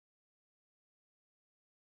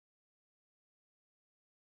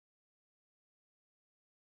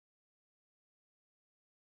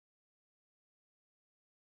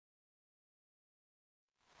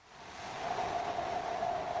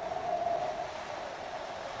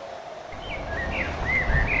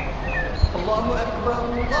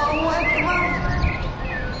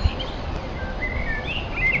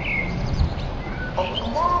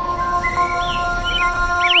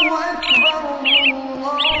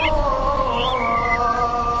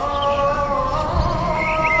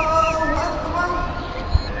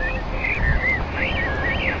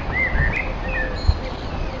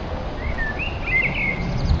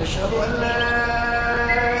أشهد أن لا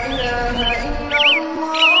إله إلا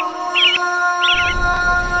الله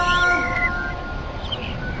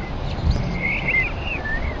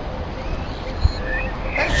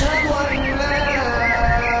أشهد أن لا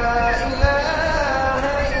إله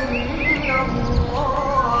إلا الله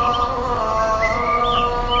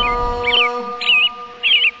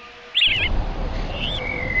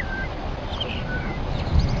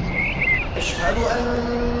أشهد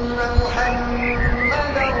أن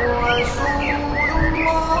محمدا رسول الله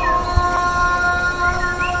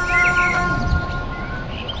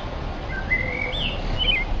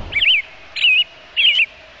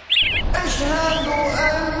أشهد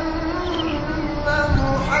أن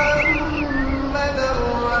محمدا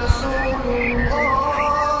رسول الله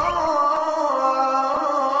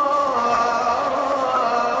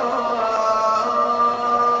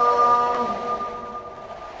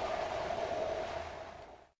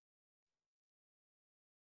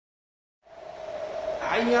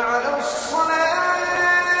حي على الصلاة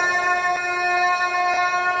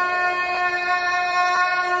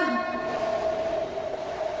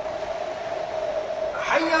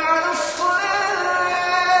حي على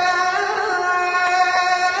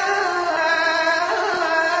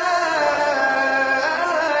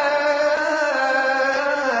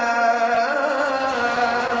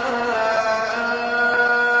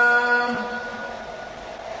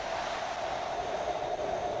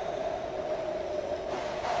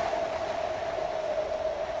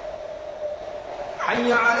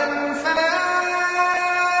حي على الفلاح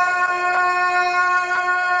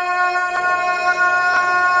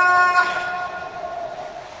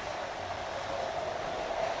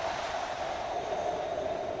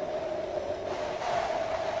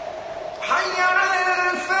حي على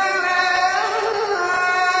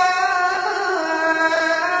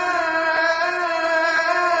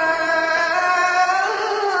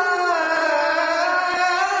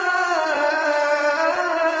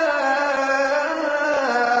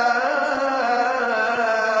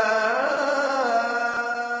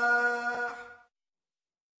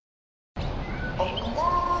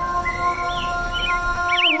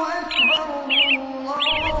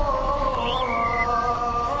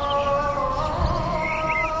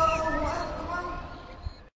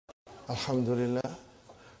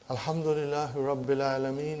Alhamdulillah Rabbil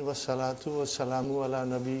Alameen wa salatu wa salamu ala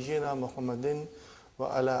nabiyyina Muhammadin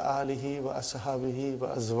wa ala alihi wa ashabihi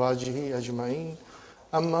wa azwajihi ajma'in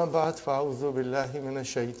amma ba'd fa'udhu billahi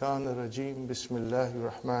minash shaitanir rajim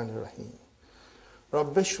bismillahir rahmanir rahim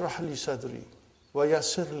Rabbi shrah li sadri wa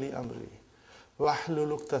yassir li amri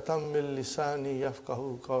wahlul 'uqdatam min lisani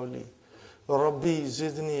yafqahu qawli Rabbi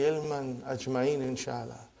zidni ilman ajma'in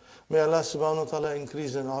inshallah. May Allah subhanahu wa ta'ala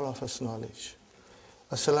increase in all of us knowledge.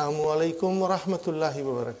 Assalamu alaikum wa rahmatullahi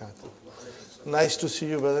wa barakatuh. Nice to see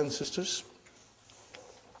you, brothers and sisters.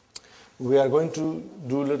 We are going to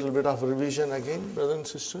do a little bit of revision again, brothers and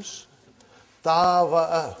sisters.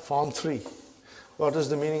 Tawa'a, form 3. What is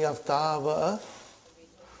the meaning of tawa'a?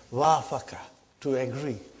 Wafaka, to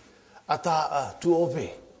agree. Ata'a, to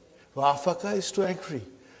obey. Wafaka is to agree.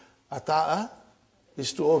 Ata'a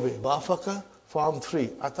is to obey. Wafaka, form 3.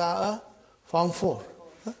 Ata'a, form 4.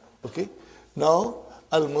 Okay. Now,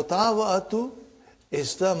 al-mutawa'atu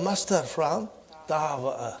is the master from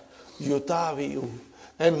tawa'a, yutawi'u.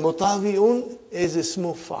 And mutawi'un is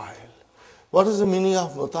ismu fa'il. What is the meaning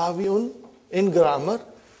of mutawi'un? In grammar,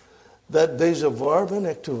 that there is a verb and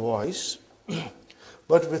active voice,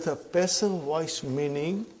 but with a passive voice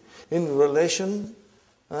meaning in relation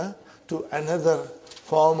to another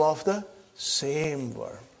form of the same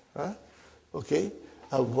verb. Okay,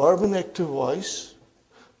 a verb and active voice,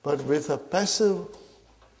 but with a passive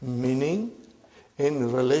meaning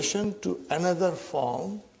in relation to another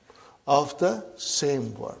form of the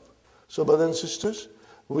same verb. So, brothers and sisters,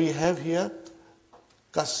 we have here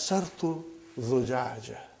kassartu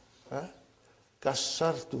zujaja.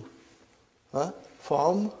 Kassartu,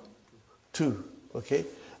 form 2. Okay,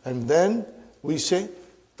 and then we say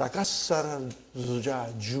takassara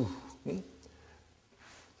zujaju.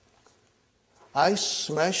 I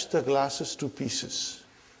smashed the glasses to pieces.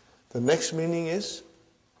 The next meaning is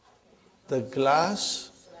the glass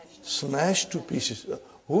smashed to pieces.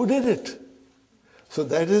 Who did it? So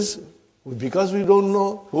that is, because we don't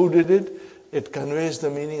know who did it, it conveys the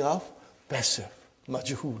meaning of passive,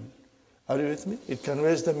 majhul. Are you with me? It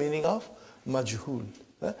conveys the meaning of majhul.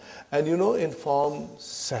 And you know, in form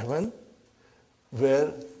 7,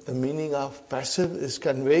 where the meaning of passive is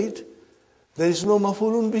conveyed, there is no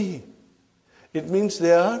mafulun bihi. It means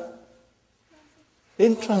they are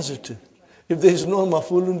intransitive. If there is no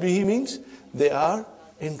mafulun bihi, means they are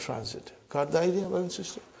intransitive. Got the idea, brother and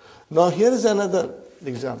sister? Now here is another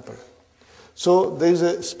example. So there is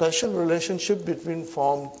a special relationship between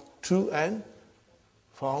form 2 and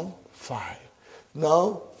form 5.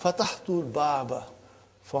 Now, fatahtul baba,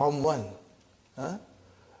 form 1.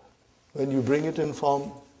 When you bring it in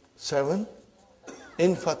form 7,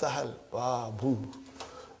 in fatahal babu.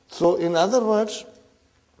 So in other words,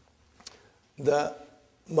 the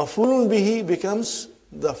mafulun bihi becomes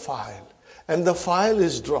the file. And the file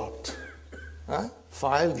is dropped.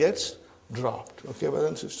 File gets dropped. Okay, brothers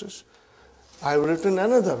and sisters? I have written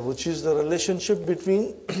another, which is the relationship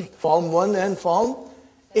between form 1 and form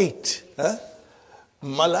 8.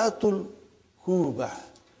 Malatul huba.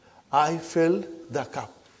 I filled the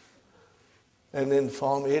cup. And in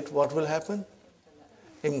form 8, what will happen?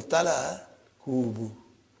 Imtala kubu.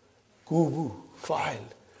 Kubu, file.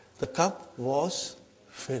 The cup was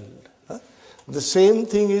filled. The same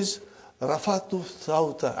thing is rafatu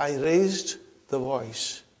thawta. I raised the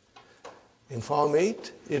voice. In form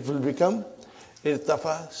 8, it will become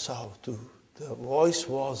irtafa sawtu. The voice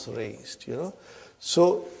was raised,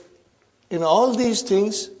 So, in all these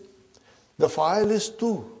things, the file is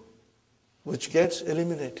 2, which gets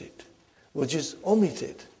eliminated, which is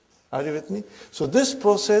omitted. Are you with me? So, this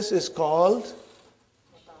process is called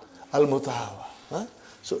al-mutawa.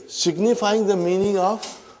 So, signifying the meaning of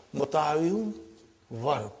mutawiyun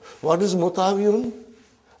verb. What is mutawiyun?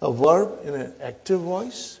 A verb in an active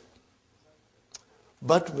voice,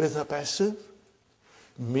 but with a passive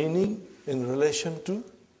meaning in relation to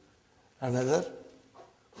another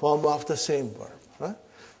form of the same verb.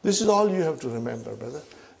 This is all you have to remember, brother.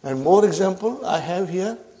 And more example I have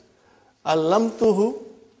here. Allamtuhu,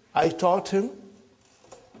 I taught him.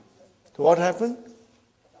 So what happened?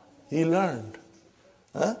 He learned.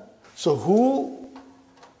 So who,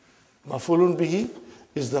 mafulun bihi,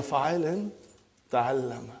 is the file in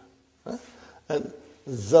ta'allama. And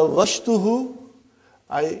zawashtuhu,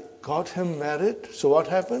 I got him married. So what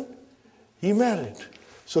happened? He married.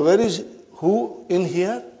 So where is who in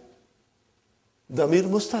here? Damir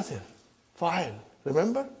mustatir, file.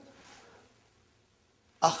 Remember?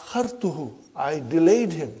 Akhartuhu, I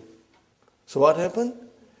delayed him. So what happened?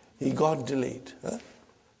 He got delayed.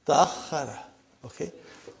 Ta'akhara. Okay.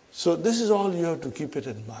 So this is all you have to keep it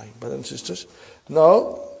in mind, brothers and sisters.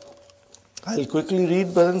 Now, I'll quickly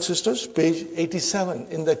read, brothers and sisters, page 87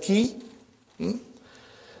 in the key.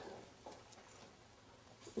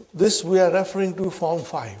 This we are referring to form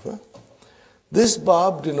 5. This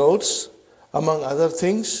bab denotes, among other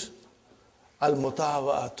things,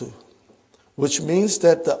 al-mutawa'atu, which means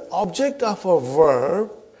that the object of a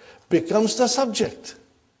verb becomes the subject.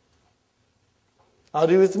 Are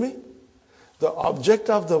you with me? The object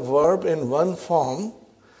of the verb in one form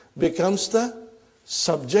becomes the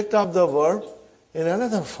subject of the verb in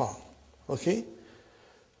another form. Okay?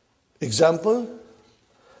 Example,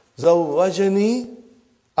 Zawwajani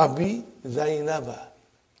Abi Zainaba.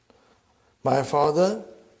 My father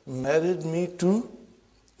married me to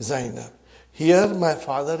Zainab. Here my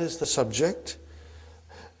father is the subject.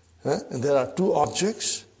 And there are 2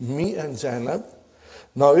 objects, me and Zainab.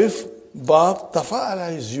 Now if Bab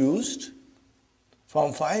Tafa'ala is used,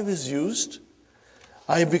 form 5 is used,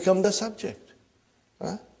 I become the subject.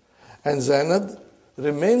 And Zainab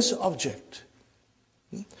remains object.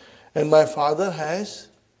 And my father has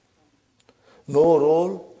no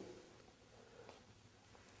role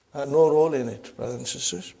in it, brothers and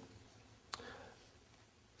sisters.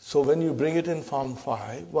 So when you bring it in form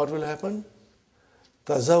 5, what will happen?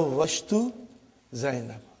 Tazawwajtu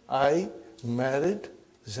Zainab. I married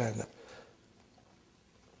Zainab.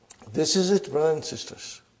 This is it, brothers and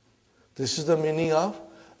sisters. This is the meaning of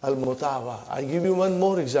al-mutawa. I give you one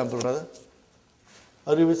more example, brother.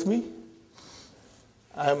 Are you with me?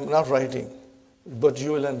 I am not writing, but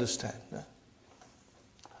you will understand.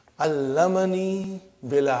 Allamani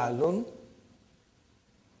Bilalun.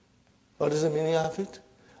 What is the meaning of it?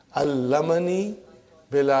 Allamani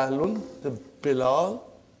Bilalun. The Bilal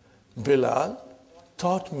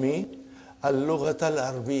taught me al-lughat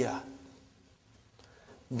al-arabiyya.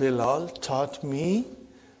 Bilal taught me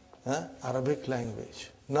Arabic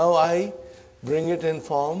language. Now I bring it in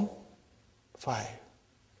form 5.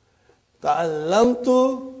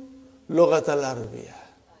 Ta'allamtu lughat al-arabiyya.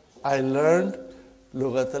 I learned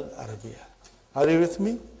lughat al-arabiyya. Are you with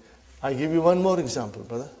me? I give you one more example,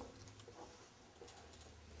 brother.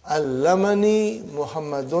 Allamani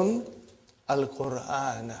Muhammadun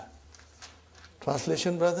al-Qur'an.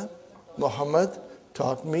 Translation, brother. Muhammad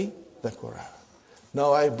taught me the Quran.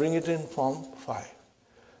 Now I bring it in form 5.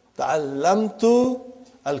 Ta'allamtu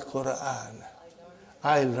al-Quran.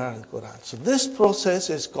 I learned Quran. So this process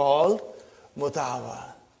is called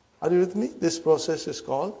mutawa. Are you with me? This process is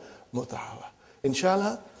called mutawa.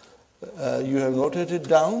 Inshallah, you have noted it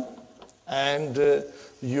down, and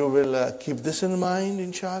you will keep this in mind,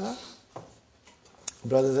 inshallah,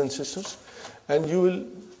 brothers and sisters, and you will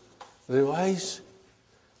revise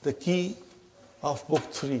the key of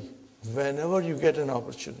book 3 whenever you get an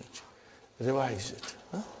opportunity. Revise it.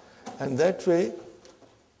 And that way,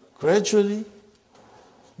 gradually,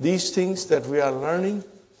 these things that we are learning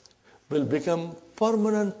will become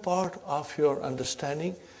permanent part of your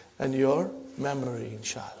understanding and your memory,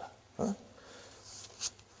 inshallah.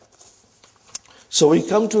 So we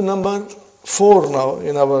come to number 4 now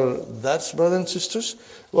in our dars, brothers and sisters.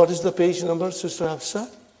 What is the page number, Sister Hafsa?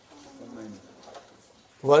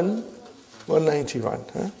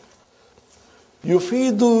 191.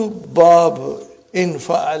 Yufidu bab in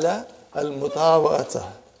fa'ala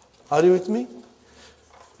al-mutawa'ata. Are you with me?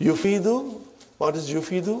 Yufidu. What is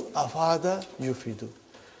yufidu? Afada yufidu.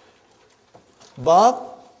 Bab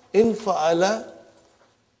in fa'ala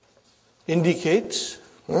indicates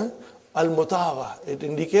al-mutawa. It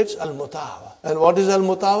indicates al-mutawa. And what is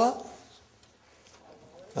al-mutawa?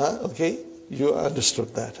 Okay, you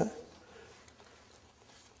understood that.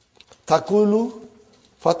 Takulu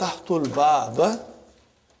fatahtul baba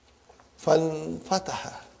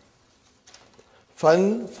fanfataha.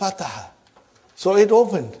 Fanfataha. So it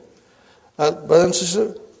opened. Brothers and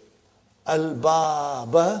sisters,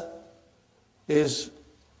 al-baba is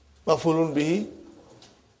mafulun bihi.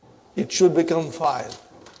 It should become fa'il.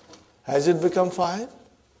 Has it become fa'il?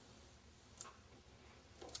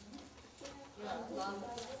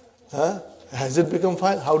 Has it become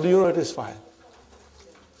fa'il? How do you know it is fa'il?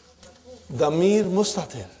 Damir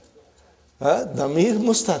mustatir. Damir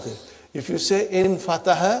mustatir. If you say in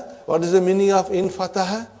fataha, what is the meaning of in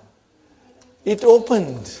fataha? It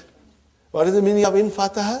opened. What is the meaning of in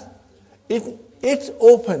fataha? It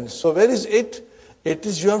opened. So where is it? It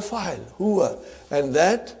is your file, huwa. And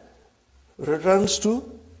that returns to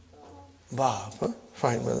bab.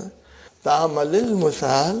 Fine, brother. Ta'amalil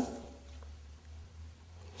musal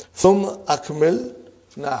thum akmil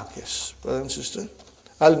naqis. Brother and sister.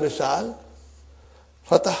 Al-misal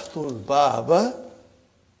fatahtul baba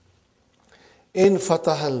in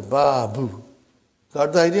fatahal babu.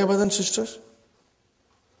 Got the idea, brothers and sisters?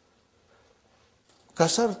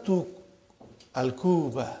 Kasartu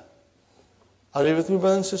al-kuba. Are you with me,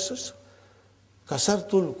 brothers and sisters?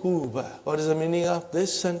 Kasartu al-kuba. What is the meaning of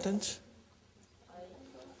this sentence?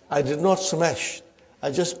 I did not smash.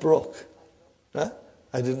 I just broke.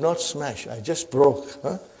 I did not smash. I just broke.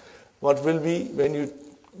 What will be when you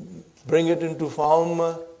bring it into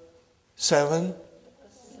form 7?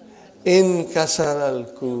 In kasar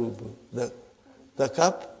al-kub. The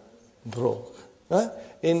cup broke.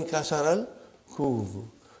 In kasar al-kub.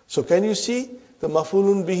 So can you see the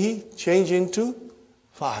mafulun bihi change into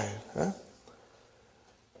fa'il?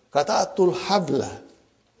 Qata'atul habla.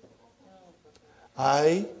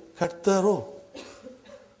 I cut the rope.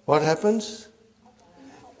 What happens?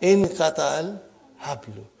 In qatal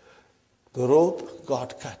hablu. The rope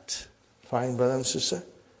got cut. Fine, brother and sister.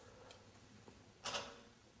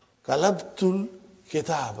 Kalabtul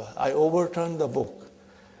kitaba. I overturned the book.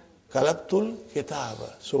 Kalabtul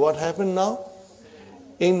kitaba. So what happened now?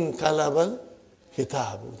 In kalabal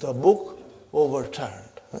kitabu. The book overturned.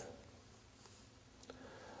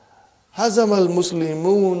 Hazam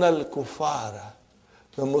al-muslimun al-kufara.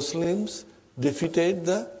 The Muslims defeated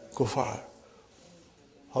the kuffar.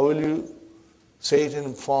 How will you say it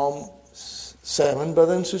in form 7,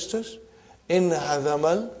 brothers and sisters? In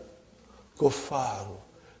hazam al-kuffaru.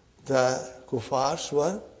 The kuffars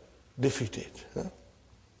were defeated.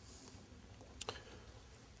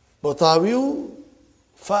 Mutawiu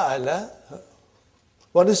fa'ala.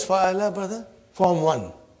 What is fa'ala, brother? Form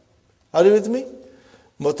 1. Are you with me?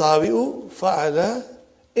 Mutawiu fa'ala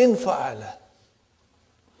in fa'ala.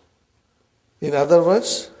 In other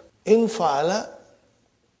words, in fa'ala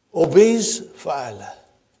obeys fa'ala.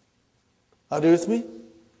 Are you with me?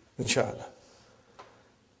 Inshallah.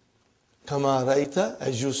 Kama ra'ita,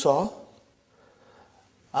 as you saw.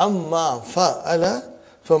 Amma fa'ala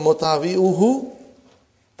famutawi'uhu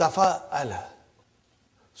tafa'ala.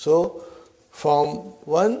 So, form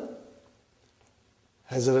 1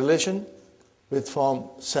 has a relation with form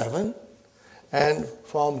 7, And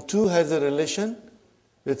form 2 has a relation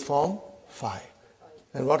with form 5.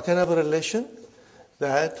 And what kind of a relation?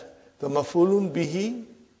 That the maf'ulun bihi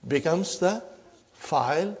becomes the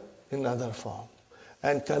fa'il in other form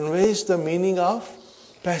and conveys the meaning of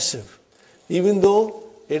passive, even though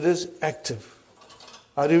it is active.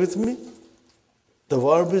 Are you with me? The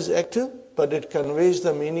verb is active, but it conveys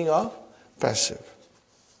the meaning of passive.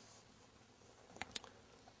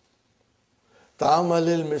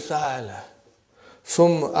 Ta'amalil misala,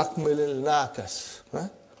 thum akmilil nakas.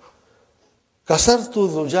 Kasartu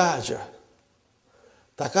zujaja,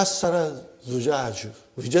 takassara zujaju.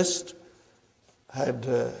 We just had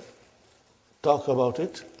talked about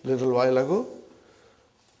it a little while ago.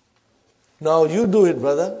 Now you do it,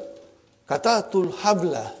 brother. Katatul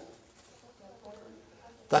habla,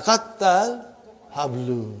 takattal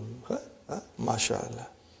hablu. MashaAllah.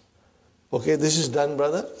 Okay, this is done,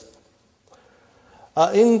 brother.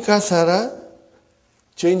 Inkasara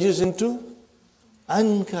changes into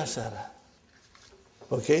ankasara.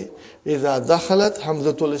 Okay, إذا دخلت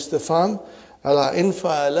همزة الاستفهام على إن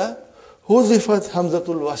فعل حذفت همزة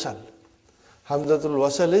الوصل. همزة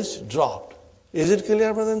الوصل is dropped. Is it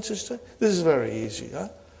clear, brother and sister? This is very easy.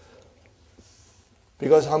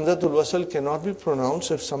 Because Hamzatul Wasal cannot be pronounced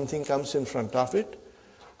if something comes in front of it.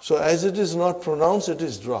 So as it is not pronounced, it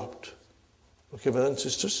is dropped. Okay, brothers and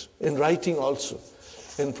sisters? In writing also.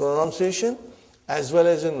 In pronunciation as well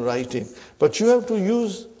as in writing. But you have to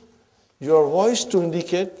use your voice to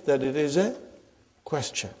indicate that it is a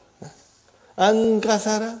question.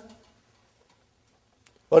 Ankasara.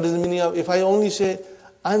 What is the meaning of, if I only say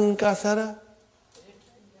Ankasara?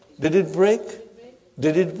 Did it break?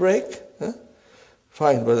 Did it break?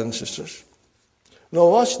 Fine, brothers and sisters. Now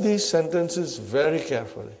watch these sentences very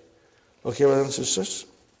carefully. Okay, brothers and sisters?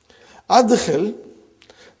 Adkhil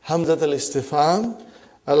Hamzat al-Istifham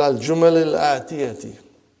ala al-Jumal al-Atiyati.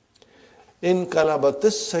 In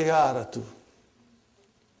kalabatis sayaratu.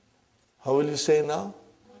 How will you say now?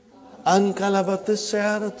 An kalabatis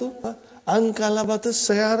sayaratu. An kalabatis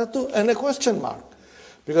sayaratu. And a question mark.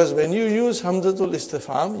 Because when you use Hamzatul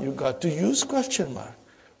Istifham, you got to use question mark.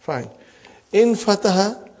 Fine. In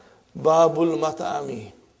fataha babul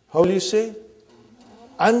mat'ami. How will you say?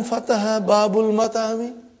 An fataha babul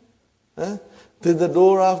mat'ami. Did the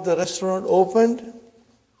door of the restaurant opened?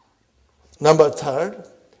 Number 3,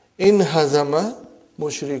 in hazama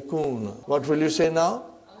mushrikun. What will you say now?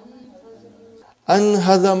 An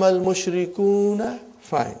hazama al-mushrikuna.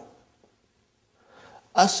 Fine.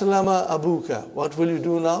 Aslama abuka. What will you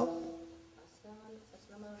do now?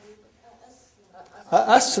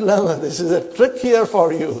 Aslama. This is a trick here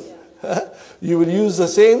for you. You will use the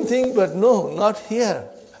same thing, but no, not here.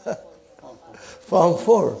 Form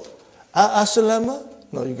 4. Aslama.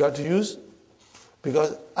 No, you got to use,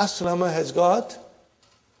 because Aslama has got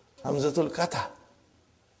Hamzatul Kata,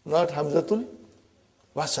 not Hamzatul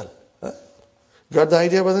Wasal. Got the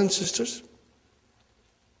idea, brothers and sisters?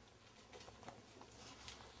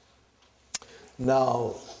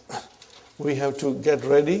 Now, we have to get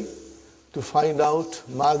ready to find out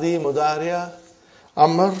Madi, Mudariya,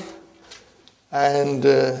 Amr, and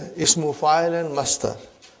Ismu Fa'il and Mastar.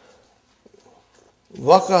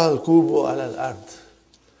 Waqa al-kubu al-ard.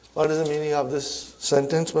 What is the meaning of this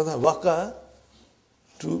sentence, brother? Waqa,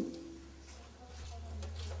 to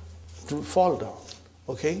fall down.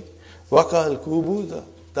 Okay? Waqa al-kubu,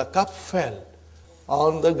 the cup fell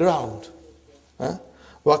on the ground.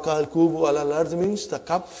 Waqa al-kubu al-ard means the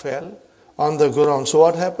cup fell on the ground. So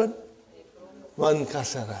what happened? One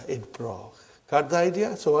kasara, it broke. Got the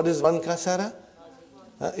idea? So what is one kasara?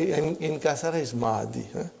 In kasara is Madi.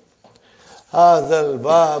 هذا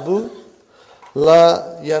الباب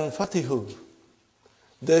لا ينفتح.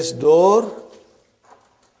 This door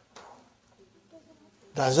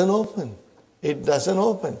doesn't open. It doesn't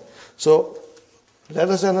open. So let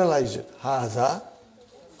us analyze it. هذا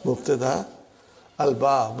مبتدا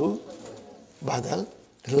الباب بدل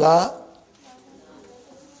لا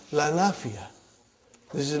نافية.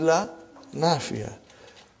 This is لا نافية.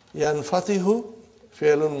 ينفتح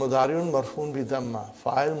فعل مضارع مرفوع بضمة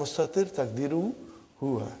فاعل مستتر تقديره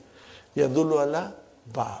هو يدل على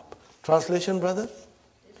باب. Translation, brother?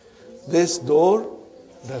 This door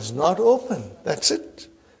does not open. That's it.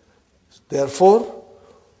 Therefore,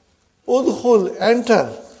 udkhul,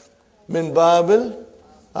 enter, min babil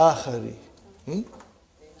akhari.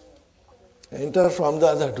 Enter from the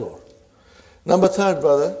other door. Number 3,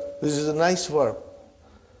 brother, this is a nice verb.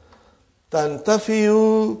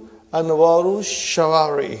 Tantafiyu Anwaru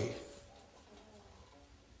Shawari.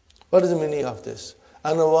 What is the meaning of this?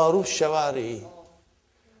 Anwaru Shawari.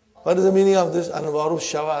 What is the meaning of this Anwaru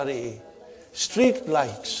Shawari? street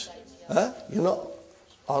lights. You know,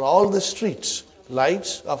 on all the streets.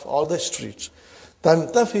 Lights of all the streets.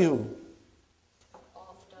 Tantafiu.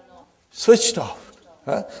 Switched off.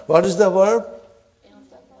 What is the verb?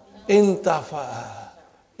 Intafa'a.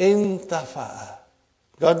 Intafa'a.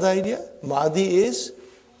 Got the idea? Madi is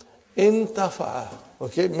intafa'a.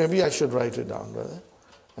 Okay, maybe I should write it down, brother.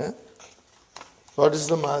 What is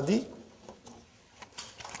the Madi?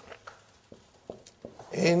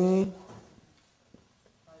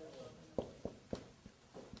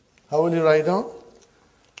 How will you write down?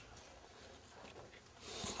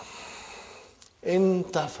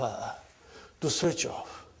 Intafa'a. To switch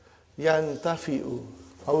off. Yantafi'u.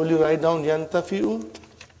 How will you write down yantafi'u?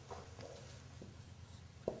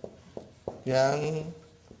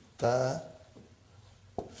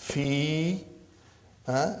 Yantafi.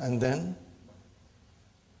 And then,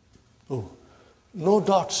 no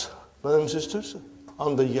dots, brothers and sisters,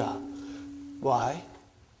 on the ya. Why?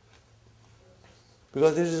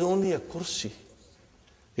 Because it is only a kursi.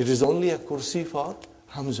 It is only a kursi for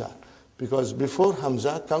Hamza. Because before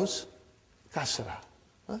Hamza comes kasra.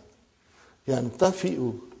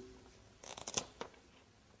 Yantafi'u.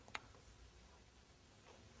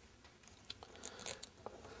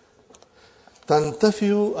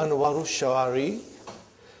 Tantafi'u anwaru shawari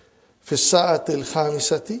fi sa'ati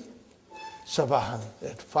al-khamisati sabahan.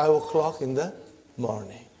 At 5 o'clock in the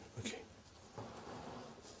morning. Okay.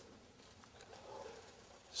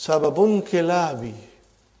 Sababun kilabi.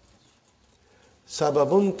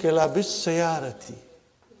 Sababun kilabis sayarati.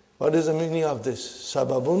 What is the meaning of this?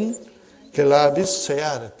 Sababun kilabis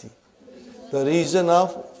sayarati. The reason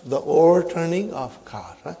of the overturning of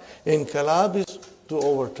car. In kilab is to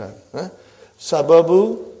overturn.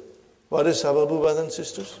 Sababu. What is sababu, brothers and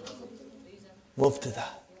sisters? Mubtada.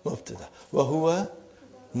 Mubtada. Wahuwa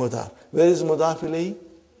mudaf. Where is mudaf ilayhi?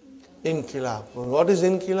 Inkilab. What is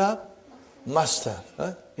inkilab? Master.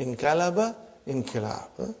 Inkalaba,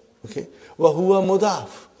 inkilab. Okay. Wahuwa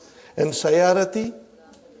mudaf. And sayarati,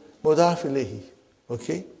 mudaf ilayhi.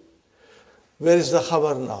 Okay. Where is the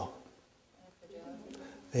khabar now?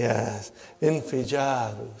 Yes.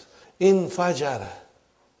 Infijarus. Infajara.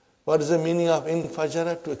 What is the meaning of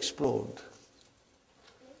infajara? To explode.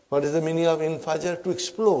 What is the meaning of infajara? To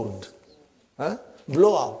explode.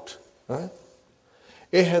 Blow out.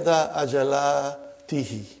 Ihda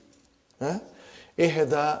ajalatihi.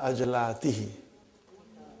 Ihda ajalatihi.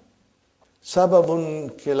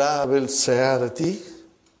 Sababun kilabil sayarati.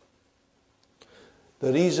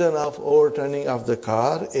 The reason of overturning of the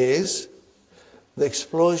car is the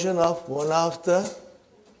explosion of one of the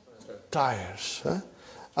tires.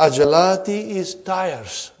 Ajalati is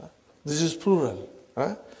tires. This is plural.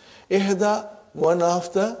 Ihda, one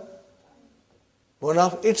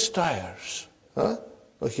of its tires.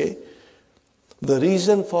 Okay. The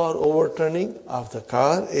reason for overturning of the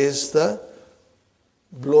car is the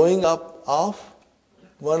blowing up of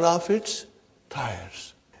one of its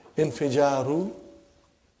tires. Infijaru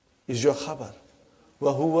is your khabar.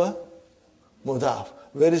 Wahuwa mudaf.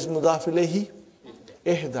 Where is mudaf ilayhi?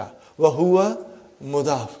 Ihda. Wahuwa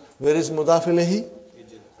mudaf. Where is mudaf ilayhi?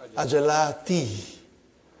 Ajalati.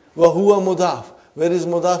 Wahuwa mudaf. Where is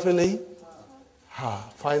mudaf ilayhi? Ha.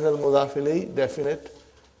 Final mudaf ilayhi, definite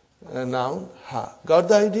noun, ha. Got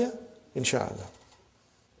the idea? Inshallah.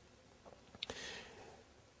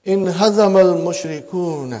 In hazam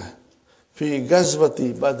al-mushrikuna fi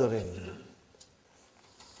gazwati badrin.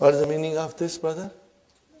 What is the meaning of this, brother?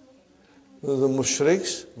 The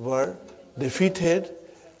mushriks were defeated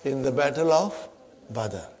in the battle of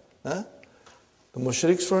Badr. The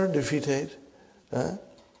mushriks were defeated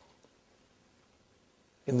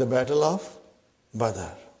in the battle of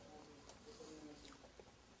Badr.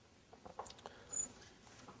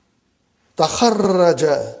 تخرج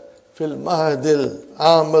في المهد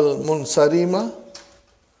العام المنصرمة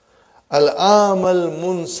العام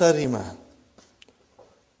المنصرمة.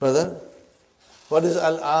 Brother, what is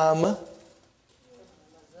al-am?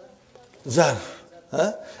 Zarf.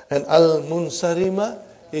 And al-munsarima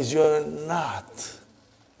is your naat.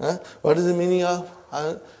 What is the meaning of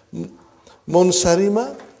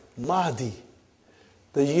munsarima? Mahdi.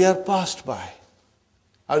 The year passed by.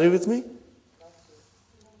 Are you with me?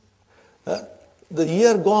 The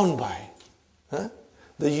year gone by.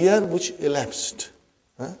 The year which elapsed.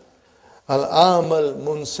 Al-am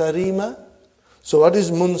al-munsarima. So what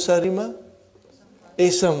is munsarima?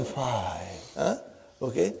 Ism fa'il.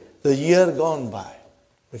 Okay. The year gone by.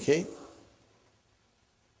 Okay.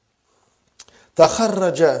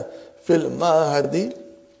 تخرج في المعهد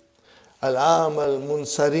العام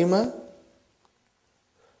المنصرمة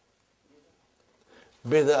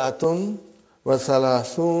بدعة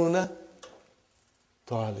وَثَلَاثُونَ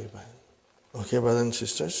طَالِبًا. Okay, brothers and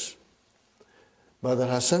sisters. Brother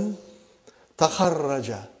Hassan,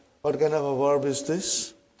 تَخَرَّجَ. What kind of a verb is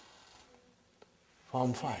this?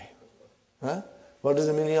 Form 5. Huh? What is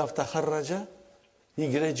the meaning of تَخَرَّجَ?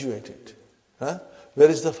 He graduated. Huh? Where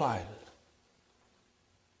is the file?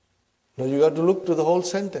 Now you got to look to the whole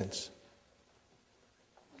sentence.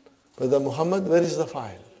 Brother Muhammad, where is the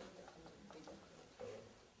file?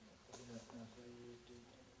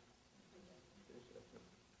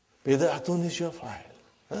 Bid'atun is your file.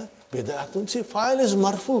 Huh? Bid'atun. See, file is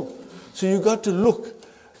marfu. So you got to look.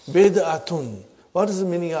 Bid'atun. What is the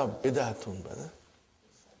meaning of bid'atun, brother?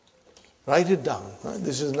 Write it down. Huh?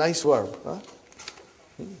 This is a nice verb. Huh?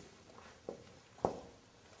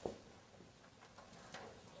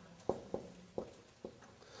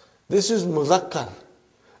 This is muzakkar.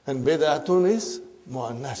 And bid'atun is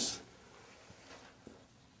muannas.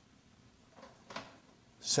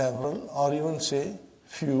 Several, or even say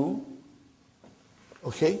few.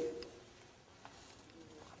 Okay?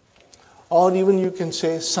 Or even you can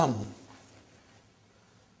say some.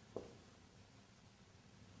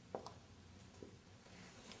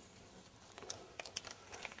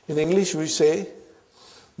 In English we say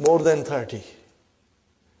more than 30.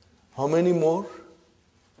 How many more?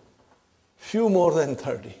 Few more than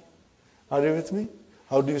 30. Are you with me?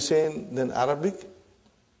 How do you say in Arabic?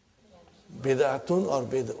 Bid'atun or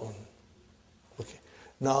bid'un. Okay.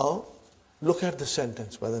 Now, look at the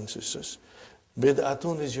sentence, brothers and sisters.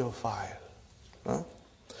 Bid'atun is your file. Huh?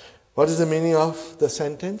 What is the meaning of the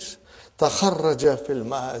sentence? تخرج في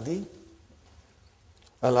المهدي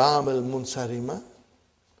العام المنصرم.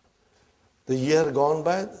 The year gone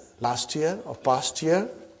by, last year or past year,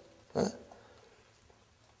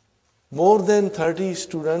 more than 30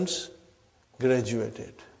 students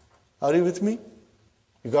graduated. Are you with me?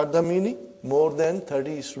 You got the meaning? More than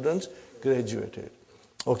 30 students graduated.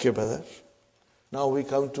 Okay, brother. Now we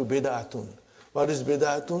come to bid'atun. What is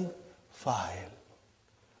bid'atun?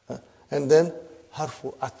 Fa'il. And then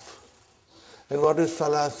harfu atf. And what is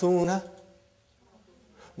thalathuna?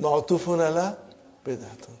 Ma'tufun ala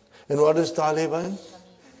bid'atun. And what is taliban?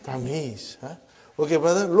 Tamheez. Okay,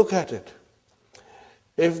 brother, look at it.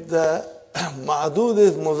 If the ma'dud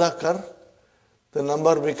is muzakkar, the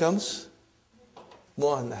number becomes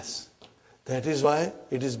muannas. That is why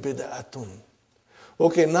it is bid'atun.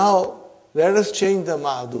 Okay, now let us change the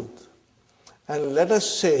ma'dud. And let us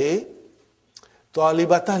say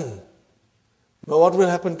talibatan. Now what will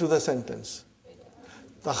happen to the sentence?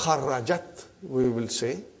 Takharrajat, we will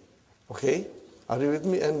say. Okay, are you with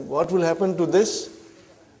me? And what will happen to this?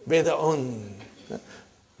 Bid'un.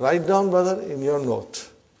 Write down, brother, in your note.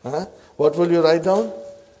 What will you write down?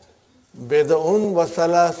 Bid'un wa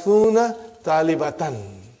thalathuna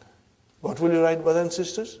talibatan. What will you write, brothers and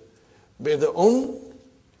sisters? Bid'un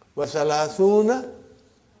wa thalathuna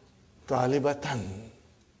talibatan.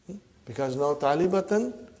 Because now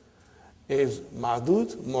talibatan is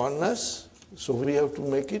ma'dud, muannas, so we have to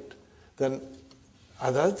make it then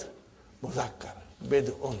adad, muzakkar,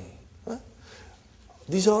 bid'un.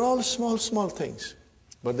 These are all small things,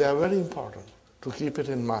 but they are very important to keep it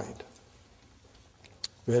in mind.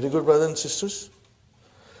 Very good, brothers and sisters.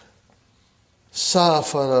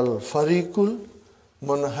 Safar al-fariqul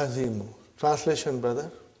munhazimu. Translation,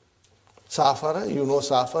 brother. Safara, you know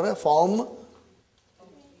Safara, form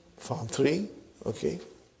 3, okay.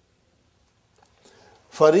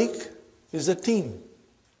 Fariq is a team.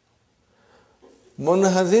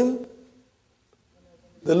 Munhazim,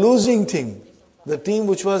 the losing team, the team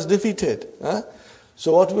which was defeated.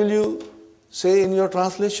 So what will you say in your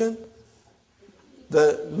translation?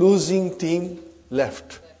 The losing team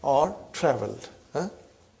left or traveled.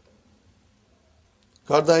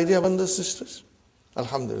 Got the idea, brothers and sisters?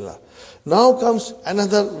 Alhamdulillah. Now comes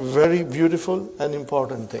another very beautiful and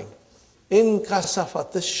important thing. In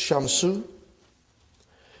kasafat shamsu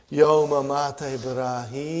yawma mata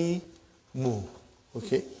Ibrahimu.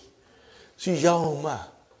 Okay? See, yawma.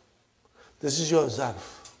 This is your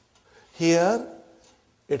zarf. Here,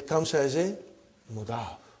 it comes as a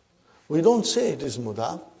mudaf. We don't say it is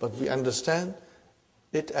mudaf, but we understand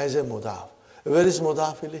it as a mudaf. Where is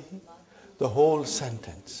mudaf ilayhi? The whole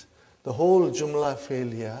sentence. The whole jumla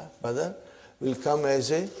failure, brother, will come as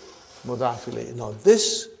a mudaf ilayhi. Now,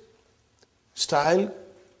 this style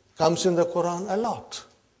comes in the Quran a lot.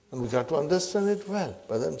 And we got to understand it well,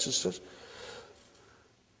 brothers and sisters.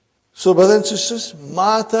 So, brothers and sisters,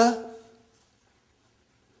 mata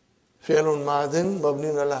fi'lun madin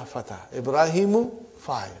mabniun ala fatah. Ibrahimu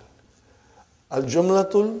fa'il.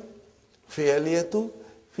 Al-jumlatul fi'liyatu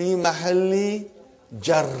fi mahalli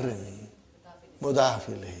jarrin. mudaf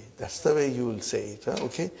ilayhi. That's the way you will say it.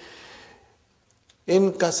 Okay.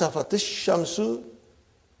 In kasafatish shamsu,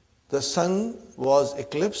 the sun was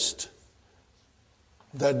eclipsed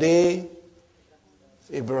the day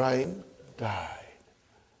Ibrahim died.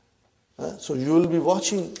 So you will be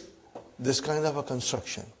watching this kind of a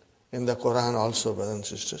construction in the Quran also, brothers and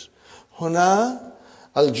sisters. Huna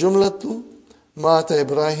al-jumlatu mata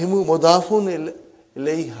Ibrahimu mudafun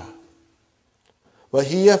ilayha. Wa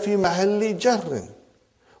hiya fi mahalli jarrin.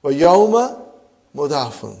 Wa yawma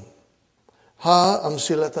mudafun. Ha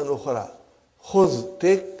amsilatan ukhra. Khudh,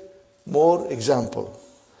 take more example.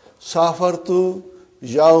 Safartu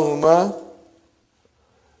yawma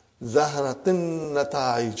zahratin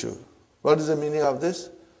nata'iju. What is the meaning of this?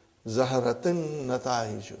 Zahratin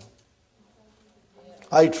nata'iju.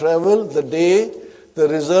 I traveled the day the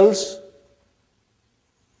results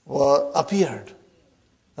were appeared.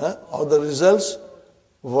 Or the results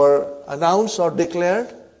were announced or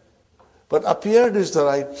declared. But appeared is the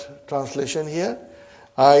right translation here.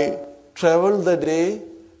 I traveled the day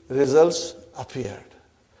results appeared.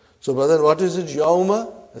 So brother, what is it?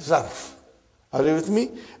 Yawma, zarf. Are you with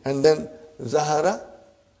me? And then zahara,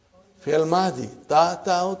 fi'al madi,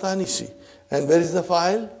 ta'u tanisi. And where is the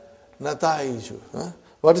file? Nata'iju.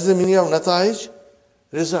 What is the meaning of nata'ij?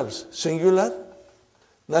 Results. Singular,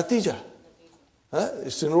 natija.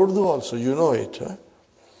 It's in Urdu also, you know it.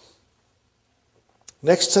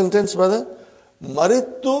 Next sentence, brother.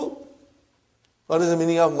 Marittu. What is the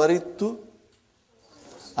meaning of marittu?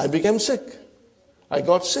 I became sick. I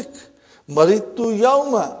got sick. Marittu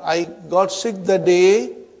yawma. I got sick the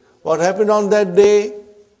day. What happened on that day?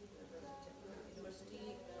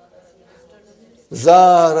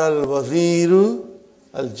 Zar al-waziru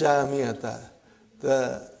al-jamiata.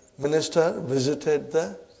 The minister visited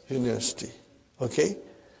the university. Okay?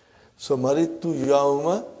 So marittu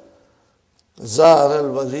yawma zar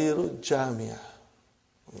al-waziru jamia.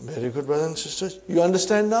 Very good, brothers and sisters. You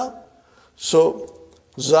understand now? So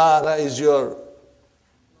zara is your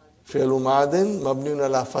fi'lu madin mabniun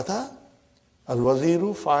ala fatha,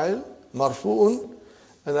 al-waziru fa'il marfu'un,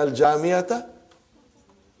 and al-jamiata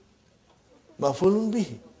maf'ulun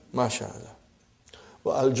bihi. MashaAllah.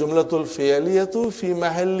 Wa al-jumlatul fi'liyatu fi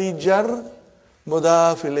mahalli jar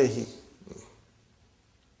mudaf ilayhi.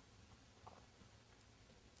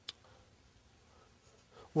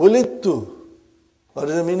 Wulidtu. What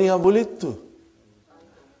is the meaning of wulidtu?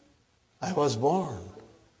 I was born.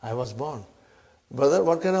 I was born. Brother,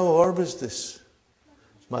 what kind of a verb is this?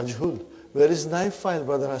 Majhul. Where is knife file,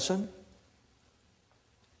 Brother Hassan?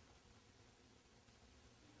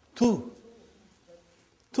 Tu.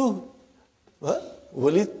 What?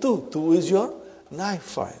 Wulidtu. Tu is your knife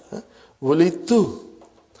file. Wulidtu.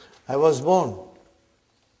 I was born.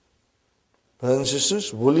 Brothers and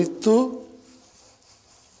sisters, wulidtu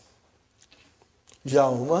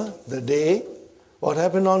yawma, the day. What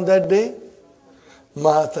happened on that day?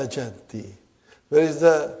 Mata jaddi. Where is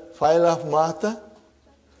the file of mata?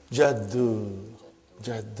 Jaddu.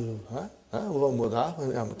 Jaddu.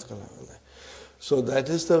 So that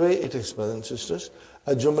is the way it is, brothers and sisters.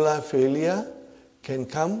 A jumla failure can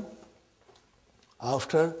come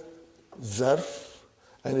after zarf,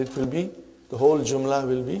 and it will be, the whole jumla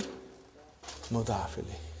will be mudaf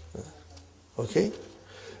ilayhi. Okay?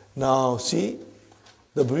 Now see,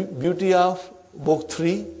 the beauty of book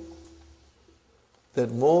 3, that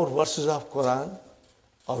more verses of Quran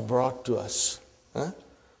are brought to us,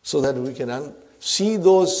 so that we can see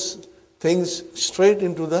those things straight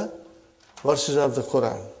into the verses of the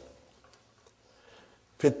Quran.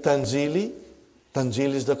 Fit tanzili,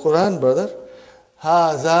 tanzil is the Quran, brother.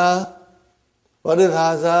 Haza, what is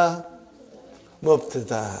haza?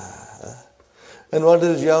 Mubtada. And what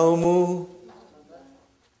is yawmu?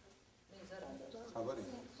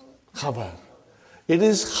 Khabar. It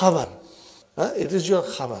is khabar. It is your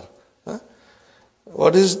khabar.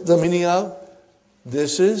 What is the meaning of?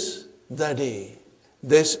 This is the day.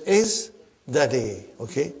 This is the day.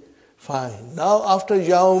 Okay? Fine. Now after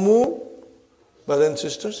yawmu, brothers and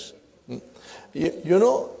sisters, you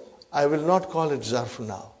know, I will not call it zarf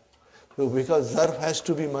now. Because zarf has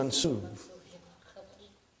to be mansoob.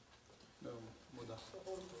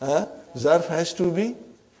 Zarf has to be,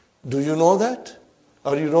 do you know that?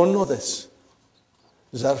 Or you don't know this?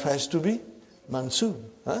 Zarf has to be mansoob.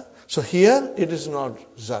 So here it is not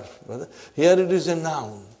zarf, brother. Here it is a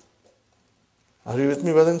noun. Are you with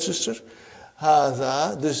me, brother and sister?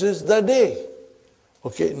 Hadha, this is the day.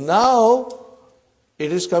 Okay, now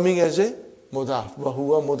it is coming as a mudaf. Wa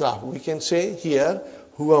huwa mudaf. We can say here,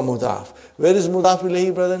 huwa mudaf. Where is mudaf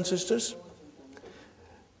ilayhi, brothers and sisters?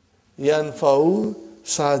 Yanfa'u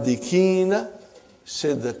sadikina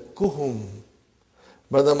sidquhum.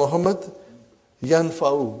 Brother Muhammad,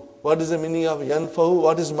 yanfa'u. What is the meaning of yanfa'u?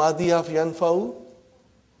 What is madi of yanfa'u?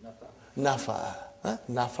 Nafa'a.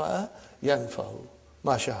 Nafa'a, yanfa'u.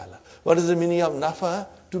 MashaAllah. What is the meaning of nafa'a?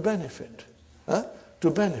 To benefit. To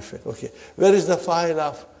benefit. Okay. Where is the file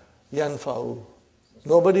of yanfa'u?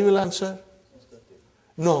 Nobody will answer?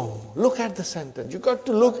 No. Look at the sentence. You got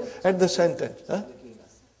to look at the sentence.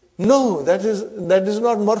 No, that is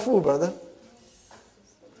not marfu, brother.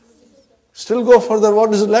 Still go further.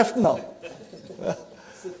 What is left now?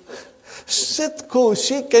 Sidku.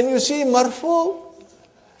 See, can you see marfu?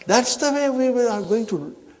 That's the way we are going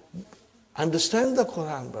to understand the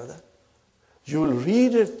Quran, brother. You will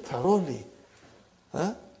read it thoroughly.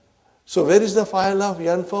 So where is the file of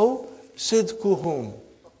yanfa'u? Sidkuhum.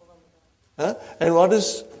 And what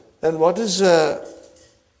is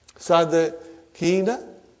sadaqina?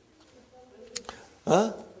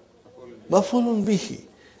 Mafulun bihi.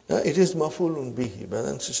 It is mafulun bihi,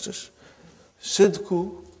 brothers and sisters.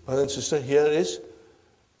 Sidku, brothers and sisters, here is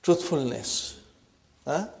truthfulness,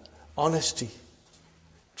 honesty.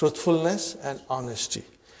 Truthfulness and honesty.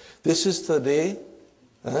 This is the day,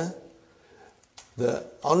 the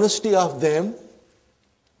honesty of them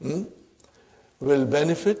will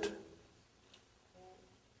benefit,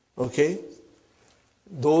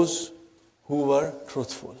 those who were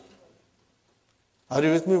truthful. Are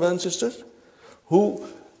you with me, brothers and sisters?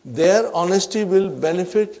 Their honesty will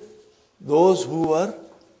benefit those who were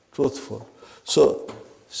truthful. So,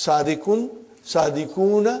 sadikun,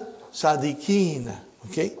 sadikuna, sadikina.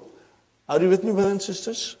 Okay? Are you with me, brothers and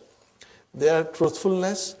sisters? Their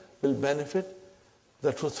truthfulness will benefit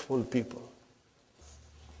the truthful people.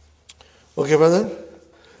 Okay, brother?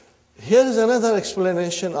 Here is another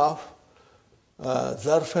explanation of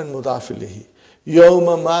zarf and mudafilihi.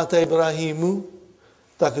 Yawma mata Ibrahimu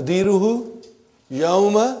takdiruhu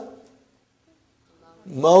yawma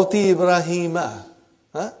mauti Ibrahima.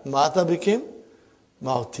 Mata became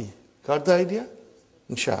mauti. Got the idea?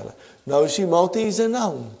 Inshallah. Now you see, mauti is a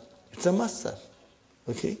noun. It's a masdar.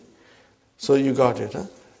 Okay? So you got it.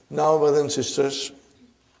 Now, brothers and sisters,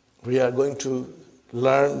 we are going to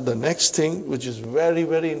learn the next thing, which is very,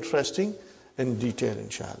 very interesting in detail,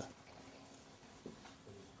 inshallah.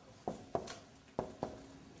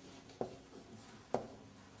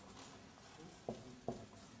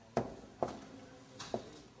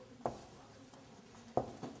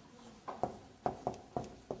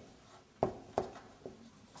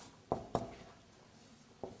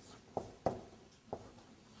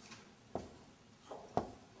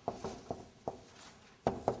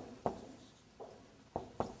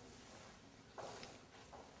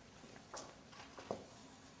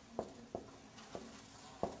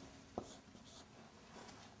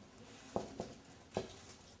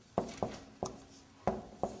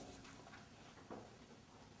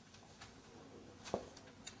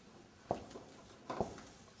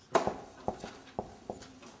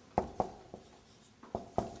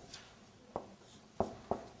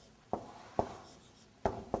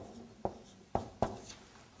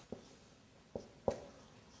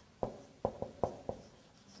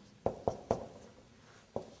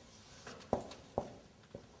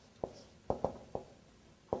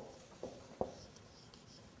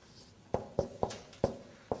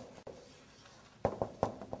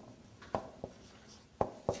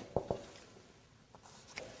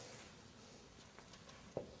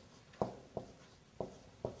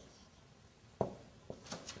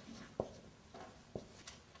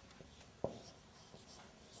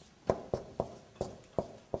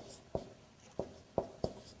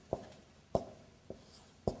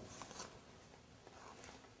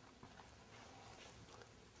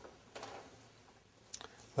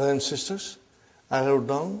 Brothers and sisters, I wrote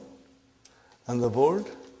down on the board.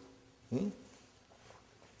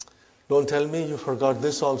 Don't tell me you forgot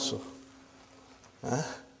this also.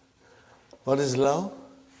 What is love?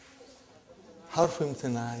 Harf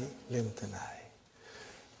imtinai limtinai.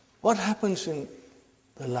 What happens in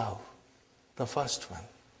the love? The first one.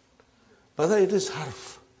 Brother, it is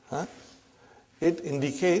harf. It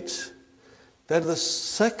indicates that the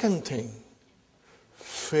second thing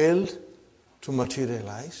failed to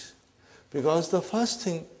materialize because the first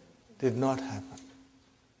thing did not happen.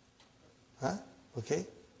 Okay?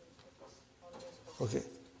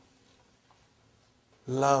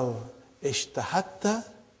 Love ishtahatta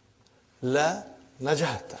la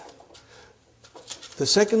najahta. The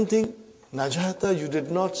second thing, najahta, you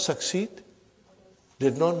did not succeed,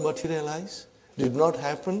 did not materialize, did not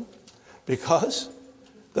happen because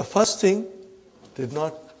the first thing did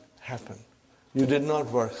not happen. You did not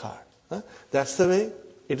work hard. That's the way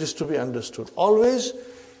It is to be understood. Always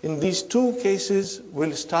in these two cases,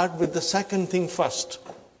 we'll start with the second thing first.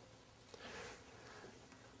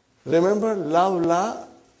 Remember, lawla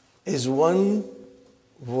is one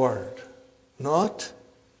word, not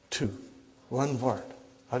two. One word.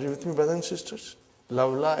 Are you with me, brothers and sisters?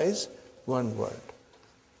 Lawla is one word.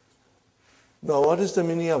 Now, what is the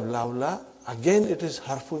meaning of lawla? Again, it is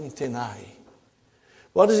harfu imtinai.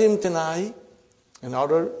 What is imtinai?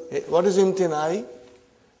 What is imtinai?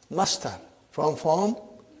 Mastar. From form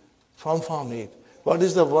 8. What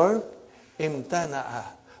is the verb? Imtana'a.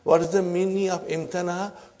 What is the meaning of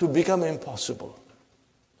imtana'a? To become impossible.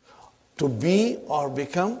 To be or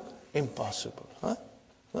become impossible. Huh?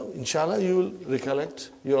 Now, inshallah, you will recollect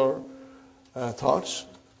your thoughts.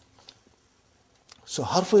 So,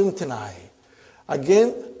 harfu imtinai.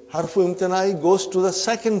 Again, harfu imtinai goes to the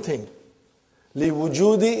second thing. Li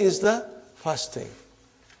wujudi is the first thing.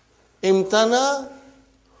 Imtana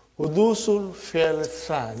hudusul fi'l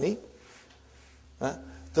thani.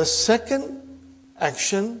 The second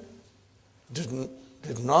action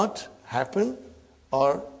did not happen,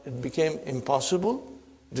 or it became impossible,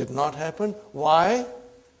 did not happen. Why?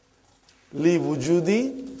 Li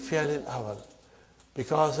wujudi fi'l awal.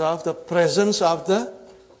 Because of the presence of the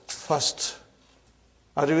first.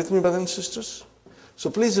 Are you with me, brothers and sisters? So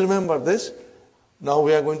please remember this. Now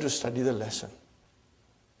we are going to study the lesson.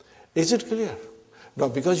 Is it clear? No,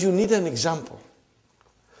 because you need an example.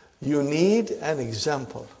 You need an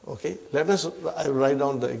example. Okay? I'll write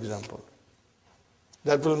down the example.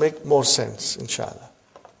 That will make more sense, inshallah.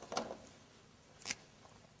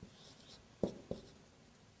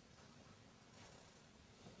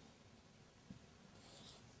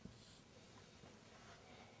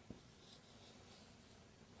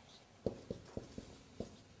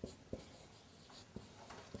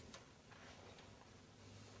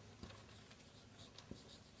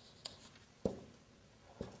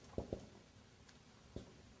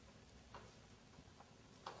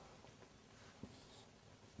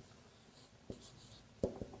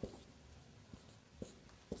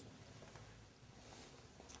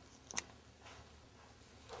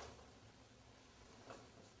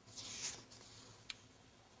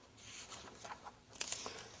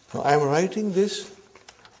 Now, I am writing this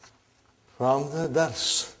from the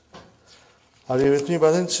dars. Are you with me,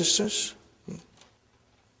 brothers and sisters?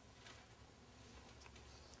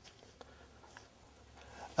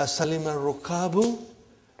 Asalim al-rukabu.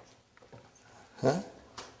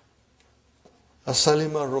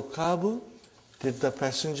 Asalim al-rukabu. Did the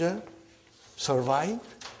passenger survive?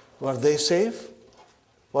 Were they safe?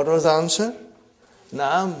 What was the answer?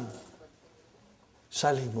 Naam.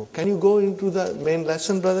 Salimu. Can you go into the main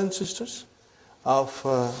lesson, brothers and sisters, of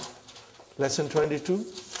lesson 22?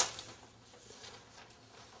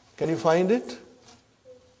 Can you find it?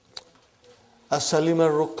 As-salim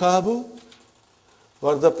al-rukabu.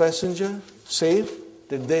 Were the passenger safe?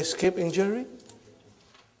 Did they escape injury?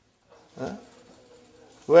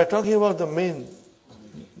 We are talking about the main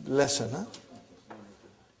lesson.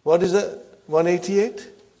 What is the 188?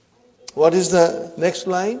 What is the next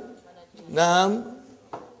line? Naam.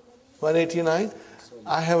 189.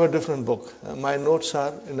 I have a different book. My notes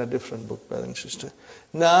are in a different book, brother and sister.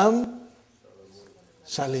 Naam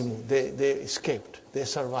Salimu. They escaped. They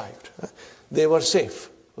survived. They were safe.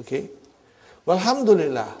 Okay. Well,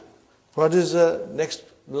 alhamdulillah. What is the next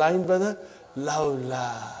line, brother?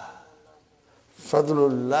 Lawla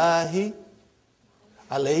fadlullahi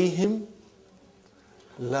alayhim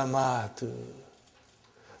lamat.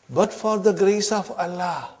 But for the grace of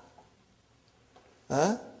Allah.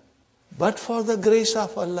 But for the grace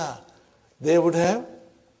of Allah, they would have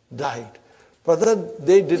died. Brother,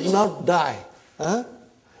 they did not die.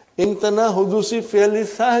 Imtana hudusi fi'li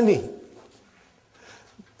thani.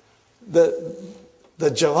 The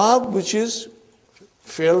jawab, which is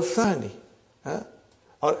fi'l thani,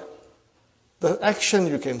 or the action,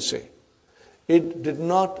 you can say, it did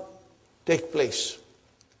not take place.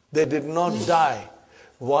 They did not die.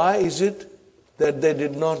 Why is it that they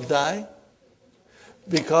did not die?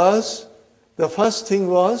 Because the first thing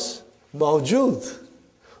was mawjood.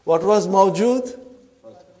 What was mawjood?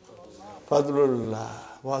 Fadlullah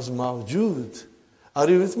was mawjood. Are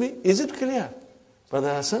you with me? Is it clear?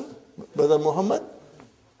 Brother Hassan? Brother Muhammad?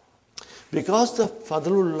 Because the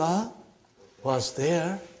Fadlullah was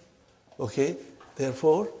there, okay,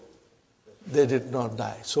 therefore they did not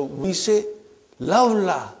die. So we say,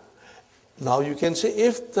 Lawla. Now you can say,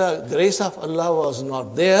 if the grace of Allah was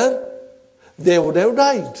not there, they would have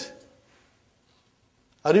died.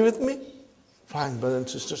 Are you with me? Fine, brothers and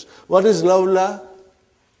sisters. What is lawla?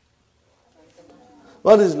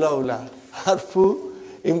 What is lawla? Harfu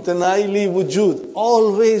imtinai li wujud.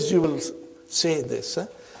 Always you will say this.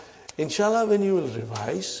 Inshallah, when you will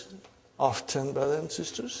revise often, brothers and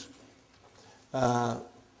sisters,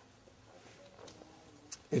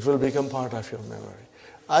 it will become part of your memory.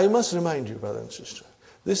 I must remind you, brother and sister,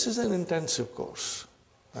 this is an intensive course.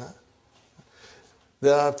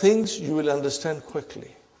 There are things you will understand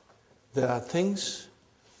quickly. There are things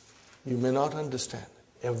you may not understand.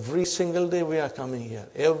 Every single day we are coming here.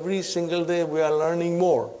 Every single day we are learning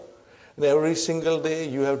more. And every single day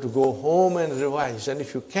you have to go home and revise. And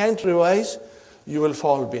if you can't revise, you will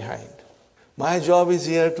fall behind. My job is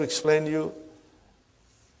here to explain to you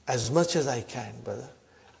as much as I can, brother,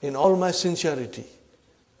 in all my sincerity.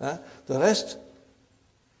 The rest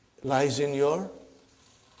lies in your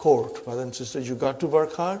court, brothers and sisters. You got to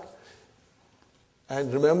work hard.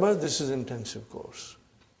 And remember, this is an intensive course.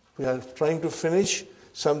 We are trying to finish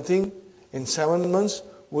something in 7 months,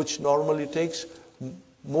 which normally takes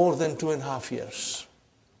more than 2.5 years.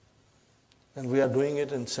 And we are doing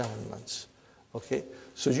it in 7 months. Okay?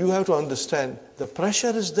 So you have to understand the pressure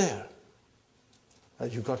is there.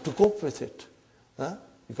 You got to cope with it.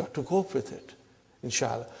 You got to cope with it,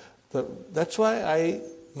 inshallah. That's why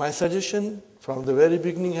my suggestion from the very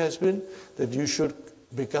beginning has been that you should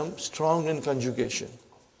become strong in conjugation.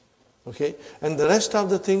 Okay? And the rest of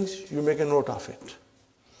the things, you make a note of it.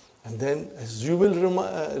 And then as you will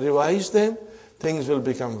revise them, things will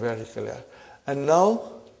become very clear. And now,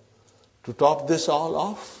 to top this all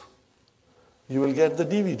off, you will get the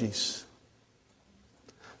DVDs.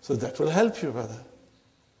 So that will help you,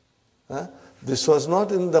 brother. This was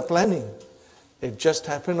not in the planning. It just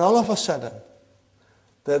happened all of a sudden.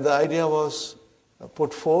 That the idea was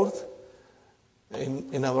put forth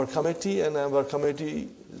in our committee, and our committee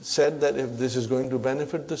said that if this is going to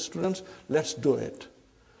benefit the students, let's do it.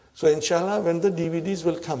 So inshallah, when the DVDs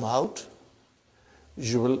will come out,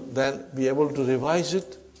 you will then be able to revise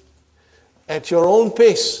it at your own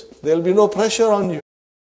pace. There will be no pressure on you,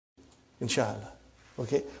 inshallah.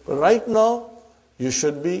 Okay? But right now, you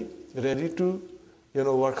should be ready to,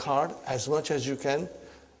 work hard as much as you can.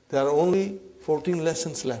 There are only 14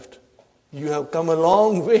 lessons left. You have come a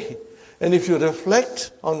long way. And if you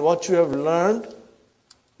reflect on what you have learned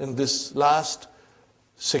in this last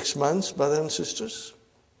 6 months, brothers and sisters,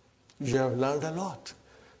 you have learned a lot.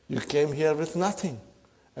 You came here with nothing,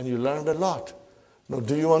 and you learned a lot. Now,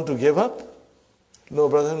 do you want to give up? No,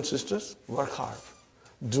 brothers and sisters, work hard.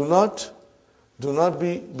 Do not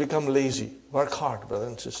become lazy. Work hard, brother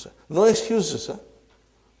and sister. No excuses,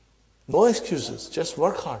 No excuses. Just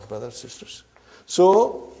work hard, brothers and sisters.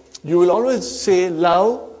 So, you will always say,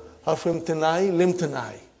 law, harf imtinai,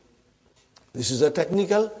 limtinai. This is a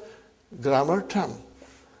technical grammar term.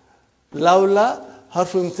 Lawla,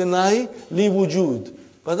 harf imtinai, li wujud.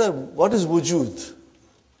 Brother, what is wujud?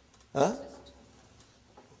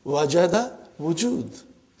 Wajada, wujud.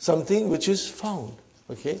 Something which is found.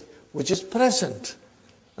 Okay? Which is present.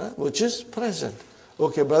 Which is present.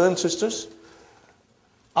 Okay, brothers and sisters.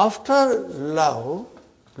 After law,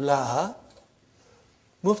 la,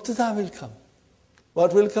 mubtada will come.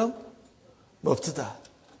 What will come? Mubtada.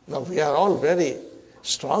 Now we are all very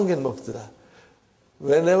strong in mubtada.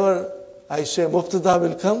 Whenever I say mubtada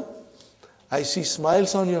will come, I see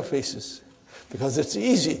smiles on your faces. Because it's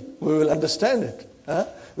easy. We will understand it.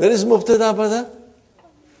 Where is mubtada, brother?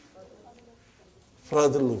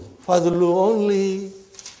 Fadlu. Fadlu only.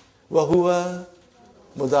 Wahuwa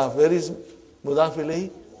mudaf. Where is mudaf ilayhi?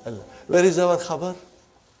 Allah. Where is our khabar?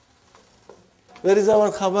 Where is our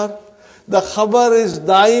khabar? The khabar is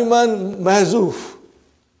daiman mahzuf.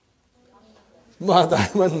 Ma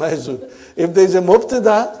daiman mahzuf. If there is a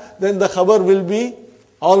mubtada, then the khabar will be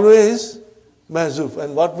always mahzuf.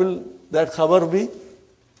 And what will that khabar be?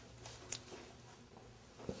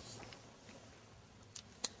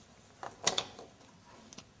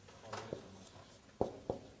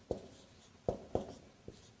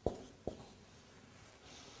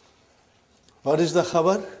 What is the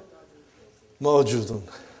khabar? Mawjudun.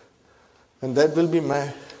 And that will be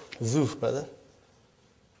mahzuf, brother.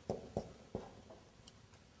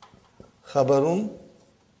 Khabarun.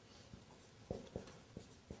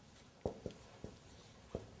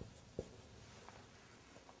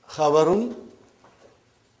 Khabarun.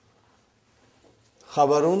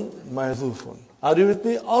 Khabarun mahzufun. Are you with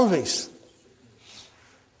me? Always.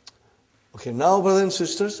 Okay, now brothers and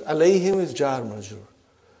sisters, alayhim is jar majrur.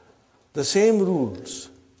 The same rules.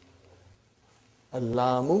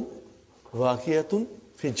 Allamu waqiyatun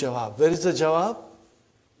fi jawab. Where is the jawab?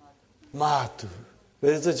 Matu.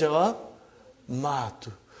 Where is the jawab?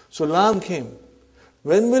 Matu. So lam came.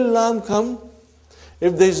 When will lam come?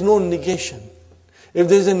 If there is no negation. If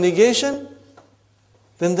there is a negation,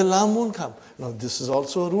 then the lam won't come. Now this is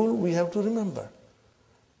also a rule we have to remember.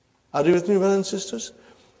 Are you with me, brothers and sisters?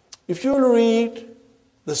 If you will read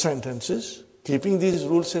the sentences, keeping these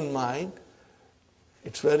rules in mind,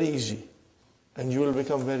 it's very easy. And you will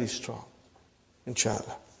become very strong.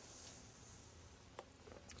 Inshallah.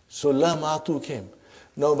 So la matu came.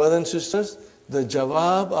 Now, brothers and sisters, the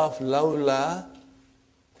jawab of lawla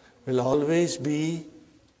will always be,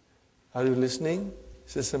 are you listening?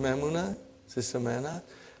 Sister Maimuna, Sister Maina,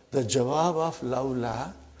 the jawab of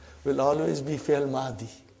lawla will always be fi'l madi.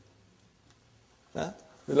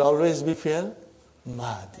 Will always be fi'l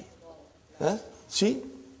madi. See?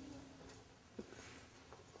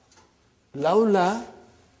 لولا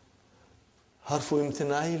حرف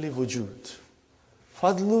امتناعي لوجود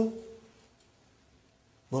فضل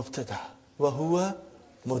مبتدا وهو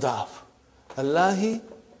مضاف الله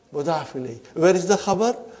مضاف إليه. Where is the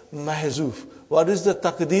khabar? محذوف. What is the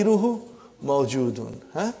تقديره? موجود.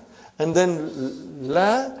 And then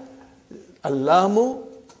لا اللام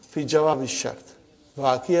في جواب الشرط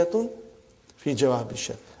واقعة في جواب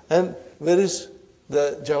الشرط. And where is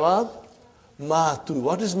the jawab? ماتو.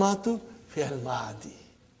 What is ماتو? فعل ماضي.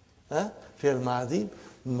 فعل ماضي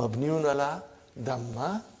مبني على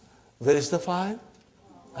ضمة. Where is the file?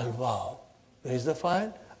 Al-Waw. Where is the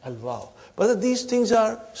file? Al-Waw. But these things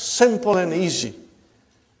are simple and easy.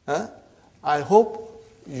 I hope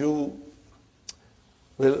you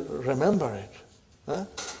will remember it.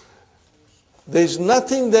 There is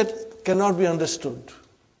nothing that cannot be understood.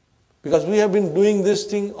 Because we have been doing this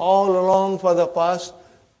thing all along for the past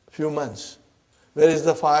few months. Where is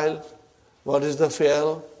the file? What is the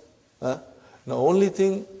fail? The only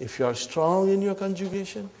thing, if you are strong in your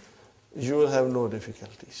conjugation, you will have no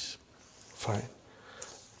difficulties. Fine.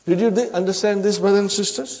 Did you understand this, brothers and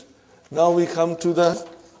sisters? Now we come to the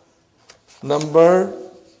number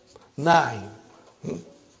 9.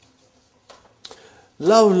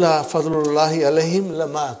 Lawla fadlullahi alayhim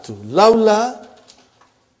lamatu. Lawla,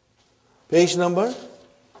 page number?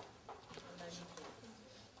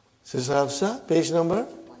 Sister Hafsa, page number?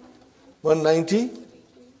 190?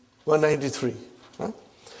 193.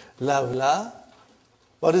 Lawla.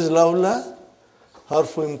 What is lawla?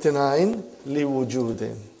 Harfu imtina'in li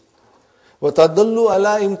wujudin. Wa tadullu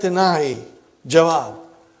ala imtina'i. Jawab.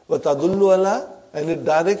 Wa tadullu ala, and it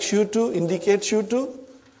directs you to, indicates you to,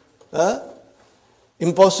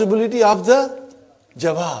 impossibility of the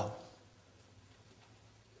jawab.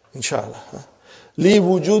 Inshallah. Li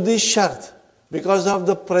wujudi shart. Because of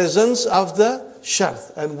the presence of the shart.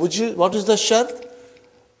 And what is the shart?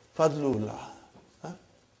 Fadlullah.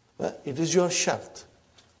 It is your shart.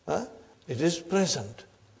 It is present.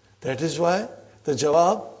 That is why the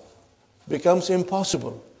jawab becomes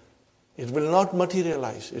impossible. It will not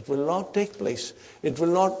materialize. It will not take place. It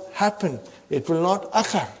will not happen. It will not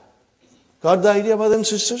occur. Got the idea, brothers and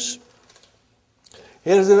sisters?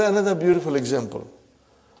 Here is another beautiful example.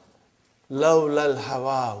 Lawla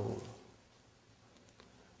al-hawa'u.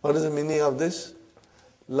 What is the meaning of this?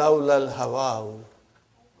 Lawla al-hawa'u.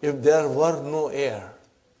 If there were no air.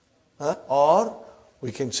 Or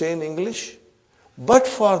we can say in English, but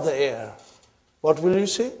for the air. What will you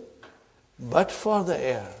say? But for the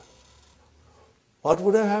air. What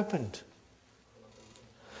would have happened?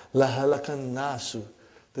 Lahalakan nasu.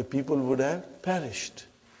 The people would have perished.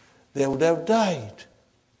 They would have died.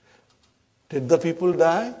 Did the people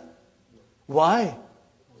die? Why?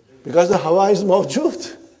 Because the hawa is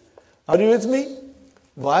mawjood. Are you with me?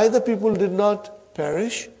 Why the people did not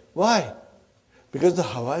perish? Why? Because the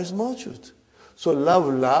hawa is mawjood. So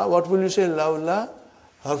lawla, what will you say? Lawla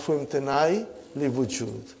harfu imtinai li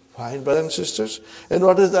wujud. Fine, brothers and sisters. And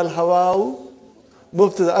what is al-hawa'u?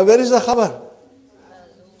 Mubtada. Where is the khabar?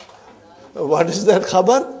 What is that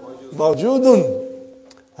khabar? Mawjudun.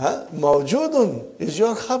 Mawjudun is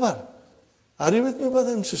your khabar. Are you with me,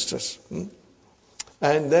 brothers and sisters?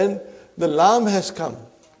 And then the lam has come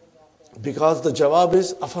because the jawab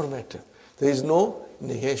is affirmative. There is no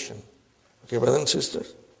negation. Okay, brothers and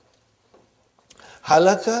sisters?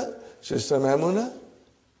 Halaka, Sister Maimuna,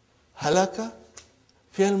 halaka,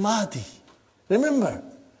 fi'al madi. Remember,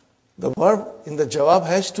 the verb in the jawab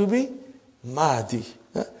has to be madi.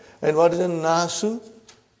 And what is a nasu?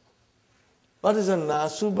 What is a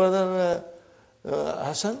nasu, brother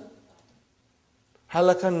Hassan?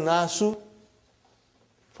 Halakan nasu?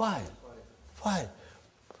 File.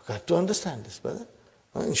 Got to understand this, brother.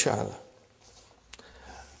 Inshallah.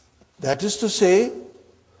 That is to say,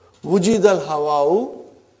 wujid al-hawa'u,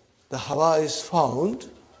 the hawa is found.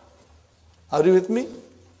 Are you with me?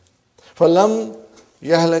 Falam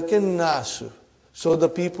yahlakin nasu. So the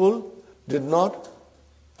people did not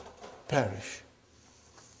perish.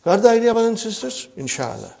 Got the idea, brothers and sisters?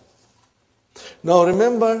 Inshallah. Now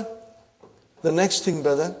remember the next thing,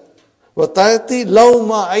 brother. وَتَأْتِي لَوْمَ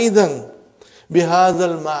أَيْضًا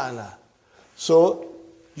بِهَذَا الْمَعْنَى. So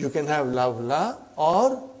you can have lawla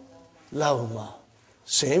or lawma.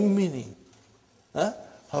 Same meaning.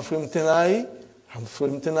 حرف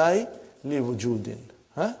امتناعي لوجود.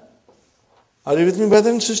 Are you with me,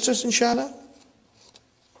 brothers and sisters, inshallah?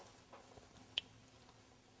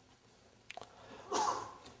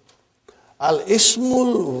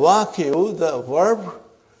 Al-ismul waqi'u, the verb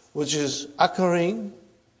which is occurring,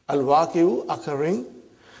 al-waqi'u, occurring,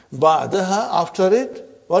 ba'daha, after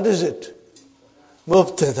it, what is it?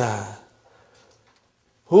 Mubtada.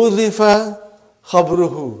 Hudifa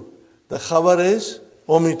khabruhu. The khabar is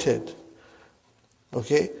omitted.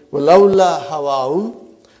 Okay? وَلَوْلَا هَوَاهُ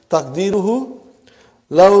تَقْدِيرُهُ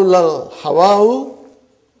لَوْلَا الْهَوَاهُ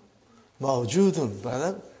مَوْجُودٌ.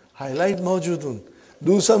 Brother, highlight mawjudun.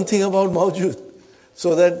 Do something about mawjud,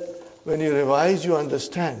 so that when you revise, you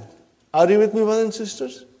understand. Are you with me, brothers and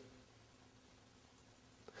sisters?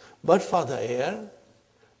 But for the air,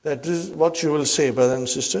 that is what you will say, brothers and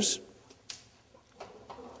sisters.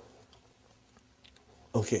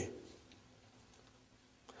 Okay.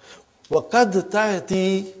 وَقَدْ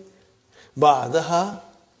تَأْتِي بَعْدَهَا,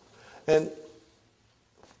 and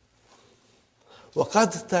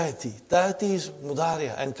وَقَدْ تَأْتِي. تَأْتِي is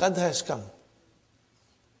mudariya, and qad has come.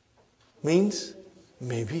 Means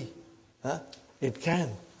maybe. It can.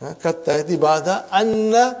 قَدْ تَأْتِي بَعْدَهَا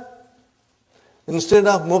أَنَّ. Instead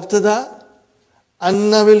of mubtada,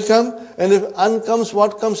 anna will come, and if an comes,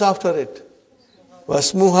 what comes after it?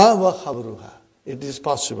 وَاسْمُهَا وَخَبْرُهَا. It is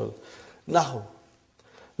possible. Nahu.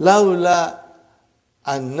 لَوْلَا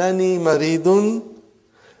أَنَّنِي مَرِيدٌ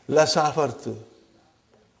لَسَافَرْتُ.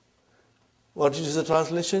 What is the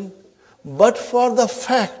translation? But for the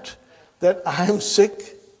fact that I am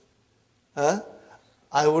sick,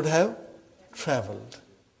 I would have traveled.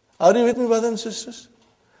 Are you with me, brothers and sisters?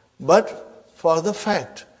 But for the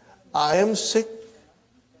fact I am sick,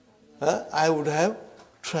 I would have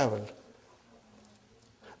traveled.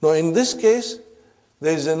 Now in this case,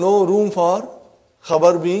 there is no room for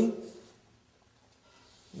khabar being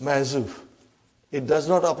mahzuf. It does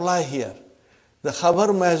not apply here. The khabar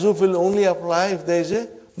mahzuf will only apply if there is a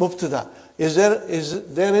mubtada. Is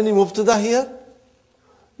there any mubtada here?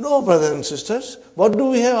 No, brothers and sisters. What do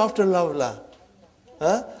we have after lawla?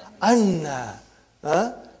 Anna.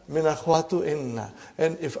 Min akhwatu inna.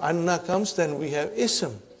 And if anna comes, then we have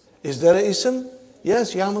ism. Is there a ism?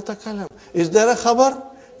 Yes, ya mutakalam. Is there a khabar?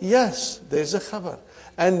 Yes, there is a khabar.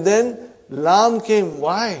 And then lam came.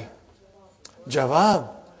 Why? Jawab.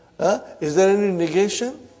 Is there any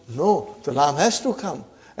negation? No. The lam has to come.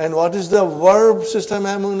 And what is the verb, Sister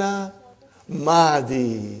Maimuna?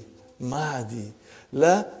 Madi. Madi.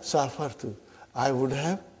 La safartu. I would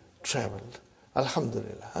have traveled.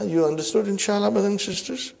 Alhamdulillah. You understood, inshallah, brothers and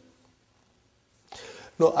sisters?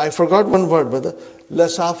 No, I forgot one word, brother. La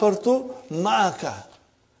safartu ma'aka.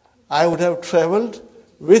 I would have traveled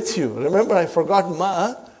with you. Remember, I forgot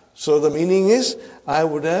ma'a. So the meaning is, I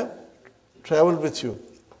would have traveled with you.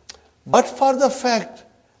 But for the fact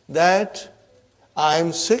that I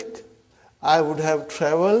am sick, I would have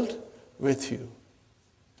traveled with you.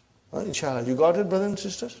 Inshallah, you got it, brothers and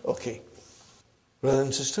sisters? Okay. Brothers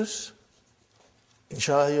and sisters,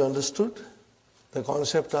 inshallah, you understood the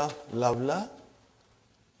concept of lawla.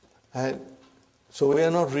 And so we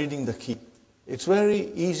are not reading the key. It's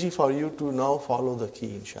very easy for you to now follow the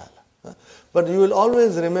key, inshallah. But you will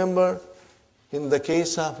always remember, in the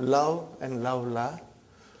case of love and lawla,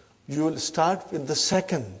 you will start with the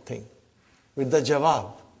second thing, with the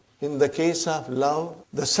jawab. In the case of love,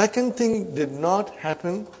 the second thing did not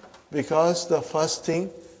happen because the first thing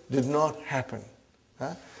did not happen.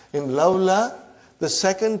 In lawla, the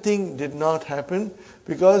second thing did not happen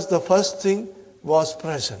because the first thing was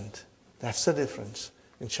present. That's the difference,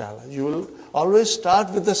 inshallah. You will always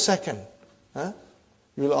start with the second.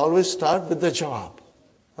 You will always start with the jawab.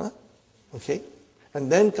 Okay? And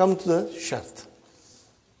then come to the shart.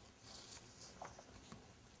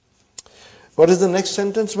 What is the next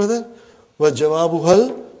sentence, brother?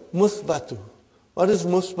 وَجَوَابُهَا الْمُثْبَتُ. What is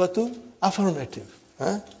musbatu? Affirmative.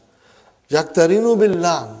 Yaktarinu bil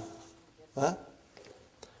lam.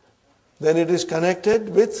 Then it is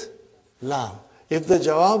connected with lam. If the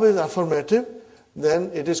jawab is affirmative,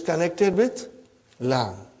 then it is connected with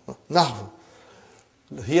lam. Now,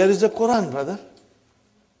 here is the Quran, brother.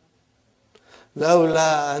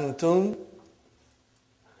 Lawla antum,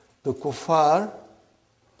 the kuffar,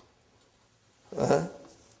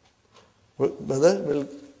 brother,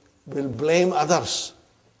 will blame others.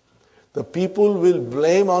 The people will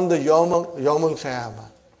blame on the Yawm al-Qiyamah.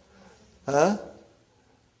 Huh?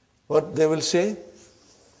 What they will say?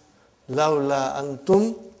 Lawla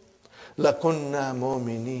antum lakunna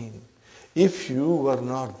mu'minin. If you were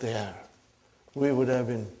not there, we would have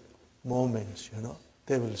been moments,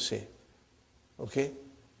 they will say. Okay?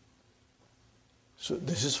 So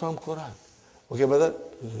this is from Quran. Okay, brother,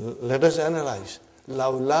 let us analyze.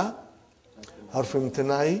 Lawla harf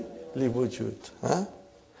imtinai li wujud. Huh?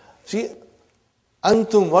 See,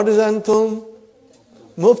 antum, what is antum?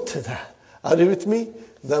 Mubtada. Are you with me?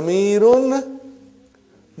 Damirun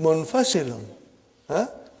munfasilun.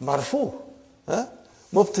 Marfu.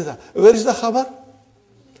 Mubtada. Where is the khabar?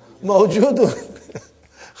 Mawjudun.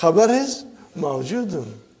 Khabar is mawjudun.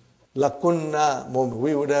 Lakunna mu'min.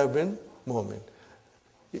 We would have been mu'min.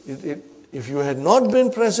 If you had not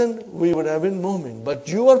been present, we would have been mu'min. But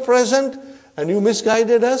you were present and you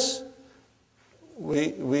misguided us.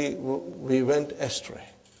 We went astray.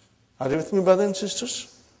 Are you with me, brothers and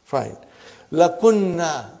sisters? Fine.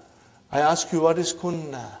 Lakunna. I ask you, what is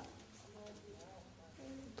kunna?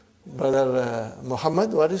 Brother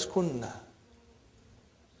Muhammad, what is kunna?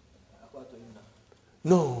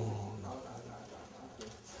 No.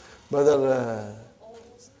 Brother,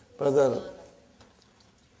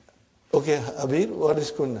 okay, Abir, what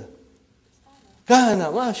is kunna?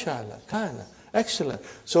 Kana, mashallah, kana. Excellent.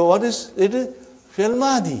 So what is it? Fi'l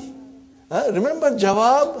madi. Remember,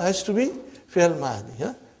 jawab has to be fi'l madi.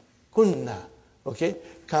 Kunna. Okay.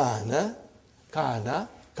 Kana, kana,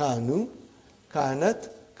 kanu, kanat,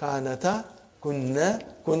 kanata, kunna,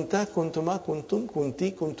 kunta, kuntuma, kuntum,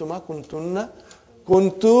 kunti, kuntuma, kuntunna,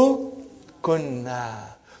 kuntu,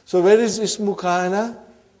 kunna. So where is ismu kana?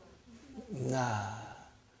 Na.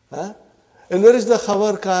 And where is the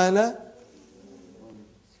khabar kana?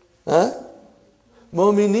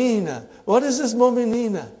 Mu'minina. What is this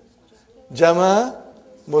mu'minina? Jama,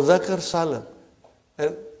 Mudhakkar Salim.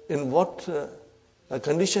 And in what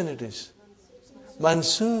condition it is?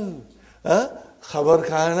 Mansub. Khabar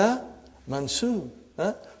kana, mansub.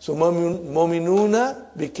 So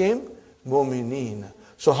mu'minuna became mu'minina.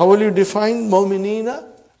 So how will you define mu'minina?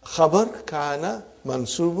 Khabar kana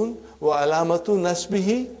mansubun wa alamatu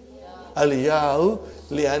nasbihi al-ya'u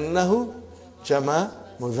li'annahu jama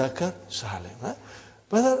mudhakkar salim.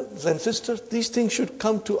 Brothers and sisters, these things should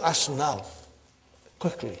come to us now,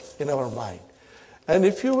 quickly, in our mind. And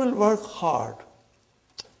if you will work hard,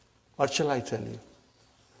 what shall I tell you?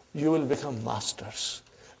 You will become masters,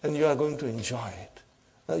 and you are going to enjoy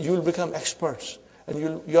it. You will become experts, and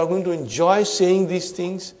you are going to enjoy saying these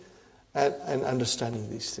things and understanding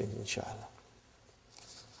these things, inshallah.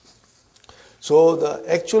 So the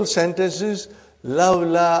actual sentence is,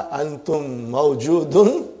 Lawla antum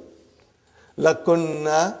mawjudun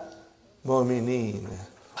lakunna mu'minin.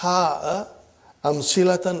 Ha'a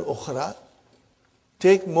amsilatan ukhra.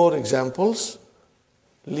 Take more examples.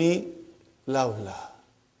 Li lawla.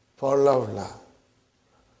 For lawla.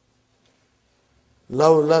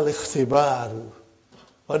 Lawla al-ikhtibaru.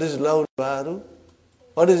 What is lawla?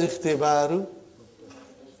 What is ikhtibaru?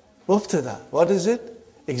 Mubtada. What is it?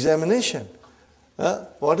 Examination.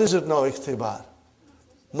 What is it now, ikhtibar?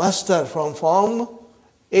 Master from form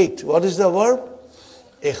 8. What is the verb?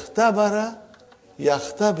 Ikhtabara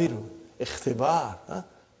yakhtabiru. Ikhtibar.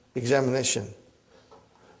 Examination.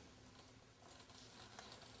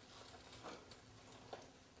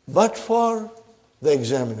 But for the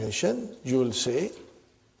examination, you will say,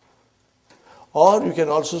 or you can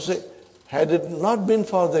also say, had it not been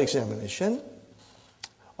for the examination,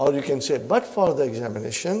 or you can say, but for the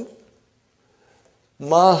examination,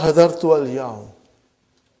 ma hadartu al-yawm.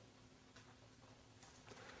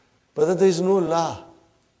 But there is no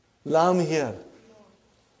lam here.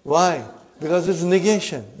 Why? Because it's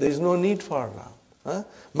negation. There is no need for lam.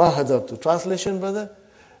 Ma hadartu. Translation, brother,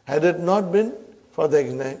 had it not been for the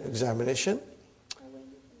examination,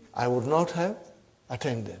 I would not have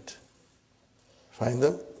attended. Find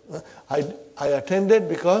them? I attended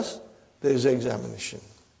because there is an examination.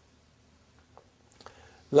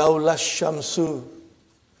 Lawla shamsu.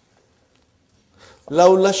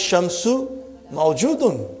 Lawla shamsu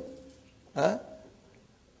mawjudun.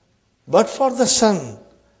 But for the sun,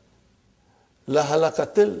 la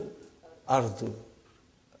halakatil ardu.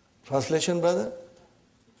 Translation, brother?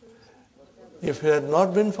 If it had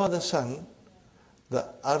not been for the sun, the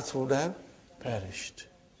earth would have perished.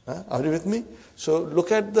 Are you with me? So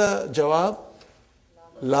look at the jawab.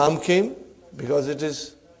 Lam came because it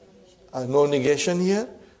is no negation here,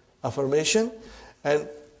 affirmation. And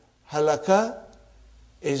halaka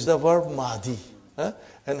is the verb madi.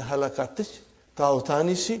 And halakatish,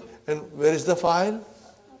 ta'utanisi. And where is the file?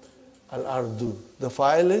 Al-Ardu. The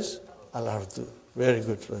file is Al-Ardu. Very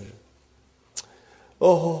good, brother.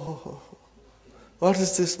 Oh, what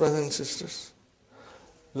is this, brothers and sisters?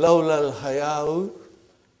 Lawla al-haya'u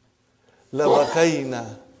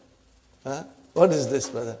labakayna. What is this,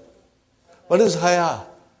 brother? What is haya?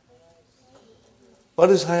 What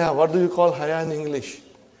is haya? What do you call haya in English?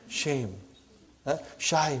 Shame.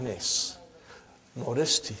 Shyness.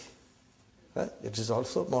 Modesty. It is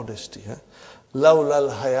also modesty. Lawla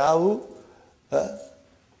al-haya'u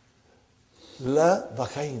la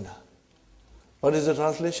bakayna. What is the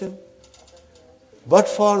translation? But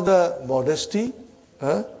for the modesty,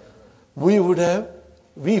 we would have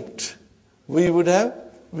wept. We would have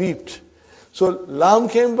wept. So lam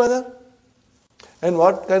came, brother. And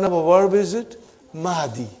what kind of a verb is it?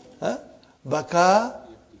 Mahdi. Baka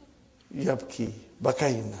yabki.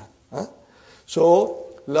 Bakaina.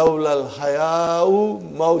 So, lawla al-haya'u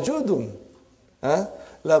mawjudun.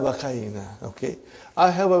 La bakaina. Okay. I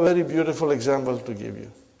have a very beautiful example to give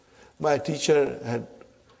you. My teacher had,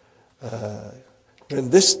 when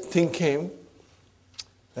this thing came,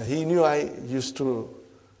 he knew I used to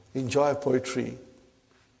enjoy poetry.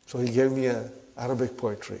 So he gave me an Arabic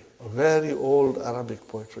poetry, a very old Arabic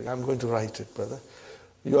poetry. I'm going to write it, brother.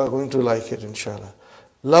 You are going to like it, inshallah.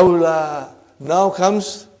 Lawla, now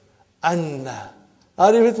comes anna.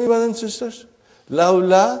 Are you with me, brothers and sisters?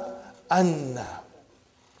 Lawla anna.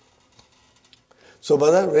 So,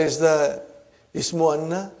 brother, where is the ismu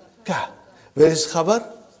anna? Ka. Where is khabar?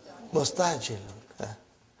 Mustajilun.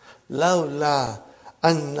 Lawla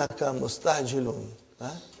annaka mustajilun.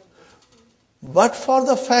 But for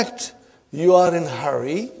the fact you are in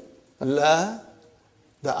hurry, la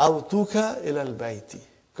da'awtuka ila al-bayti.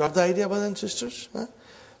 Got the idea, brothers and sisters?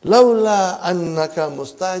 Lawla annaka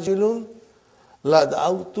mustajilun, la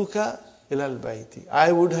da'awtuka ila al-bayti.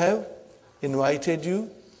 I would have invited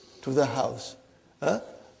you to the house.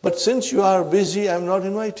 But since you are busy, I am not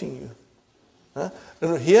inviting you.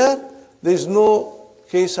 And here, there is no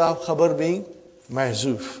case of khabar being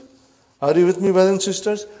mahzuf. Are you with me, brothers and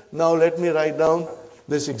sisters? Now let me write down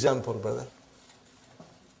this example, brother.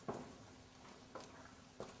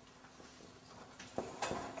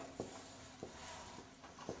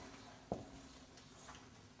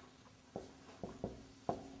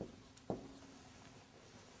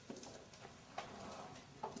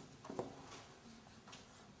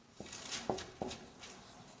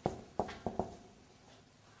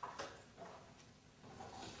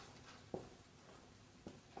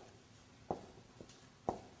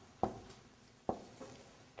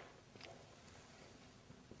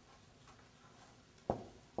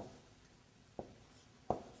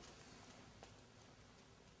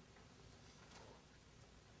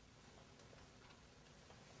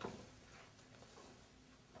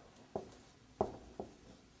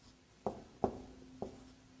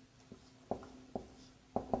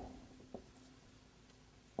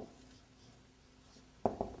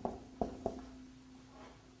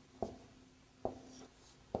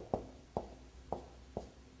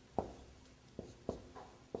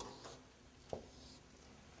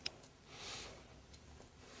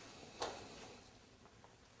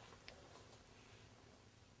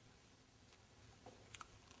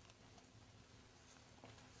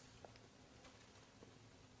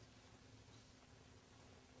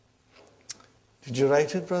 Did you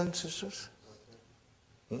write it, brothers and sisters?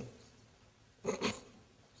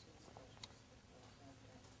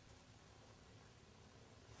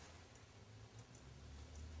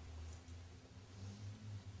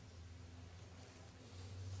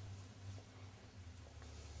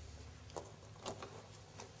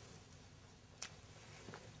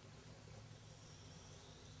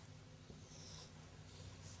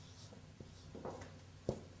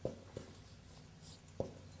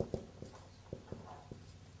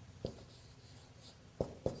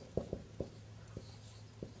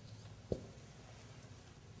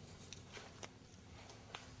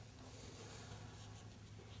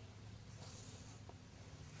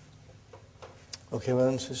 Okay,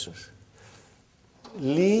 brothers and sisters.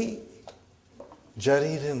 Li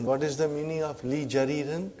Jaririn. What is the meaning of Li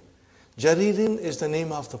Jaririn? Jaririn is the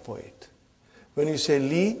name of the poet. When you say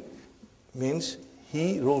Li, means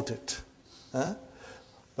he wrote it. Brothers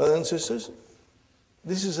and sisters,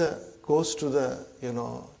 this is goes to the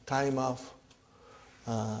time of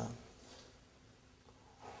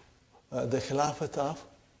the Khilafat of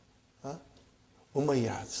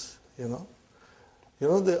Umayyads.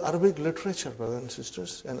 The Arabic literature, brothers and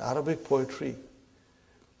sisters, and Arabic poetry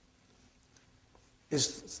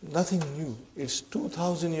is nothing new. It's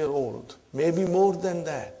 2,000 years old, maybe more than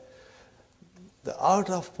that. The art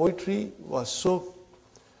of poetry was so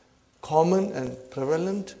common and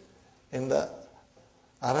prevalent in the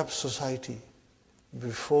Arab society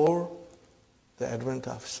before the advent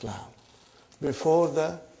of Islam. Before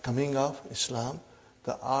the coming of Islam,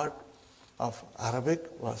 the art of Arabic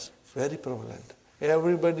was very prevalent.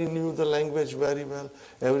 Everybody knew the language very well.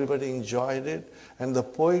 Everybody enjoyed it. And the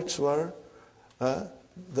poets were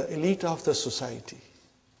the elite of the society.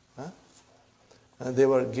 And they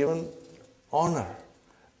were given honor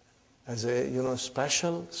as a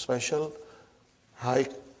special high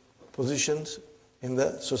positions in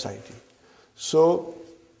the society. So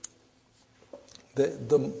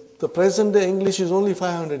the present day English is only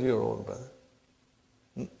 500-year-old, brother.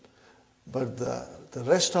 But the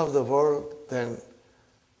rest of the world then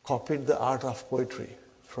copied the art of poetry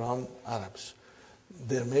from Arabs.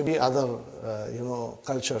 There may be other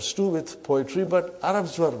cultures too with poetry, but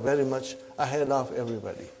Arabs were very much ahead of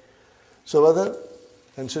everybody. So brother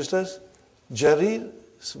and sisters,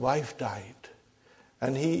 Jarir's wife died,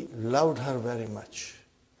 and he loved her very much.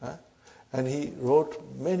 And he wrote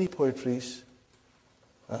many poetries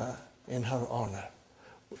in her honor.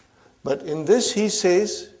 But in this he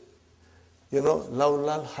says,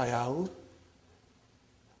 Laulal Hayau,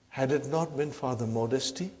 had it not been for the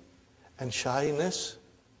modesty and shyness,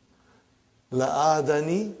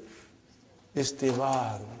 La'adani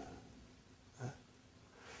istibaru.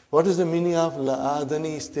 What is the meaning of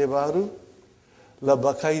La'adani istibaru? La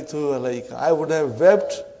bakaitu alayka. I would have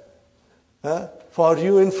wept for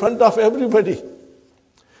you in front of everybody.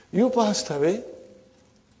 You passed away,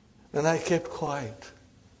 and I kept quiet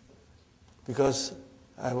because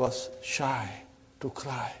I was shy to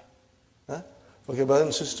cry. Okay, brothers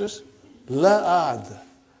and sisters, La'ad.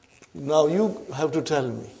 Now you have to tell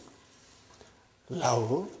me.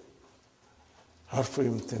 Lahu, harfu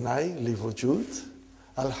imtinai li wujud,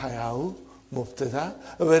 al-hayau, mubtada.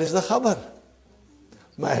 Where is the khabar?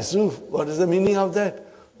 Mahzuf. What is the meaning of that?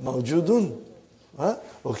 Mawjudun.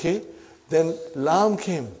 Okay. Then lam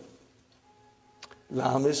came.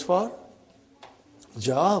 Lam is for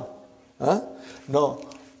jawab. No.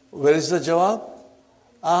 Where is the jawab?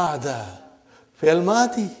 Aada. Fi'l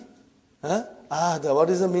madi. Aada. What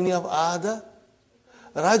is the meaning of aada?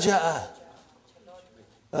 Raja'a.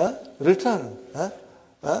 Return.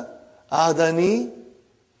 Adani.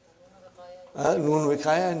 Noon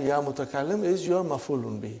vikaya and ya mutakallim is your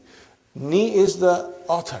mafulun bih. Ni is the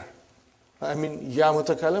author. I mean, ya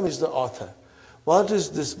mutakallim is the author. What is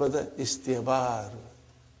this, brother? Istibar.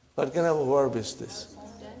 What kind of a verb is this?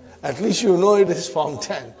 At least you know it is form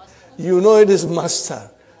 10. You know it is master.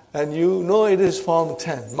 And you know it is form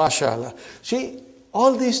 10. MashaAllah. See,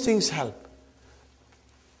 all these things help.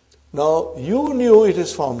 Now, you knew it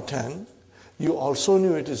is form 10. You also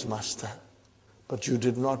knew it is master. But you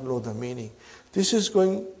did not know the meaning. This is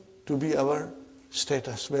going to be our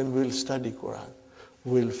status when we'll study Quran.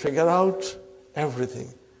 We'll figure out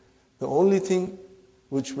everything. The only thing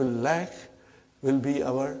which will lack will be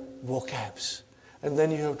our vocabs. And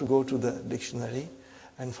then you have to go to the dictionary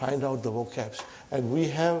and find out the vocabs. And we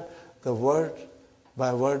have the word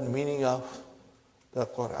by word meaning of the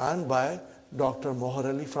Quran by Dr. Mohar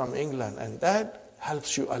Ali from England. And that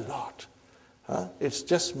helps you a lot. It's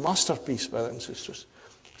just masterpiece, brothers and sisters.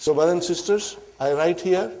 So, brothers and sisters, I write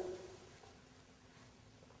here.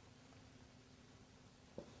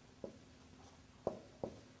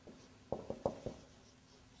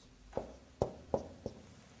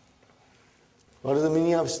 What is the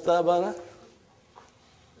meaning of istabara?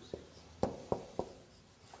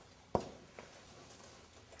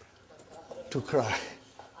 To cry.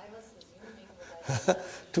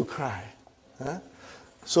 To cry.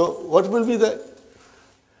 So what will be the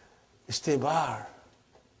istibar?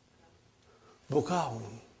 Bukaun.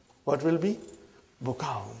 What will be?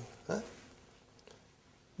 Bukaun.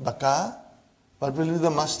 Baka. What will be the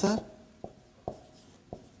master?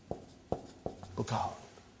 Bukaun.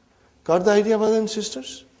 Got the idea, brothers and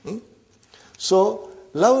sisters? So,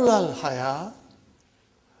 lawlal haya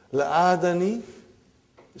la'adani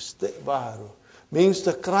istibaru means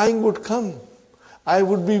the crying would come. I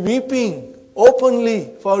would be weeping openly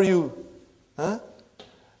for you.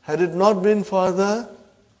 Had it not been for the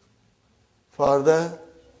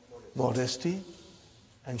modesty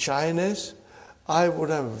and shyness, I would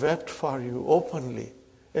have wept for you openly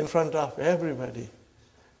in front of everybody.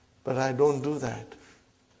 But I don't do that.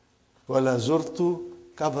 Wala zurtu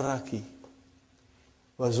kabraki.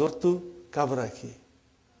 Wazurtu kabraki.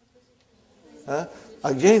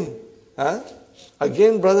 Again,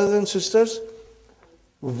 brothers and sisters,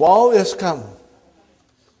 waw has come.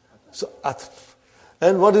 So, atf.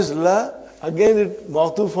 And what is la? Again, it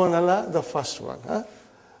mawtuf on Allah, the first one.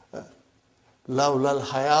 Lawla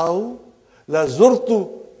al-hayau la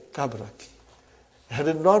zurtu kabraki. Had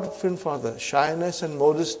it not been for the shyness and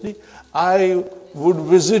modesty, I would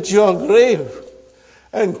visit your grave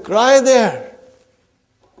and cry there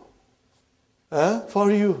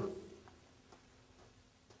for you.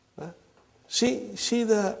 See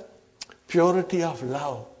the purity of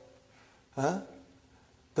love.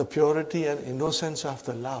 The purity and innocence of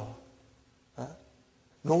the love.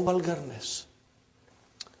 No vulgarness.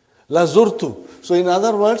 La zurtu. So in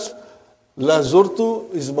other words, la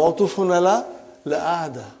zurtu is mawtufun ala la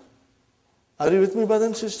aada. Are you with me, brother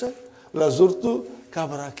and sister? La zurtu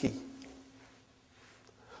kabraki.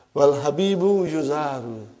 Wal habibu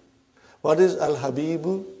yuzaru. What is al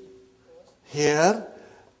habibu? Here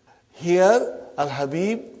al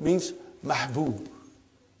habib means mahbub.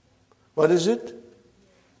 What is it?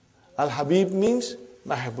 Al habib means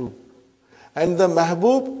mahbub. And the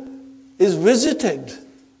mahbub is visited.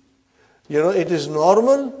 It is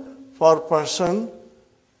normal for a person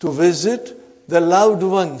to visit the loved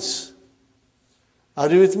ones. Are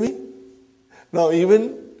you with me? Now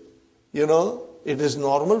even, it is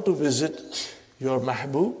normal to visit your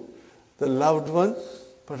mahbub, the loved one,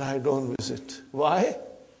 but I don't visit. Why?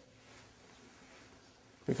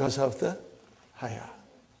 Because of the haya.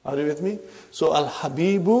 Are you with me? So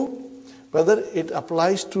al-habibu, whether it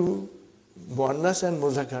applies to muannas and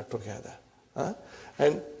muzakkar together.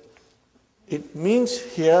 And it means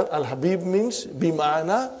here, al-habib means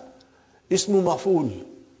bima'ana ismu maf'ul,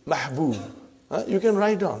 mahbub. You can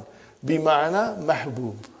write down, bima'ana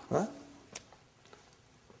mahbub.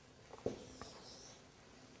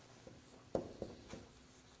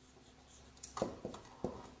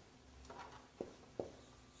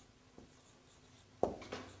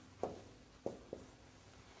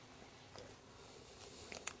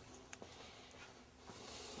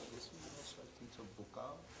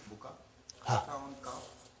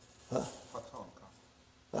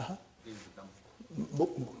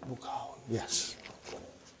 Yes.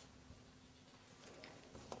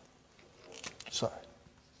 Sorry.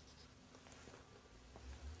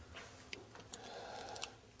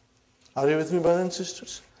 Are you with me, brothers and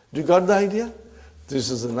sisters? Do you got the idea? This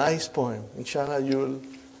is a nice poem. Inshallah, you will.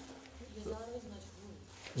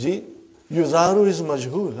 Yuzaru is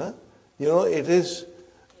majhul. It is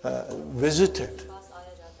visited.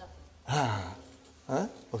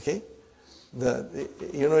 Okay.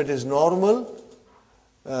 It is normal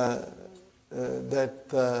that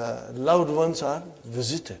loved ones are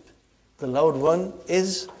visited. The loved one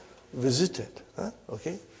is visited.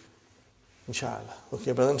 Okay? Inshallah.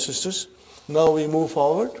 Okay, brothers and sisters. Now we move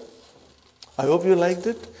forward. I hope you liked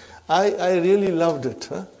it. I really loved it.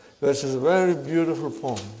 This is a very beautiful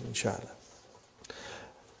poem, inshallah.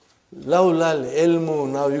 Lawla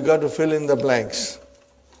al-ilmu. Now you got to fill in the blanks.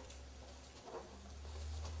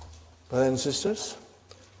 Brothers and sisters.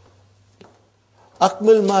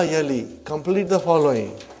 Akmil ma yali. Complete the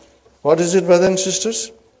following. What is it, brothers and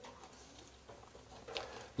sisters?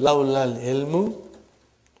 Lawla al-ilmu.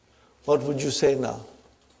 What would you say now?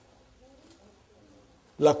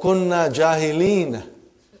 Lakunna jahilin.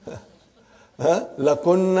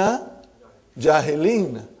 Lakunna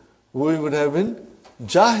jahilin. We would have been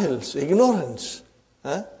jahils, ignorance.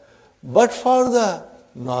 But for the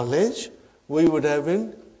knowledge, we would have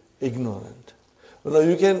been ignorant.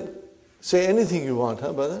 You can say anything you want,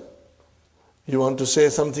 brother? You want to say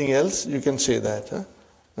something else, you can say that.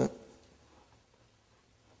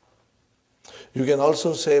 You can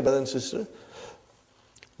also say, brother and sister,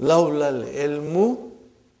 Lawla al-ilmu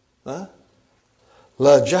la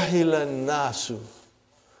jahilan nasu.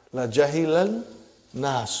 La jahilan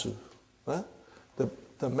nasu.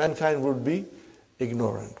 The mankind would be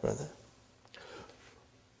ignorant, brother.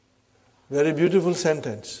 Very beautiful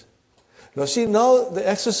sentence. Now see, now the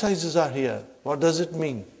exercises are here. What does it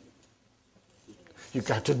mean? You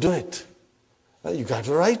got to do it. You got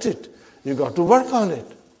to write it. You got to work on it.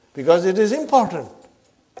 Because it is important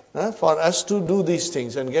for us to do these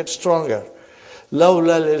things and get stronger.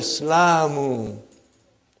 Lawla al-islamu.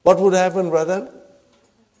 What would happen, brother?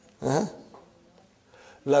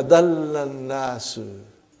 La dallan nasu.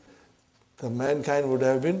 The mankind would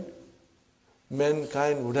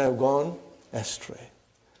have gone astray.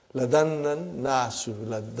 La dallan nasu.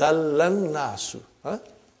 La dallan nasu.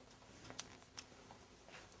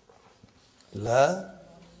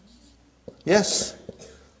 Yes.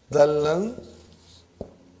 Dallan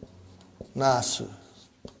nasu.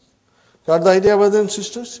 Got the idea, brothers and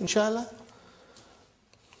sisters, inshallah?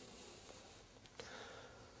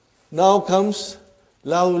 Now comes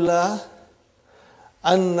Lawla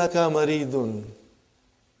annaka maridun.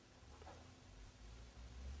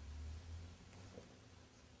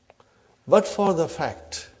 but for the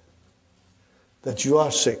fact that you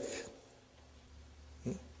are sick,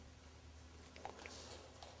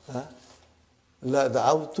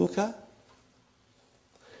 لَدَعَوْتُكَ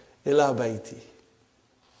إِلَى بَيْتِي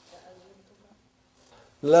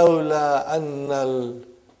لولا أن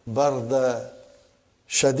البرد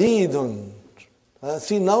شديد.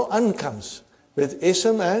 See, now an comes with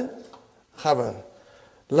ism and khabar.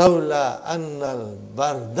 لولا أن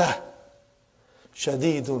البرد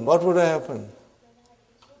شديد. What would have happened?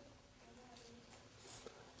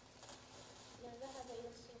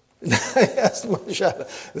 Yes, mashallah.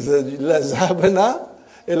 لذهبنا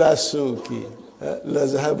إلى السوق.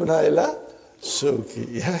 لذهبنا إلى السوق.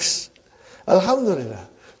 Yes. Alhamdulillah.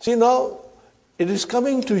 See, now it is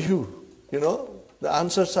coming to you. The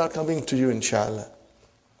answers are coming to you, inshallah.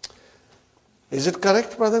 Is it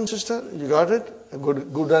correct, brother and sister? You got it? A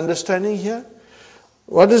good understanding here?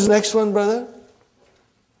 What is next one, brother?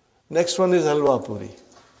 Next one is halwa puri.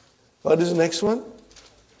 What is next one?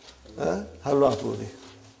 Halwa puri.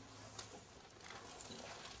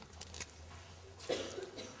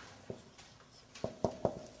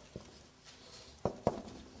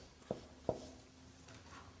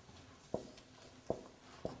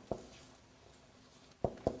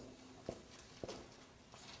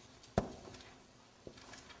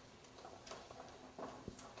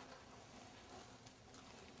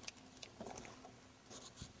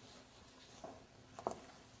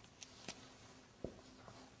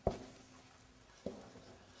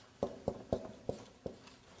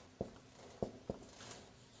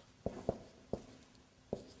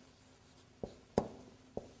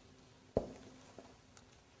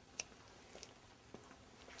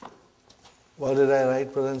 What did I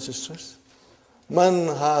write, brothers and sisters? Man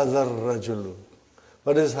hadha rajulu.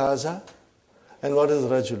 What is haza? And what is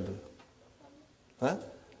rajulu?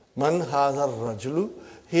 Man hadha rajulu.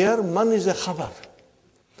 Here, man is a khabar.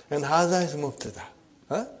 And haza is mubtada.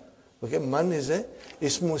 Okay, man is a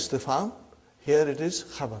ismu istifham. Here it is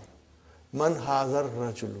khabar. Man hadha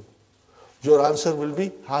rajulu. Your answer will be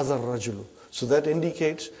hadha rajulu. So that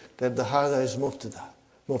indicates that the haza is mubtada.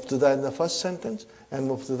 Mubtada in the first sentence and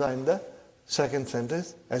mubtada in the second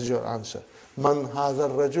sentence as your answer. Man hadha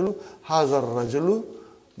rajulu, hadha rajulu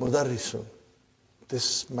mudarrisun.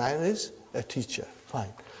 This man is a teacher.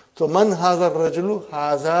 Fine. So man hadha rajulu,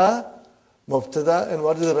 hadha mubtada, and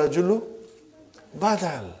what is rajulu?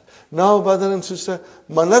 Badal. Now, brother and sister,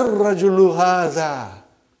 manar rajulu hadha.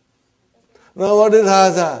 Now what is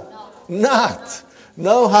hadha? Not.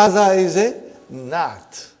 Now hadha is a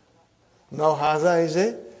not. Now hadha is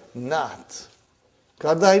a not.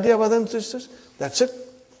 Got the idea, brothers and sisters? That's it.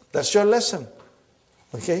 That's your lesson.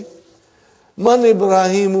 Okay? Man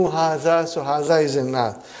Ibrahimu haza. So haza is a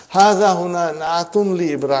naat. Haza huna naatun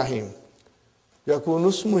li Ibrahim. Yakun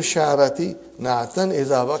usmu sharati naatan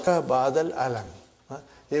idha waka ba'd al-alam.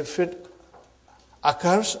 If it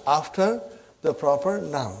occurs after the proper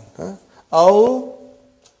noun. Aw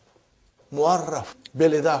muarraf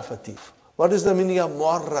bil idafati. What is the meaning of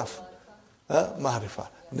muarraf? Ma'rifah.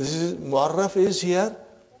 This is mu'arraf is here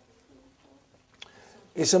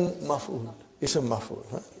ism maf'ul. Ism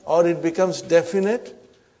maf'ul. Or it becomes definite.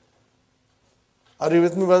 Are you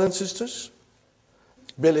with me, brothers and sisters?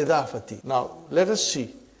 Bil idafati. Now, let us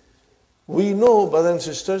see. We know, brothers and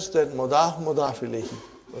sisters, that mudaf ilayhi.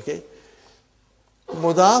 Okay?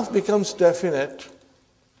 Mudaf becomes definite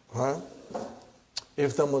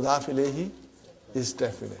if the mudaf ilayhi is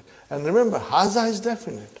definite. And remember, haza is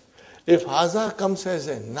definite. If haza comes as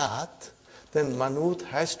a naat, then manut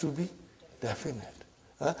has to be definite.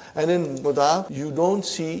 And in mudaf, you don't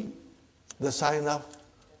see the sign of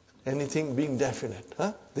anything being definite.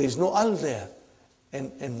 There is no al there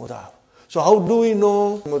in mudaf. So how do we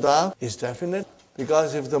know mudaf is definite?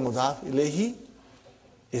 Because if the mudaf ilayhi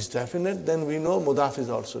is definite, then we know mudaf is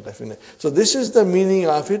also definite. So this is the meaning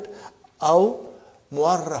of it. Aw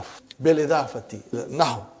muarraf bil idafati.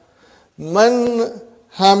 Now, man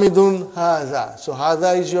Hamidun haza. So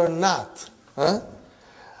haza is your naat.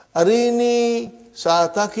 Arini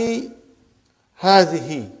saataki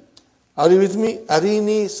hadhihi. Are you with me?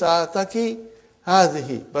 Arini saataki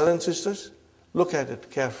hadhihi. Brothers and sisters, look at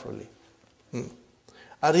it carefully.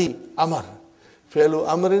 Ari, amar. Fi'lu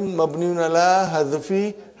amrin mabniun ala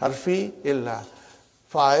hadfi harfi illa.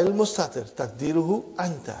 Fa'il mustatir. Takdiruhu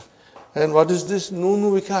anta. And what is this?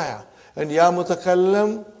 Nunu wikaya. And ya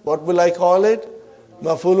mutakallam, what will I call it?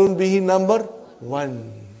 Mafulun bihi number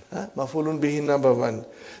 1. Mafulun bihi number 1.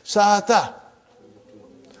 Sa'ata.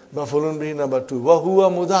 Mafulun bihi number 2. Wa huwa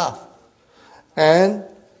mudaf. And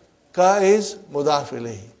ka is mudaf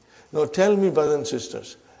ilayhi. Now tell me, brothers and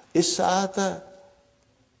sisters, is sa'ata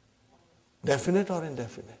Definite or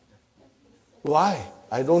indefinite? Why?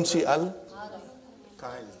 I don't see al.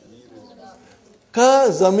 Ka,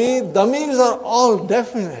 zamir, damirs are all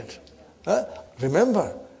definite.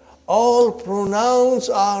 Remember, all pronouns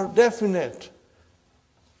are definite.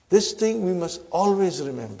 This thing we must always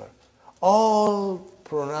remember. All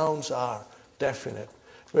pronouns are definite.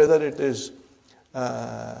 Whether it is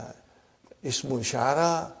ismu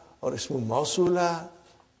ishara or ismu mausula,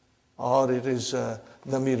 or it is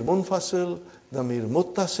damir munfasil, damir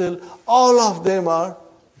muttasil, all of them are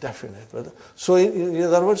definite. So in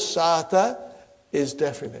other words, sa'ata is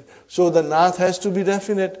definite. So the nath has to be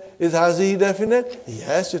definite. Is hazihi definite?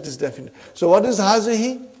 Yes, it is definite. So what is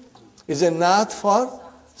hazihi? Is a nath for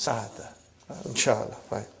sa'ata. Inshallah,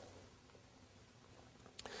 fine.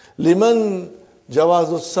 Liman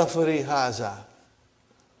jawazu safari haza.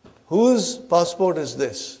 Whose passport is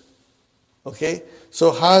this? Okay.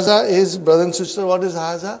 So haza is, brother and sister, what is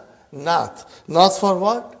haza? Nath. Nath for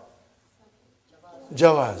what?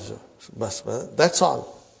 Jawazu. Bas, that's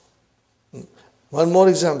all. One more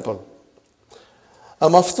example.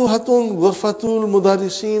 Maftuhatun ghurfatul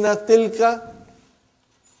mudarrisina tilka.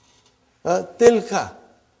 Tilka.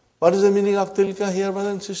 What is the meaning of tilka here,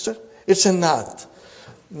 brother and sister? It's a nath.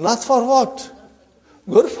 Nath for what?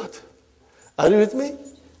 Ghurfat. Are you with me?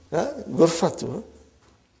 Ghurfatu.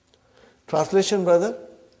 Translation, brother,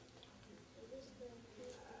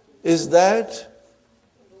 is that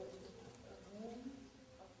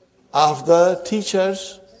of the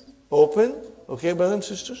teachers open. Okay, brothers and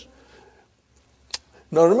sisters?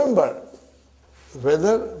 Now remember,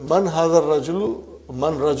 whether man hadha rajulu,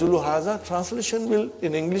 man rajulu hadha, translation will,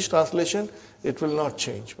 in English translation, it will not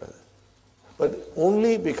change, brother. But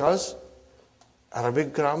only because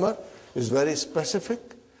Arabic grammar is very specific.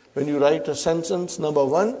 When you write a sentence number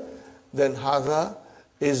 1, then hadha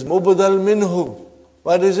is mubdal minhu.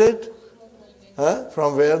 What is it?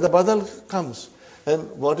 From where the badal comes. And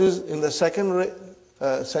what is in the second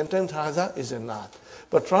sentence, hadha is a nath.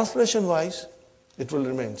 But translation wise, it will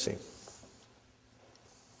remain same.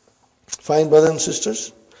 Fine, brothers and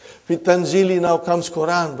sisters. With Tanzili now comes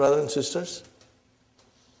Quran, brothers and sisters.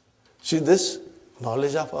 See, this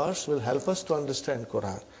knowledge of ours will help us to understand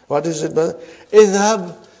Quran. What is it, brother?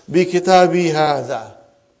 Idhab bi kitabi hadha.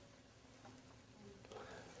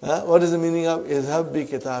 What is the meaning of idhab bi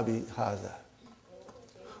kitabi hadha?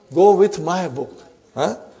 Go with my book.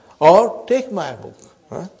 Or take my book.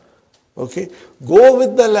 Okay. Go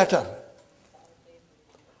with the letter.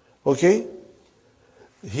 Okay.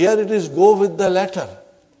 Here it is go with the letter.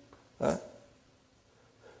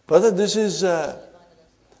 Brother, this is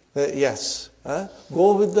yes.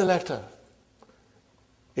 Go with the letter.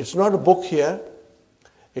 It's not a book here.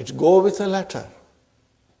 It's go with a letter.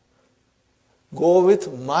 Go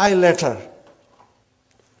with my letter.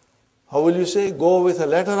 How will you say? Go with a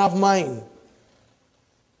letter of mine.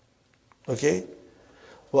 Okay?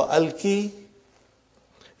 Wa alki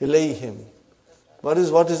ilayhim. What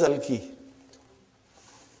is alki?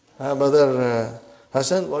 Brother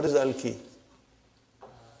Hassan, what is alki?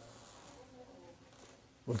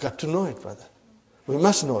 We got to know it, brother. We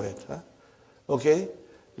must know it. Okay?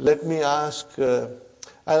 Let me ask,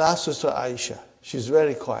 I'll ask Sister Aisha. She's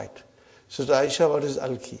very quiet. Sister Aisha, what is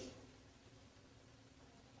alki?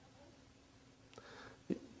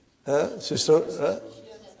 Sister,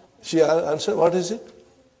 she answered, what is it?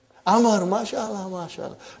 Amar, mashallah,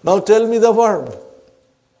 mashallah. Now tell me the verb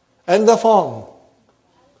and the form.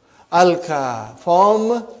 Alka,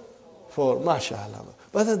 form for mashallah.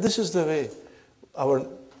 But this is the way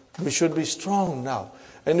we should be strong now.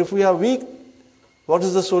 And if we are weak, what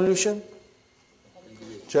is the solution?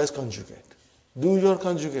 Just conjugate. Do your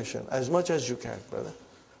conjugation as much as you can, brother.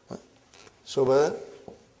 So, brother,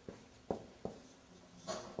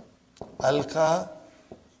 alka,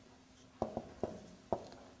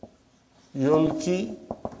 yulki,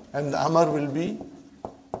 and the amar will be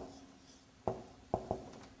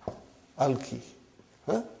alki.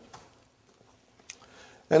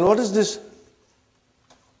 And what is this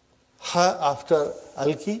ha after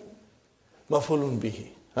alki? Mafulun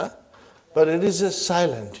bihi. But it is a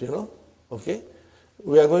silent, Okay?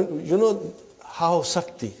 We are going, how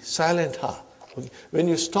sakti, silent ha. Okay? When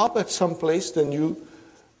you stop at some place, then you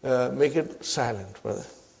make it silent, brother.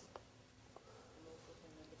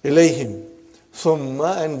 Ilayhim.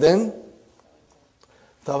 Thumma, and then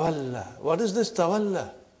tawalla. What is this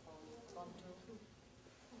tawalla?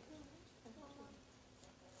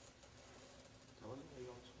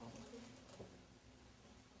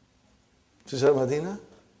 Sister Madina?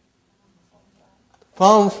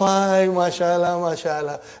 Form 5, mashallah,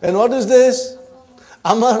 mashallah. And what is this?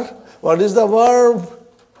 Amar. What is the verb?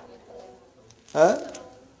 Huh?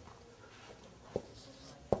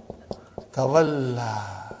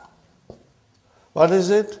 Tawalla. What is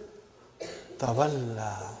it?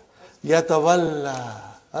 Tawalla. Yatawalla.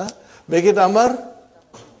 Huh? Make it Amar.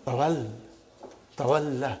 Tawal.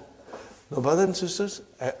 Tawalla. Now, brothers and sisters,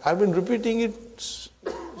 I've been repeating it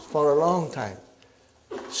for a long time.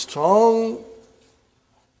 Strong,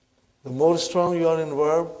 the more strong you are in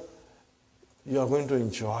verb, you are going to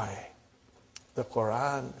enjoy the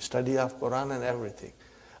Quran, study of Quran and everything.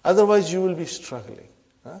 Otherwise, you will be struggling.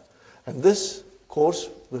 Huh? And this course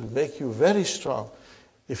will make you very strong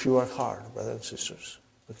if you work hard, brothers and sisters.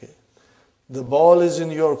 Okay. The ball is in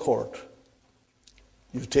your court.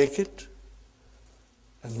 You take it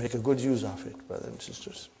and make a good use of it, brothers and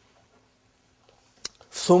sisters.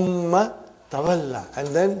 Thumma tawalla. And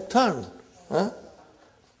then turn. Huh?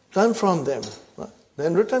 Turn from them. Huh?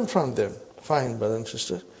 Then return from them. Fine, brothers and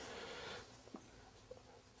sisters.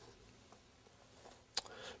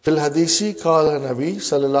 في الحديث قال النبي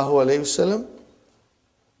صلى الله عليه وسلم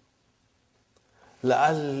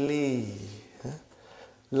لعلي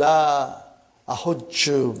لا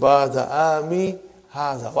أحج بعد عامي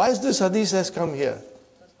هذا. Why is this hadith has come here?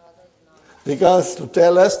 Because to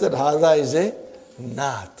tell us that hada is a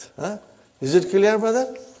naat. Huh? Is it clear,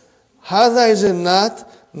 brother? Hada is a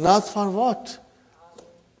naat for what?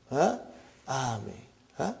 Huh? Ami.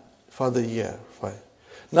 Huh? For the year. Fine.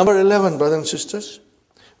 Number 11, brothers and sisters.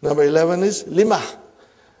 Number 11 is lima.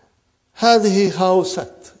 Hadhi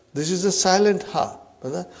hausat. This is a silent ha.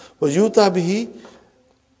 Yuta bihi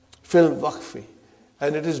fil waqfi.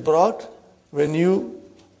 And it is brought when you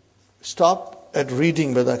stop at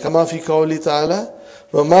reading, brother. Kama fi qawli ta'ala.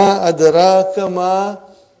 Wa ma adraka ma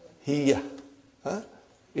hiya.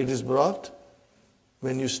 It is brought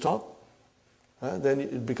when you stop. Then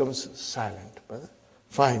it becomes silent, brother.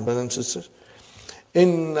 Fine, brothers and sisters.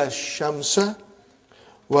 Inna shamsa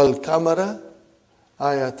wal kamara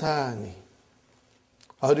ayatani.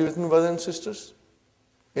 Are you with me, brothers and sisters?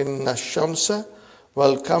 Inna shamsa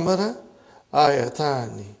wal kamara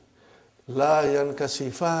ayatani. La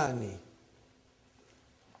yankasifani.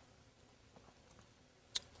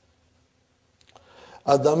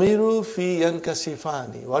 Adamiru fi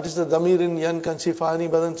yankasifani. What is the damir in yankasifani,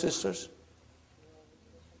 brothers and sisters?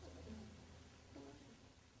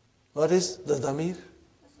 What is the damir?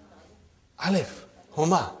 Alif.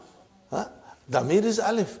 Huma. Damir is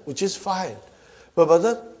alif, which is fa'il. But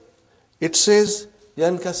brother, it says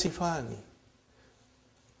yankasifani.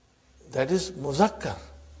 That is muzakkar.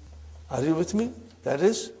 Are you with me? That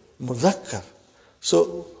is muzakkar.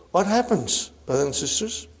 So what happens, brothers and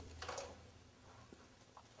sisters?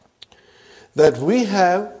 That we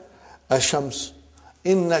have a shams.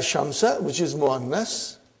 Inna shamsa, which is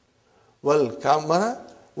muannas, wal kamara,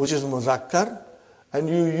 which is muzakkar, and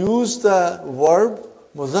you use the verb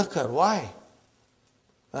muzakkar. Why?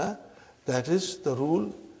 That is the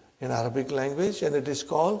rule in Arabic language, and it is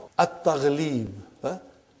called at-taghlib.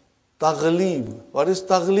 Taghlib. What is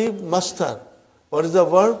taghlib? Mastar. What is the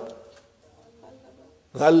verb?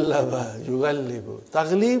 Ghallaba, yughallibu.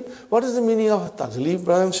 Taghlib. What is the meaning of taghlib,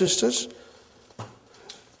 brothers and sisters?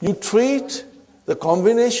 You treat the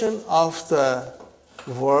combination of the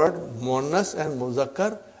word muannas and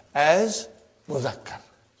muzakkar as muzakkar.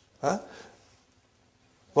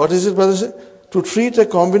 What is it, brothers? To treat a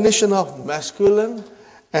combination of masculine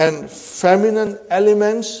and feminine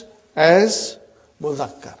elements as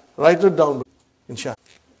muzakkar. Write it down, inshallah.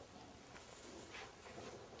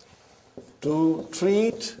 To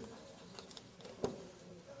treat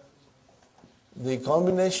the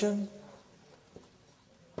combination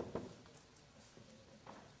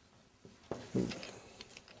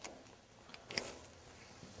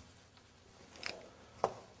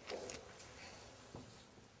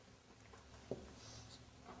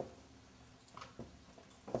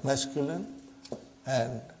masculine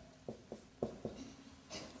and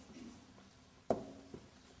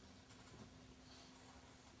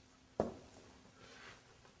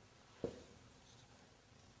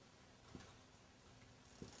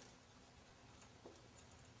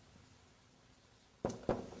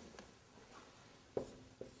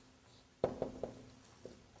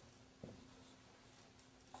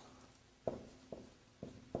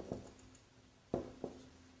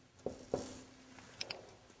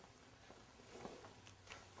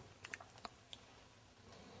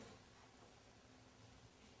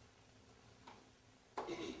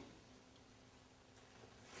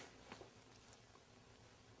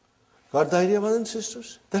got the idea, brothers and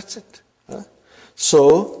sisters? That's it.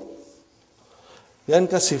 So,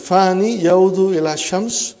 yankasifani yaudu ila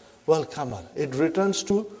shams wal kamar. It returns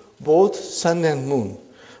to both sun and moon.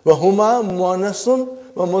 وَهُمَا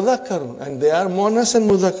مُؤَنَّثٌ وَمُذَكَّرٌ. And they are muannas and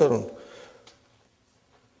mudhakkarun.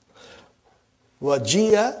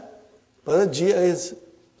 وَجِيَ, brother, Jia is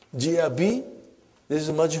Jia B. This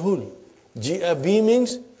is majhul. Jia B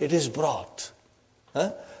means it is brought.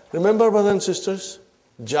 Remember, brothers and sisters,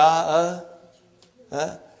 Ja'a,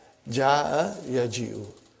 Ja'a yaji'u.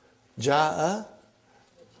 Ja'a,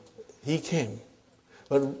 he came.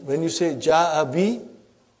 But when you say Ja'a bi,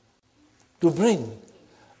 to bring.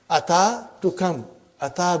 Ata, to come.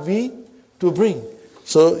 Ata bi, to bring.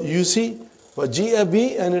 So you see, Waji'a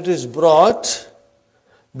bi, and it is brought,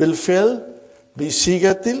 Bilfil,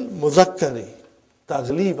 Bisigatil, Muzakkari,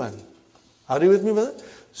 Tagliban. Are you with me, brother?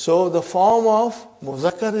 So the form of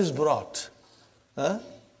Muzakkar is brought.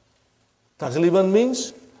 Tagliban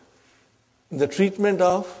means the treatment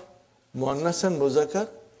of Muannas and Muzakkar,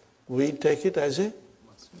 we take it as a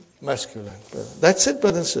masculine. That's it,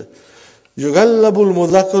 brothers and sisters. Yugallabul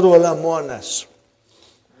Muzakkar wala Muannas.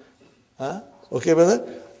 Okay, brother?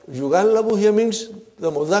 Yugallabu here means the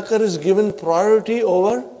Muzakkar is given priority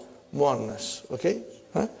over Muannas. Okay?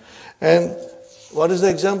 And what is the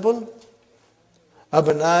example?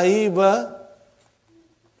 Abnai ba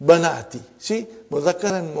banati. See,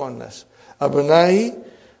 Muzakkar and Muannas. Abnai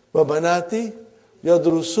ba banati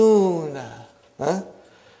yadrusuna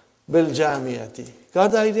bil jamiati.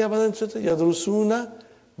 Got the idea, brothers and sisters? Yadrusuna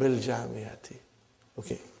bil jamiati.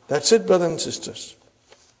 Okay, that's it, brothers and sisters.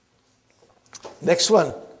 Next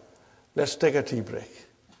one. Let's take a tea break.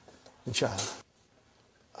 Inshallah.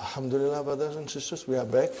 Alhamdulillah, brothers and sisters, we are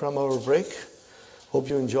back from our break. Hope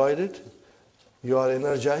you enjoyed it. You are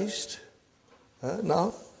energized.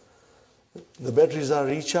 Now, the batteries are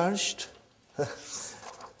recharged.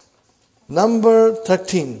 Number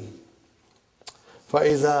 13.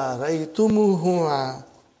 فَإِذَا رَيْتُمُوهُمَا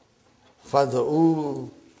فَدَعُوا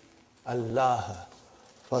اللَّهَ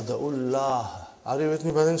فَدَعُوا اللَّهَ. Are you with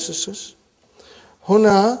me, brothers and sisters?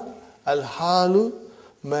 هُنَا الْحَالُ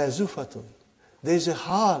مَازُوفَةٌ. There is a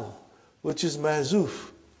hal which is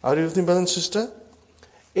mazuf. Are you with me, brother and sister?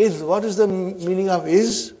 Is, what is the meaning of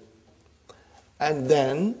is? And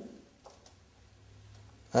then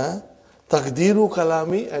taqdiru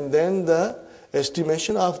kalami, and then the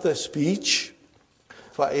estimation of the speech.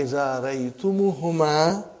 فَإِذَا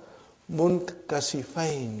رَيْتُمُهُمَا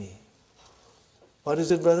مُنْكَسِفَيْنِ. What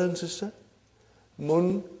is it, brother and sister?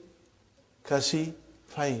 Munkasifaini.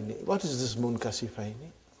 What is this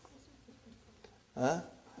munkasifaini?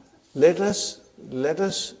 Let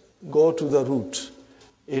us go to the root.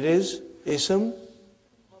 It is ism.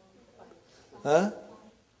 It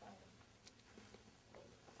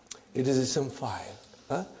is ism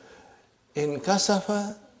fa'il. In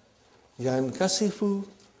kasafa, yankasifu,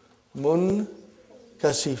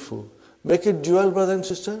 munkasifu. Make it dual, brother and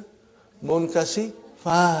sister.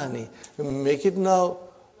 Munkasifani. Make it now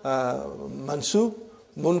mansub.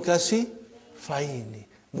 Munkasifaini.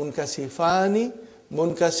 Munkasifani,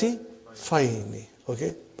 munkasifaini.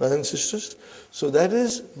 Okay, brothers and sisters. So that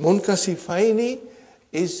is munkasifaini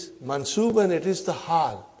is mansub and it is the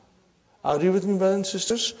hal. Are you with me, brothers and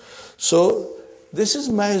sisters? So this is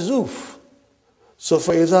mazuf. So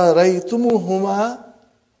فَإِذَا رَيْتُمُهُمَا,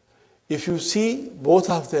 if you see both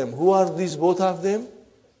of them, who are these both of them?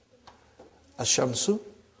 Ash-shamsu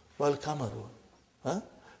wal-kamaru.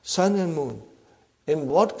 Sun and moon. In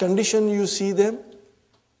what condition you see them?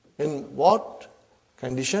 In what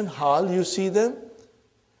condition, hal, you see them?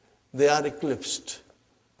 They are eclipsed.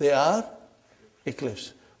 They are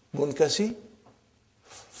eclipsed. Munkasi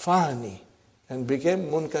fani, and became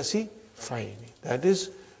munkasi faini. That is,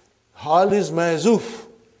 hal is mazuf.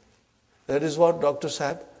 That is what Dr.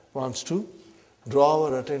 Saab wants to draw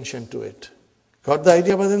our attention to it. Got the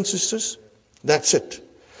idea, brothers and sisters? That's it.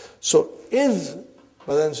 So, is,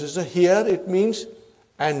 brothers and sisters, here it means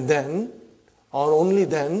and then, or only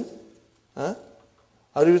then.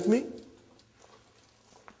 Are you with me?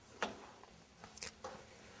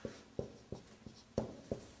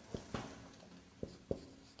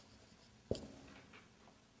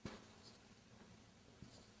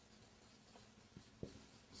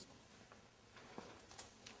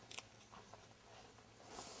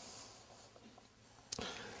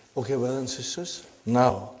 Okay, brothers and sisters.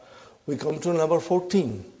 Now, we come to number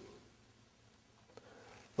 14.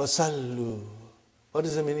 Wasallu. What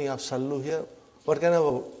is the meaning of sallu here? What kind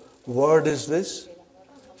of a word is this?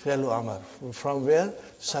 Fi'lu amar. From where?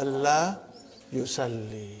 Salla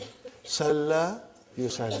yusalli. Salla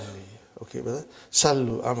yusalli. Okay, brother.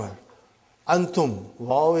 Sallu amar. Antum.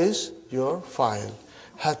 Waw is your file.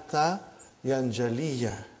 Hatta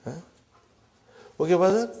yanjaliya. Okay,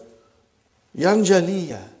 brother.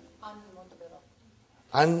 Yanjaliya.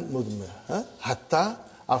 Unmudmir. Hatta,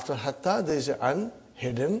 after hatta there is an,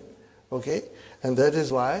 hidden. Okay, and that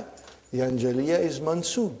is why yanjaliya is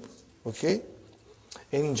mansub. Okay,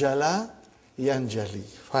 injala, yanjali.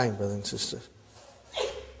 Fine, brothers and sisters.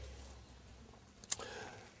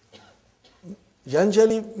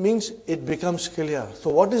 Yanjali means it becomes clear. So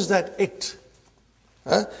what is that it?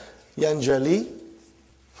 Yanjali,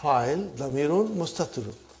 fa'il, damirun,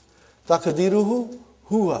 mustatirun. Taqdiruhu,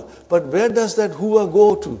 huwa. But where does that huwa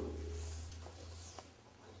go to?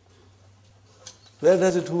 Where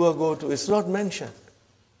does it huwa go to? It's not mentioned.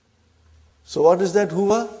 So what is that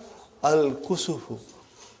huwa? Al-kusufu.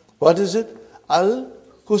 What is it?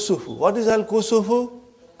 Al-kusufu. What is al-kusufu?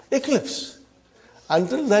 Eclipse.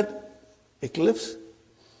 Until that eclipse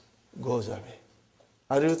goes away.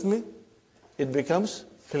 Are you with me? It becomes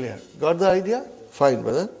clear. Got the idea? Fine,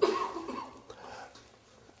 brother.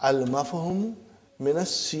 Al-mafhum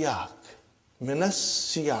minas siyak. Minas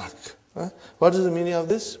siyak. What is the meaning of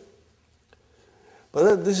this?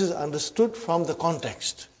 Brother, this is understood from the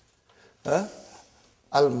context.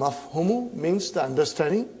 Al-mafhumu means the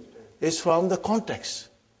understanding is from the context.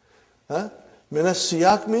 Minas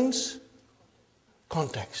siyak means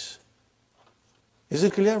context. Is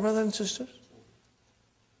it clear, brothers and sisters?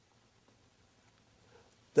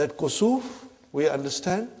 That kusuf we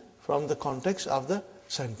understand from the context of the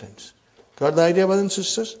sentence. Got the idea, brothers and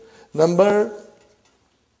sisters? Number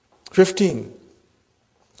 15.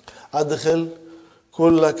 Adkhil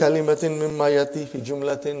kulla kalimatin mimma yati fi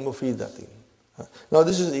jumlatin mufidatin. Now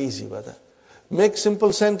this is easy, brother. Make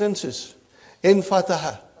simple sentences. In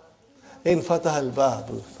fataha. In fataha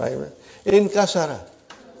al-babu. In kasara.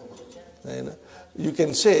 You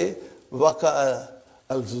can say waqa'a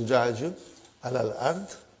al-zujaju al-ard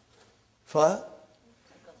fa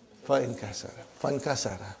inkasara.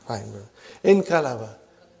 Fankasara. Fine. In kalaba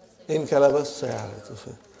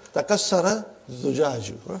sayaratu. Takassara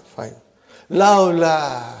zujaju. Fine.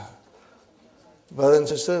 Laula. Brothers and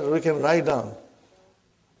sisters, we can write down.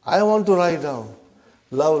 I want to write down.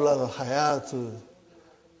 Laula hayatu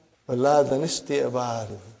wala danisti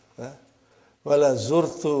abaru wala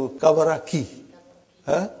zurtu kabaraki.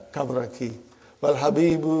 Kabraki. Wal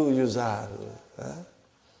habibu yuzaru.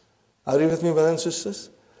 Are you with me, brothers and sisters?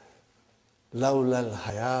 Laula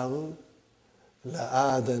al-hayahu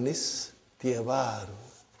la'adanis tiyabaru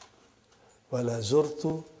wala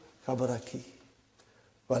zurtu kabraki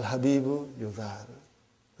wal habibu yuzaru.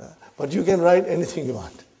 But you can write anything you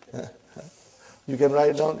want. You can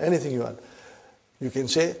write down anything you want. You can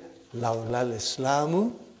say laula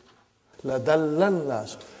al-islamu la dallan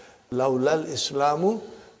nas. Laula al-islamu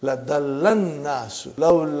la dallan nas.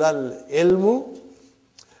 Laula al-ilmu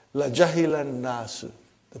la jahilan nas.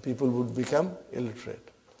 The people would become illiterate.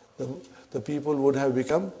 The people would have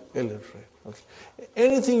become illiterate. Okay.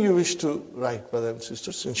 Anything you wish to write, brothers and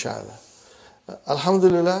sisters, inshallah.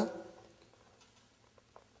 Alhamdulillah.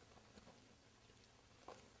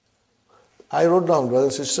 I wrote down,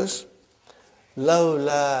 brothers and sisters,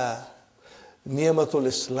 Lawla ni'matul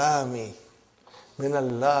islami min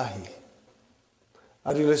Allahi.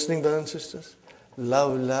 Are you listening, brothers and sisters?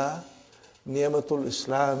 Lawla ni'matul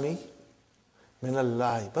islami min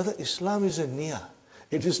Allahi. But Islam is a ni'mah.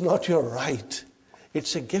 It is not your right.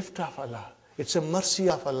 It's a gift of Allah. It's a mercy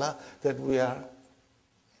of Allah that we are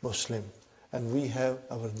Muslim. And we have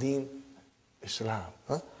our deen, Islam.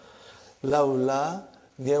 Lawla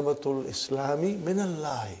ni'matul islami min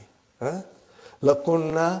Allahi.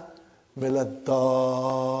 Lakunna miladalin.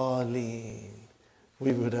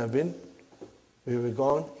 We were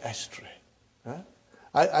gone astray.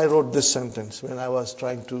 I wrote this sentence when I was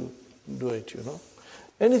trying to do it,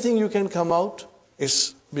 Anything you can come out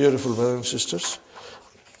is beautiful, brothers and sisters.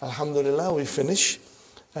 Alhamdulillah, we finish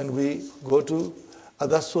and we go to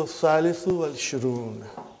Adasu Thalithu wal Shurun.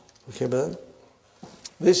 Okay, brother?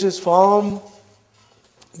 This is form,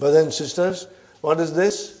 brothers and sisters. What is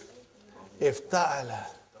this? Ifta'ala.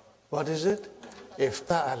 What is it?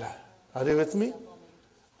 Ifta'ala. Are you with me?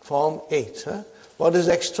 Form 8. What is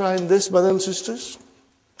extra in this, brothers and sisters?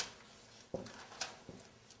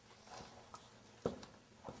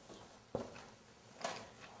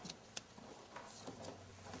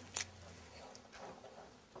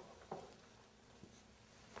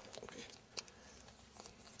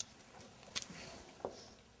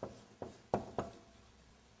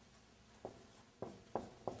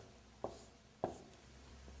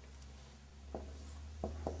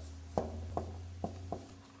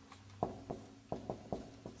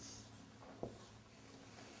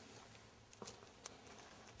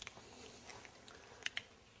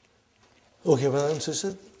 Okay, brothers and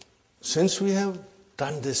sisters, since we have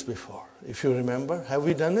done this before. If you remember, have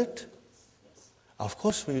we done it? Of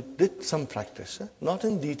course, we did some practice. Not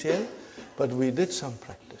in detail, but we did some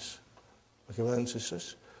practice. Okay, brothers and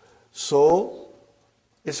sisters? So,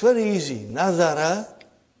 it's very easy. Nazara,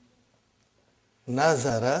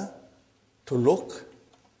 to look.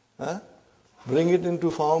 Bring it into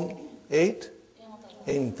form 8.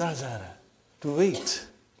 Intazara, to wait.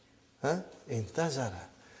 Intazara.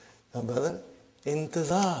 Now, brother,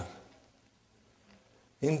 intazar.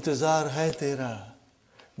 इंतजार है तेरा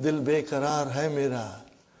दिल बेकरार है मेरा.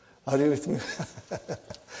 Are you with me?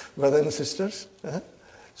 Brothers and sisters?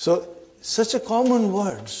 So such a common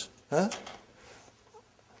words.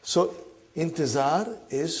 So intizar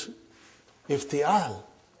is iftial,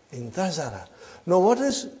 intazara. Now what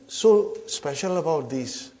is so special about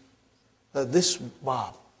this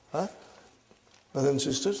bab? Brothers and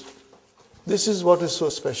sisters? This is what is so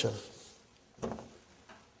special.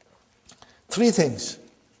 3 things.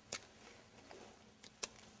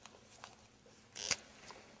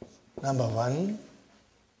 Number 1,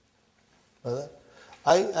 brother,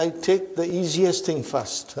 I take the easiest thing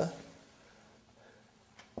first.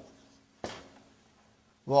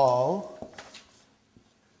 Vav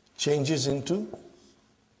changes into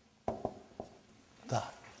ta.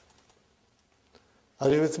 Are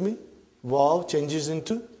you with me? Vav changes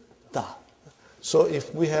into ta. So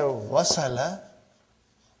if we have vasala,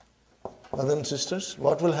 brothers and sisters,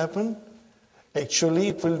 what will happen? Actually,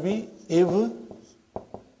 it will be iv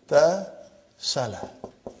ta sala.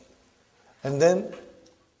 And then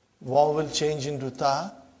vav will change into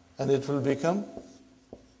ta and it will become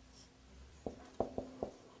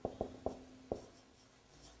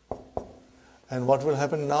and what will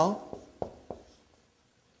happen now?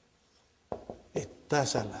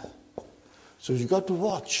 Ittasala. So you got to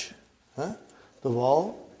watch. The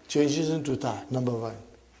vav changes into ta, number 1.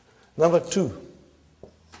 Number 2.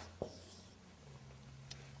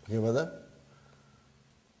 Okay, brother?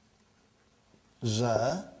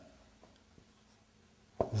 Za,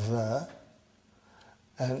 va,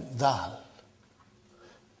 and dal.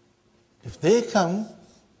 If they come,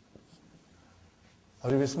 are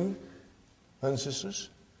you with me, brothers and sisters?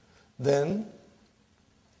 Then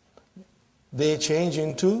they change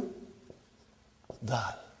into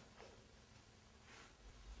dal.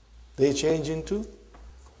 They change into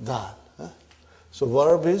dal. So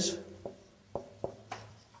verb is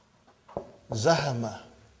zahama.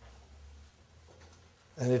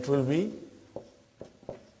 And it will be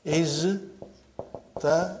is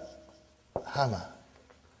ta hama.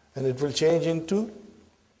 And it will change into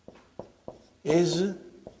is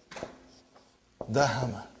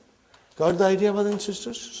dahama. Got the idea, brothers and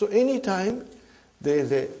sisters? So anytime there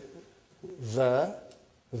is a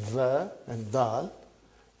the, and dal,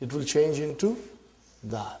 it will change into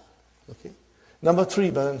dal. Okay. Number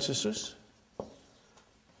 3, brothers and sisters.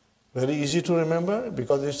 Very easy to remember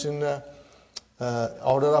because it's in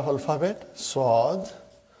order of alphabet. Swad,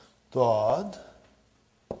 Dwad,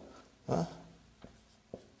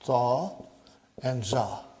 Ta, and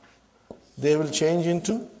Za. They will change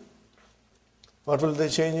into, what will they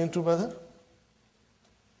change into, brother?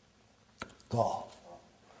 Ta.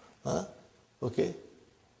 Okay.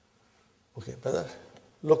 Okay, brother.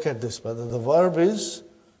 Look at this, brother. The verb is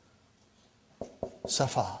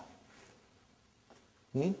safa.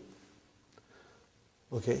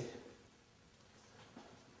 Okay.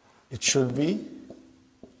 It should be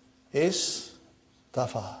is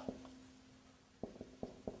tafa.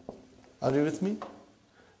 Are you with me?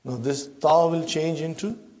 Now this ta will change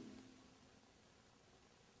into,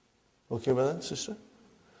 okay, brother and sister?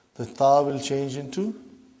 The ta will change into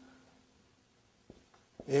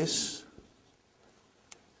is.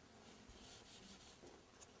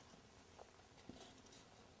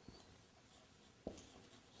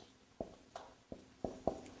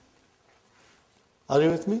 Are you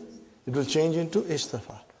with me? It will change into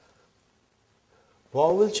istafa.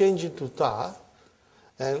 Vav will change into ta,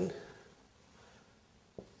 and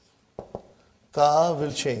ta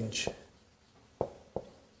will change.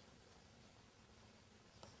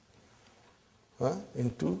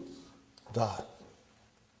 Into dal.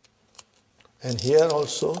 And here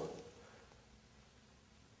also,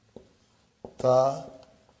 ta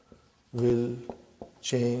will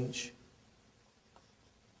change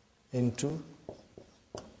into,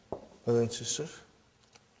 brothers and sisters,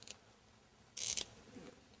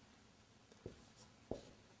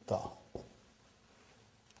 ta.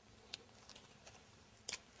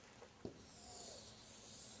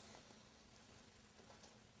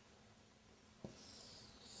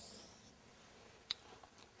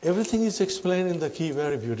 Everything is explained in the key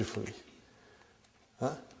very beautifully.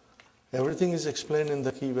 Everything is explained in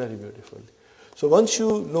the key very beautifully. So once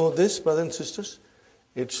you know this, brothers and sisters,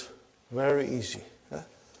 it's very easy.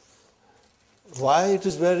 Why it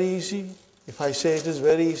is very easy? If I say it is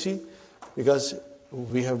very easy, because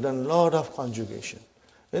we have done a lot of conjugation.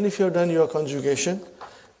 And if you have done your conjugation,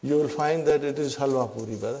 you will find that it is halwa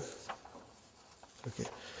puri, brother. Okay.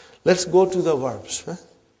 Let's go to the verbs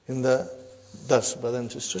in the dars, brothers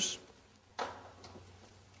and sisters.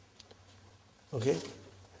 Okay.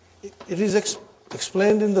 It is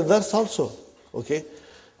explained in the dars also. Okay.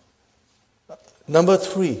 Number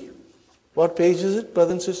 3. What page is it,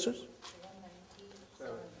 brothers and sisters?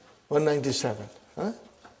 197.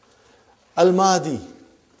 Al-Madi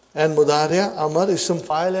and Mudariya, Amar, Ism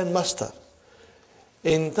Fa'il and Mastar.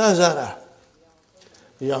 Intazara,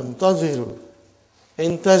 Yamtaziru.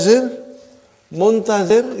 Intazir,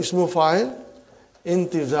 Muntazir, Ismu Fa'il,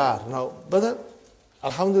 Intizar. Now, brother,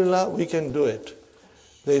 Alhamdulillah, we can do it.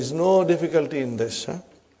 There is no difficulty in this.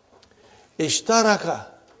 Ishtaraka,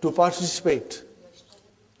 to participate.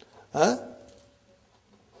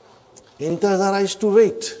 Intazara is to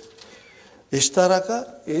wait.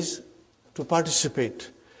 Ishtaraka is to participate.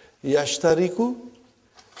 Yashtariku,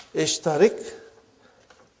 ishtarik,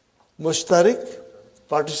 mushtarik,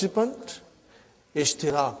 participant,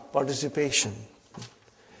 ishtirak, participation.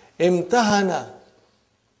 Imtahana,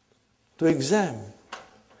 to exam.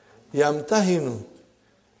 Yamtahinu,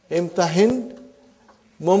 imtahin,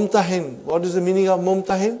 mumtahin. What is the meaning of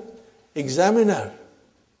mumtahin? Examiner.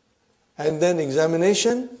 And then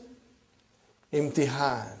examination,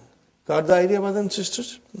 imtihan. Got the idea, brothers and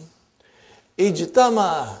sisters?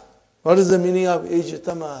 Ijtama. What is the meaning of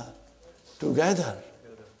ijtama? Together.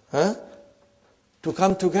 To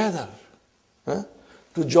come together.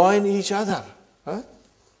 To join each other.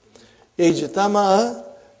 Ijtama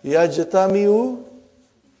yajtamiu.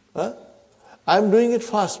 I'm doing it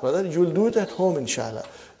fast, brother. You will do it at home, inshallah.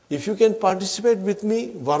 If you can participate with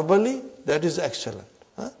me verbally, that is excellent.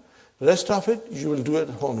 Rest of it, you will do it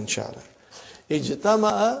at home, inshallah.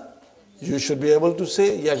 Ijtama'a, you should be able to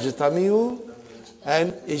say yajtamiu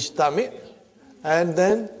and ijtami, and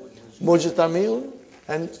then mujtamiun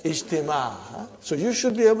and ijtima. So you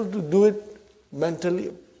should be able to do it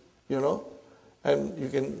mentally, and you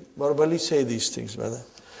can verbally say these things, brother.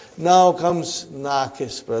 Now comes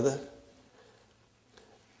nakis, brother.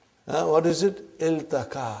 What is it?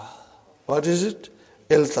 Iltaka. What is it?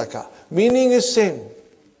 Iltaka. Meaning is same.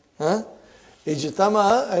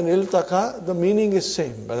 Ijtama and iltaka, the meaning is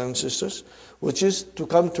same, brothers and sisters, which is to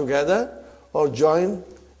come together or join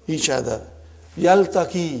each other.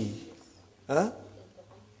 Yaltaki.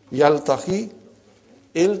 Yaltaki.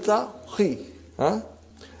 Iltaqi.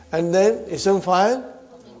 And then ism fa'il,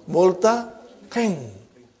 multaqin.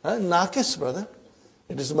 Nakis, brother.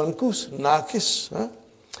 It is mankus, nakis.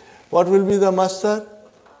 What will be the master?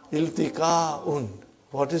 Iltika'un.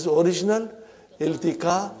 What is original?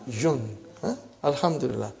 Iltika'yun.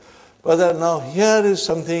 Alhamdulillah. Brother, now here is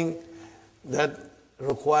something that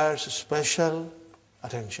requires special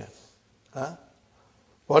attention.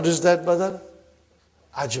 What is that, brother?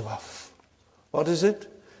 Ajwaf. What is it?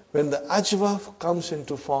 When the ajwaf comes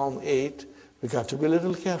into form 8, we got to be a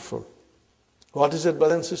little careful. What is it,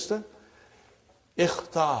 brother and sister?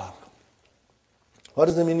 Ikhtar. What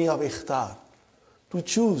is the meaning of ikhtar? To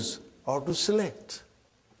choose or to select.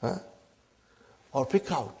 Or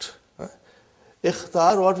pick out.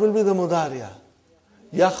 Ikhtar, what will be the mudariya?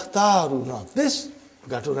 Yakhtaru. Now this, you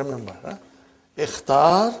got to remember.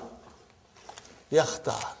 Ikhtar,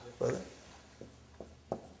 yakhtar. Brother.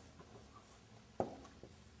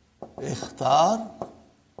 Ikhtar,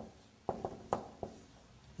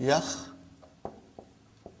 yakhtar.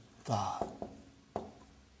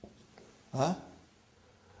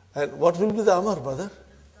 And what will be the amar, brother?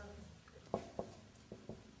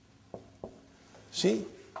 See?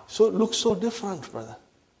 So it looks so different, brother.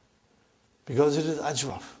 Because it is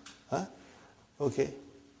ajwaf. Okay.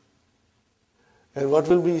 And what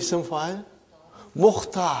will be ism fa'il?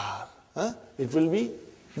 Mukhtar. It will be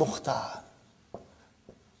mukhtar.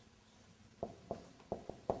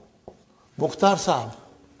 Mukhtar Saab.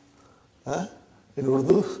 In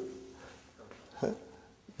Urdu,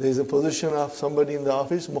 there is a position of somebody in the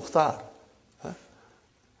office, Mukhtar.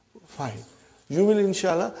 Fine. You will,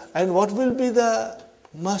 inshallah. And what will be the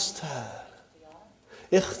master?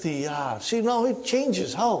 Ikhtiyar. See, now it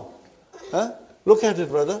changes. How? Look at it,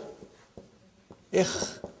 brother.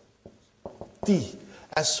 Ikhti.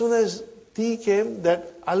 As soon as T came,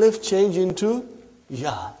 that alif changed into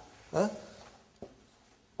Ya.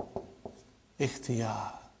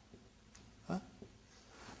 Ikhtiyar.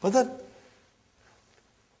 But that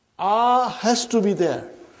has to be there.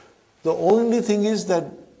 The only thing is that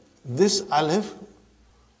this alif,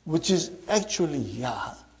 which is actually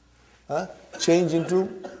ya, change into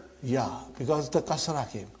ya because the kasra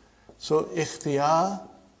came. So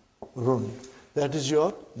ikhtiyarun, that is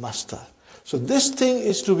your master. So this thing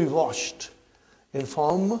is to be washed in the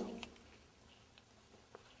form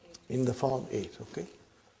 8, okay?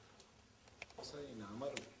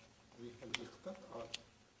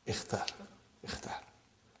 Ikhtar.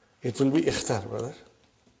 It will be ikhtar, brother.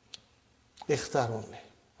 Ikhtar only.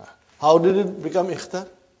 How did it become ikhtar?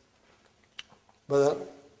 Brother,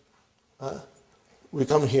 we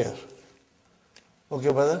come here.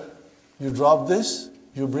 Okay, brother, you drop this,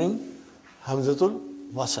 you bring Hamzatul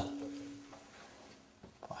Wasal.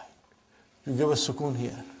 You give a sukoon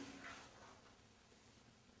here.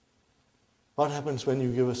 What happens when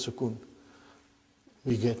you give a sukoon?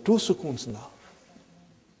 We get 2 sukoons now.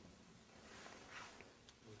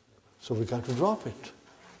 So we got to drop it.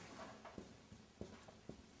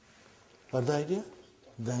 Got the idea?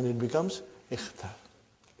 Then it becomes ikhtar.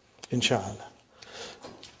 Inshallah.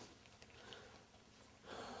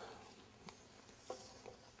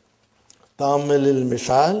 Ta'ammil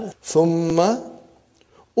al-misal thumma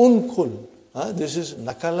unkul. This is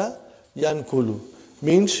nakala yankulu.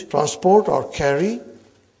 Means transport or carry,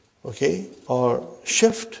 okay, or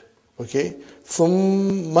shift, okay.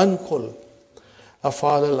 Thumma unkul.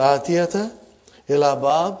 Afal al-atiyata ila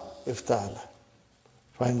bab iftala.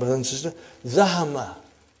 Fine, brother and sister. Zahama.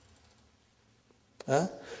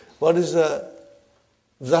 What is the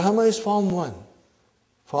Zahama? Is form 1.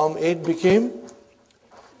 Form 8 became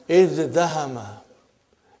is dahama.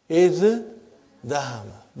 Is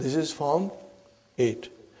dahama. This is form 8.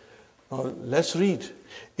 Now let's read.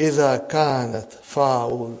 Iza kanat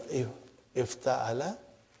fa'ul ifta'ala.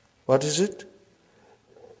 What is it?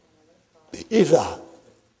 Iza.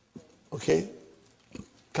 Okay.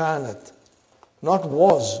 Kanat. Not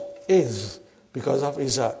was, is. Because of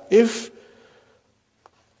Iza. If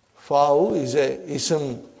fa'u is a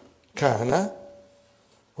ism kana.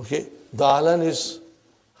 Okay. Dalan is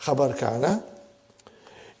khabar kana.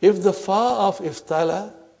 If the fa of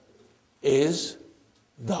iftala is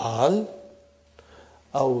dal,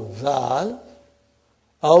 or zal,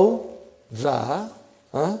 or za,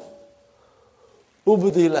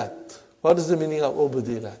 ubdilat. What is the meaning of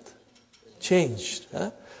ubdilat? Changed.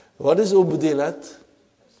 What is ubdilat?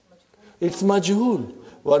 It's majhul.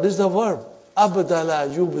 What is the verb? Abdala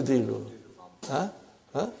yubdilu.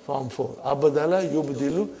 Form 4. Abdala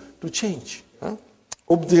yubdilu, to change.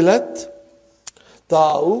 Ubdilat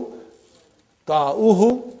ta'u,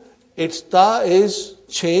 ta'uhu, its ta is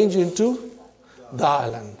changed into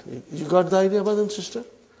dalan. You got the idea, brother and sister?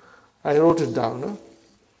 I wrote it down. No?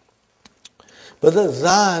 But the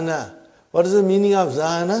zana, what is the meaning of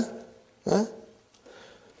zana?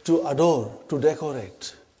 To adore, to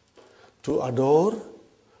decorate. To adore,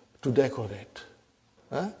 to decorate.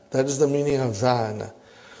 That is the meaning of zana.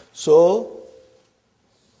 So,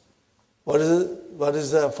 what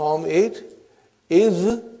is the form 8?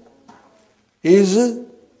 Is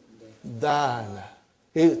dana.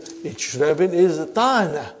 It should have been is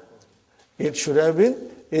tana. It should have been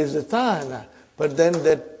is tana. But then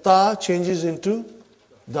that ta changes into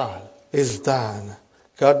dal. Is dana.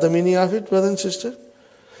 Got the meaning of it, brother and sister?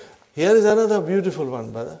 Here is another beautiful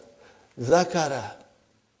one, brother. Zakara.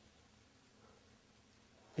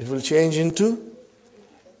 It will change into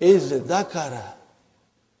is dakara.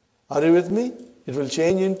 Are you with me? It will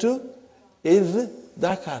change into is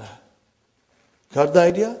dakara. Got the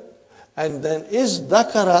idea? And then is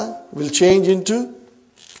dakara will change into,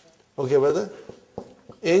 okay brother,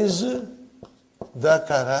 is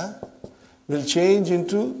dakara will change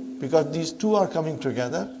into, because these two are coming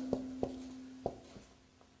together,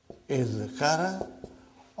 is dakara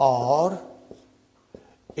or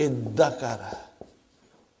iddakara.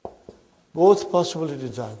 Both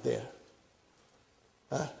possibilities are there.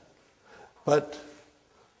 But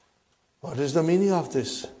what is the meaning of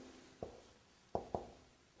this?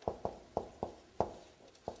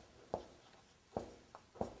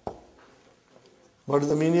 What is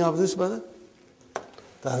the meaning of this, brother?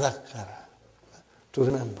 Tazakkara. To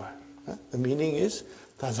remember. The meaning is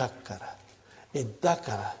tazakkara.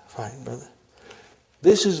 Iddakara. Fine, brother.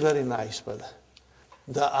 This is very nice, brother.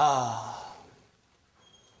 Da'a.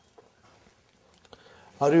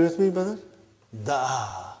 Are you with me, brother?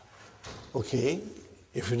 Da'a. Okay.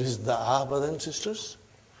 If it is da'a, brothers and sisters,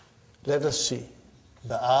 let us see.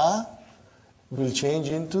 Da'a will change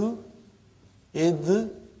into id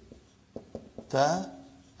ta'a.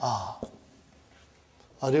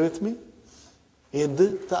 Are you with me? Id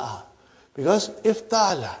ta'a. Because if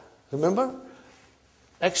ta'ala, remember,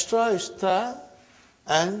 extra is ta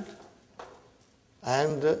and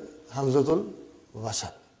hamzatul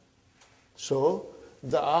wasal. So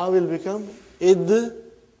the a will become id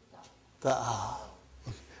ta.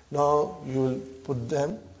 Now you will put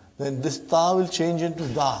them, then this ta will change into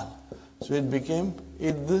dal. So it became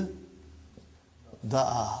id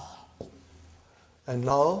da. And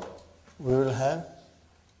now we will have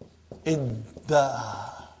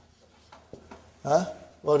idda.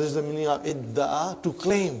 What is the meaning of idda? To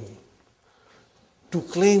claim. To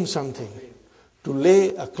claim something. To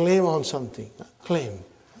lay a claim on something. Claim.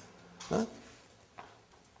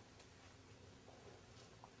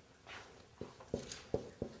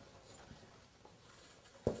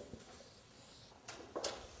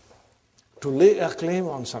 To lay a claim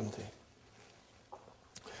on something.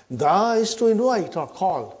 Da is to invite or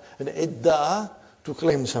call. And idda to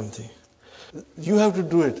claim something. You have to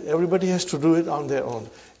do it. Everybody has to do it on their own.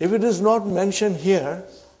 If it is not mentioned here,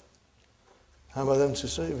 brother and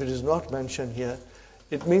sister, if it is not mentioned here,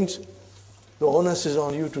 it means the onus is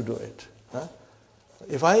on you to do it.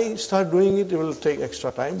 If I start doing it, it will take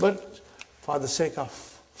extra time, but for the sake of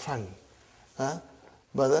fun.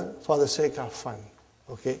 Brother, for the sake of fun.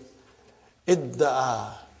 Okay?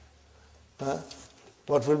 Idda'a.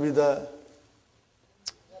 What will be the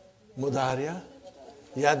mudariya?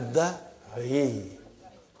 Yadda'i.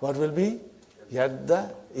 What will be?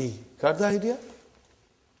 Yadda'i. Got the idea?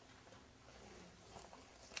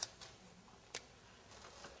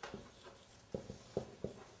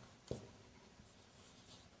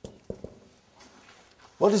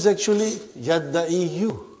 What is actually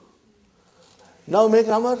yadda'iyu? Now make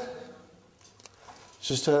Amar.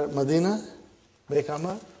 Sister Madina, make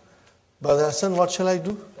Amar. Brother Hassan, what shall I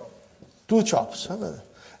do? 2 chops. Brother?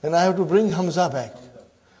 And I have to bring Hamza back.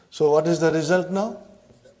 So what is the result now?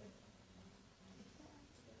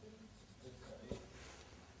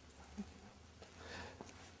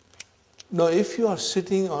 Now if you are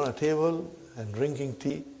sitting on a table and drinking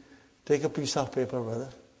tea, take a piece of paper, brother,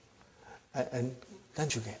 and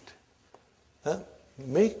conjugate.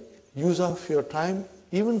 Make use of your time,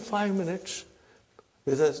 even 5 minutes,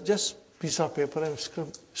 with just piece of paper and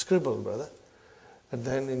scribble, brother. And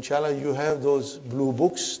then, inshallah, you have those blue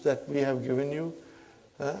books that we have given you,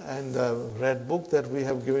 and the red book that we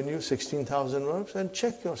have given you, 16,000 verbs, and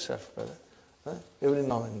check yourself, brother, every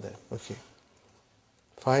now and then. Okay.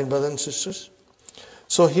 Fine, brothers and sisters.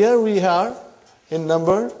 So here we are in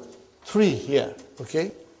number 3 here.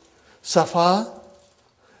 Okay. Safa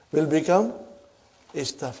will become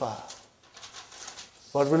istafa.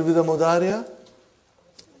 What will be the mudariya?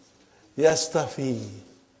 Yastafi.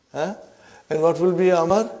 And what will be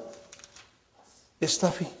Amar?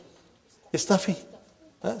 Istafi. Istafi.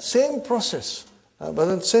 Same process.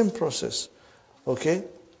 Brother, same process. Okay?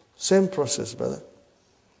 Same process, brother.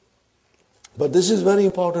 But this is very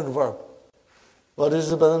important verb. What is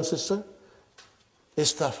the brother and sister?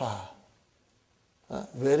 Istafa.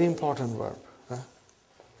 Very important verb.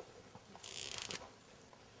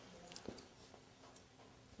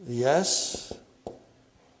 Yes.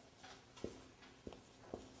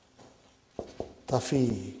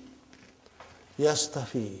 Tafi. Yes,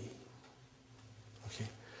 tafi. Okay.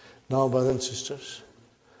 Now, brothers and sisters,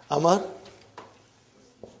 Amar.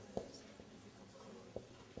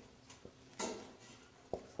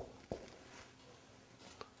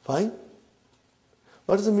 Fine.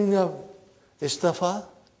 What is the meaning of istafa?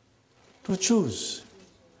 To choose.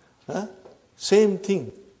 Same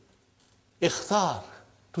thing. Ikhtar.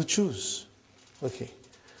 To choose. Okay.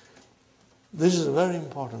 This is a very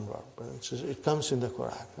important verb. It comes in the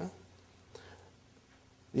Quran.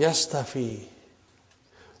 Yastafi.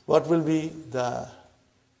 What will be the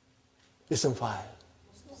ism fa'il?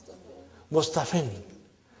 Mustafin.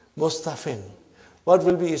 Mustafin. What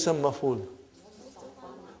will be ism maf'ul?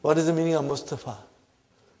 What is the meaning of Mustafa?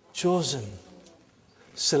 Chosen.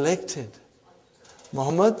 Selected.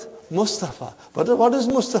 Muhammad Mustafa. But what is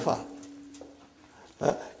Mustafa?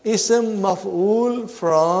 Ism maf'ul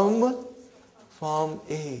from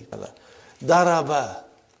A. Daraba.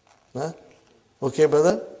 Okay,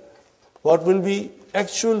 brother? What will be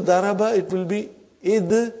actual daraba? It will be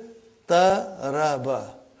id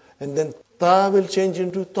taraba. And then ta will change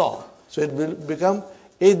into ta. So it will become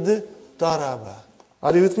id taraba.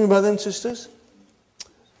 Are you with me, brothers and sisters?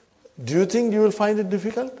 Do you think you will find it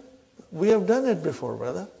difficult? We have done it before,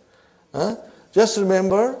 brother. Just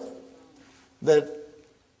remember that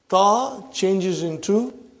ta changes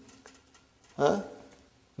into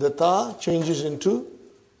the ta changes into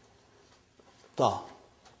ta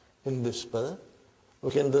in this, brother.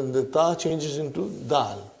 Okay, and then the ta changes into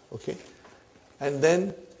dal. Okay, and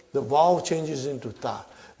then the vav changes into ta.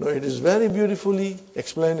 No, it is very beautifully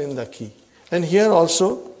explained in the key. And here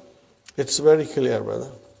also, it's very clear, brother.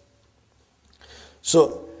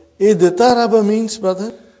 So, idtaraba means,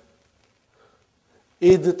 brother,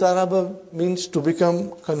 idtaraba means to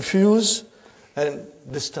become confused and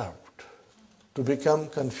disturbed. To become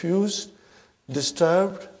confused,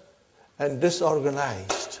 disturbed, and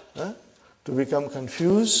disorganized. To become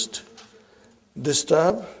confused,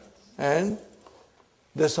 disturbed, and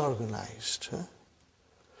disorganized.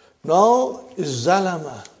 Now is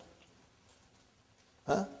zalama.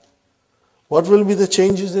 What will be the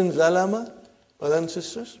changes in zalama, brothers and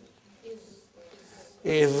sisters?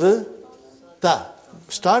 Is ta.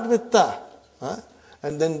 Start with ta.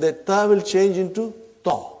 And then that ta will change into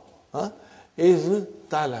ta. Is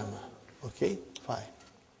talama. Okay, fine.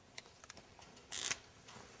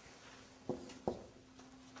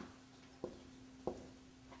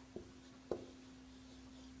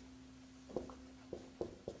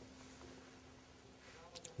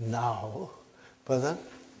 Now,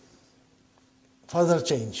 further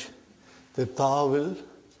change. The ta will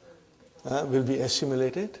be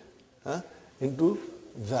assimilated into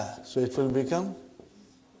the. So it will become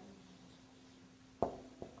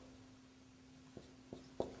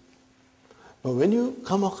now when you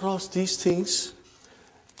come across these things,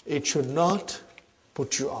 it should not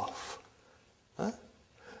put you off.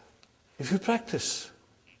 If you practice,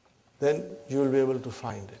 then you will be able to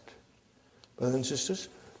find it. Brothers and sisters,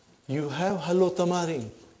 you have Hallo Tamarin.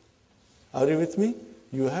 Are you with me?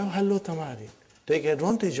 You have Hallo Tamarin. Take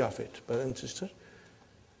advantage of it, brothers and sisters.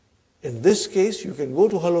 In this case, you can go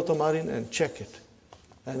to Hallo Tamarin and check it.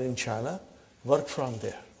 And inshallah, work from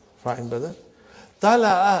there. Fine, brother.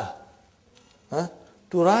 Tala'a.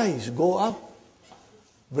 To rise, go up.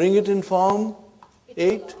 Bring it in form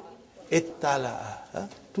 8. Ittala'a.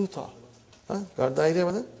 Two thought. Got the idea,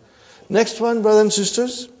 brother? Next one, brothers and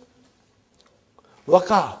sisters.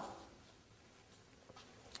 Waka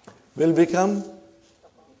will become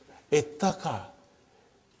ittaka,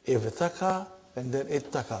 ivtaka, and then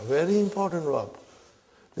ittaka. Very important verb.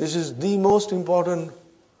 This is the most important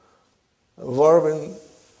verb in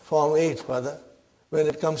form 8, brother, when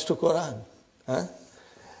it comes to Quran.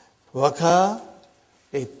 Waka,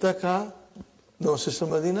 ittaka. No, Sister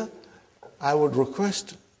Madina, I would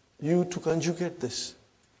request you to conjugate this.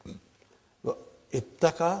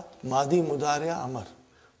 Ittaka, Madi, Mudariya, Amar.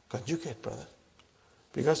 Conjugate, brother.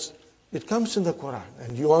 Because it comes in the Quran.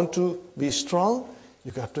 And you want to be strong,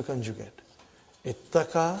 you have to conjugate.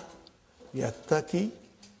 Ittaka, yattaki.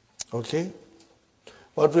 Okay.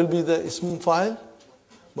 What will be the ism file?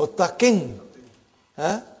 Muttaqin.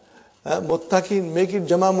 Muttaqin. Make it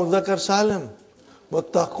Jama Mudzakkar Salim.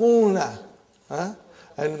 Muttaquna.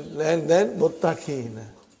 And then Muttaqin.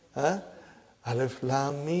 Alif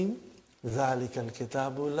Lam Mim. ذَلِكَ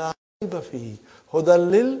الْكِتَابُ لَا رَيْبَ فِيهِ هُدًى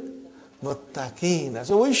لِلْمُتَّقِينَ.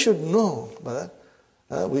 So we should know, brother.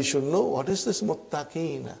 We should know what is this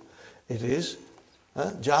muttaqeen. It is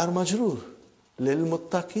jar majroor. Lil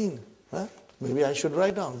muttaqeen. Maybe I should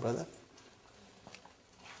write down, brother.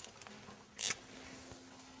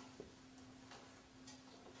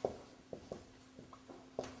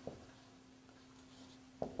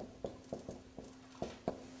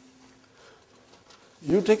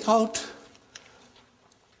 You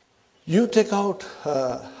take out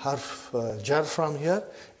harf jar from here,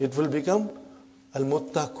 it will become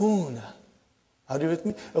al-muttaqoon. Are you with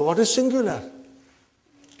me? What is singular?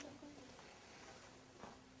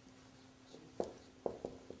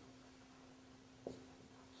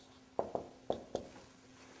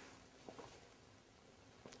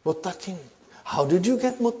 Muttaqin. How did you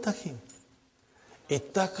get muttaqin?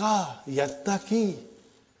 Ittaqa, yattaqi.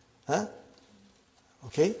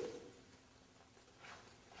 Okay?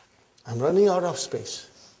 I'm running out of space.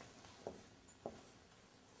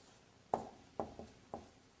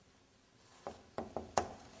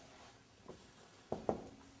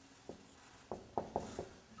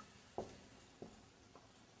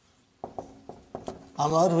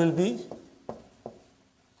 Amar will be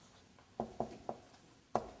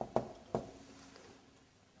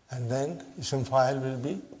and then ism file will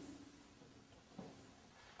be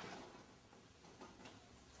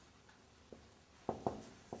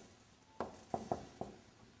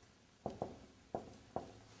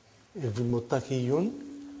it will muttaqiyun,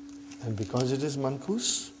 and because it is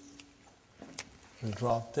mankus, we'll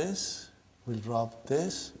drop this,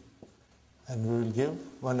 and we will give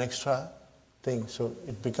one extra thing. So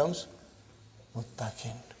it becomes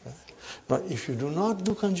muttaqin. Now if you do not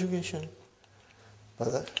do conjugation,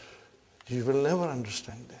 brother, you will never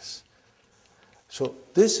understand this. So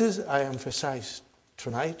this is, I emphasize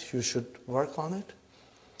tonight, you should work on it.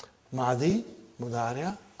 Madi,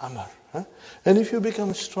 Mudariya, Amar. And if you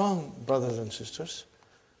become strong, brothers and sisters,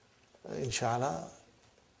 inshallah,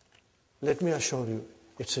 let me assure you,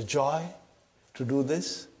 it's a joy to do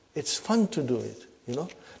this. It's fun to do it,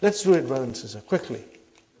 Let's do it, brothers and sisters, quickly.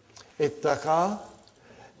 Ittaqa,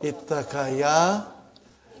 ittaqaya,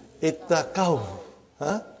 ittaqaw,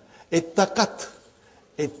 ittaqat,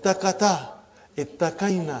 ittaqata,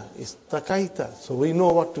 ittaqaina, ittaqaita. So we know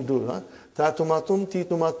what to do. Tatumatun,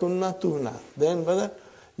 titumatunna, tuna. Then, brother,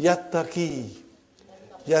 yattaqi,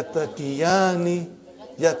 yattaqiyani,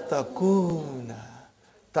 yattaquna,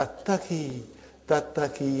 tattaqi,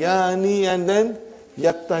 tattaqiyani, and then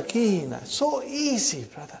yattaqina. So easy,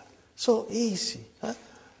 brother. So easy.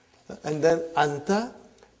 And then anta,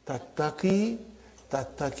 tattaqi,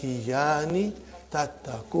 tattaqiyani,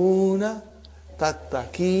 tattaquna,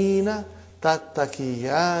 tattaqina,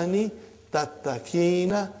 tattaqiyani,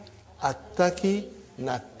 tattaqina, attaqi,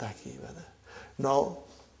 nattaqi, brother. Now,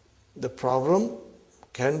 the problem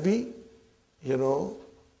can be,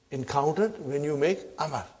 encountered when you make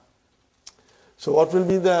amar. So what will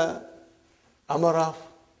be the amar of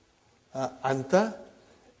anta?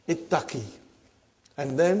 Ittaqi.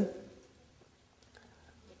 And then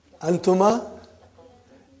antuma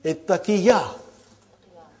ittaqiya.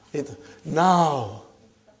 Now,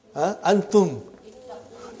 antum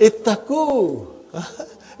ittaqu.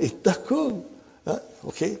 Ittaqu.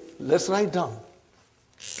 Okay, let's write down.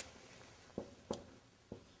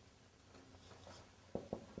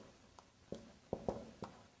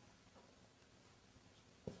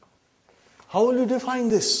 How will you define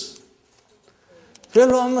this?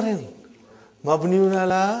 Fi'l amrin mabniun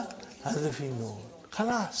ala hadfi noon.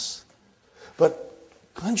 Khalas. But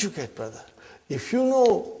conjugate, brother. If you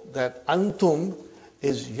know that antum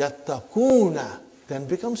is yattaquna, then it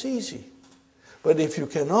becomes easy. But if you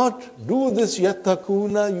cannot do this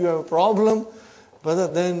yattaquna, you have a problem, brother,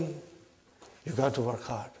 then you got to work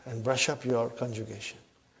hard and brush up your conjugation.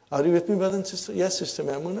 Are you with me, brother and sister? Yes, Sister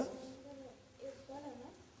Maimuna?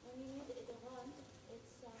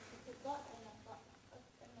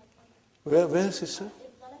 Where, sister?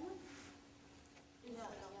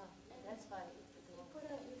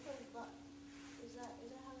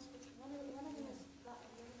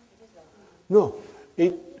 No,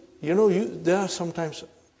 there are sometimes,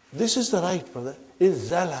 this is the right, brother,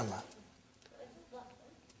 is zalama.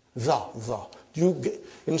 Za.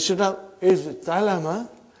 Instead of is zalama,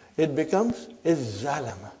 it becomes is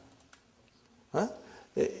zalama.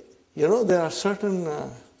 There are certain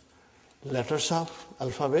letters of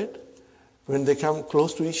alphabet, when they come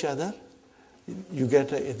close to each other, you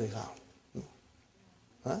get a idgham.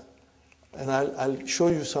 And I'll show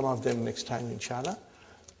you some of them next time, inshallah.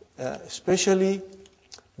 Especially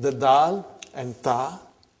the dal and ta,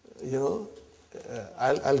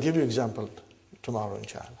 I'll give you example tomorrow,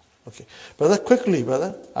 inshallah. Okay. Brother, quickly,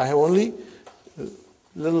 brother, I have only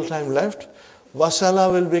little time left.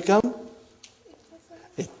 Wasala will become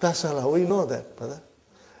ittasala. We know that, brother.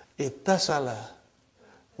 Ittasala.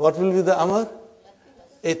 What will be the amar?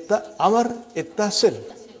 Amar ittasil.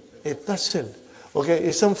 Ittasil. Okay,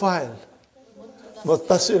 ism fa'il.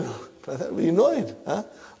 Muttasil. Brother, we know it.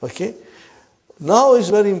 Okay. Now is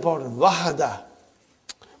very important. Wahada.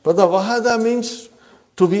 Brother, wahada means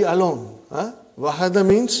to be alone. Wahada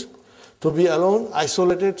means to be alone,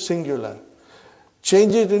 isolated, singular.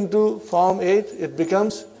 Change it into form 8, it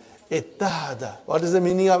becomes ittahada. What is the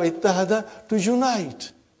meaning of ittahada? To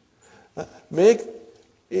unite. Make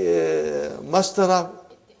masdar of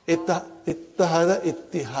ittahada,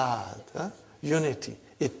 ittihad. Unity,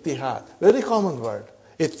 ittihad. Very common word,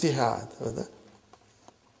 ittihad.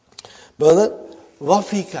 Brother,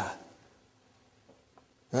 wafika.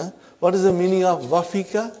 What is the meaning of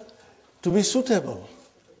wafika? To be suitable.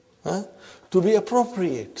 To be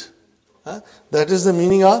appropriate. That is the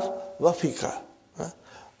meaning of wafika.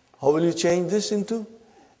 How will you change this into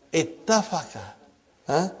ittafaka?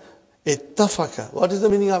 Ittafaka. What is the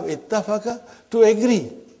meaning of ittafaka? To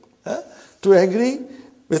agree. To agree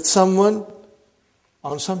with someone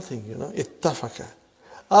on something, ittafaka.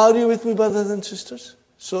 Are you with me, brothers and sisters?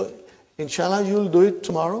 So, inshallah, you'll do it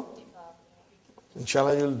tomorrow.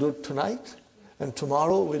 Inshallah, you'll do it tonight. And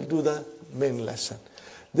tomorrow, we'll do the main lesson.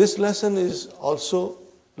 This lesson is also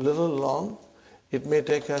a little long. It may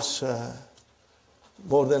take us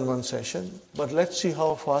more than one session. But let's see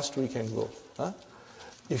how fast we can go.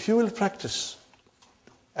 If you will practice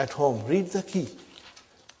at home, read the key.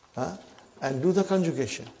 And do the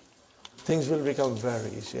conjugation. Things will become very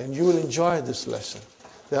easy. And you will enjoy this lesson.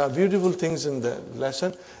 There are beautiful things in the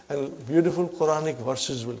lesson. And beautiful Quranic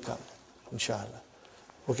verses will come. Inshallah.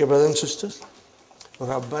 Okay, brothers and sisters?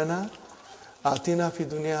 रब्बना आतिना फी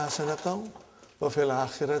दुनिया हसनतौ व fill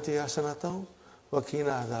आखिरति हसनतौ व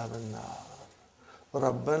कीना अज़ाबन्नार।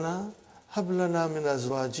 रब्बना hub लना मिन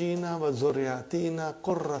अज़वाजिना व ज़ुर्रिय्यातिना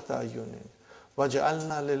क़ुर्रता अयुन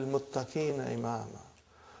वजअलना लिल मुत्तक़ीना इमामा।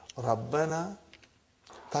 रब्बना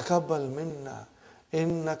तक़ब्बल मिन्ना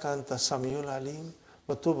इन्नका अंतस समीउल अलीम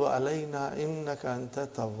व तुब अलैना इन्नका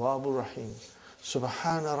अंतत तव्वाबुर रहीम।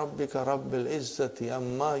 सुब्हान रब्बिका रब्बिल इज़्ज़ति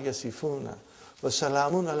अम्मा यसिफून व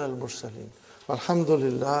सलामुन अलल मुरसलीन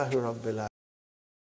वल्हम्दुलिल्लाहि रब्बिल आलमीन।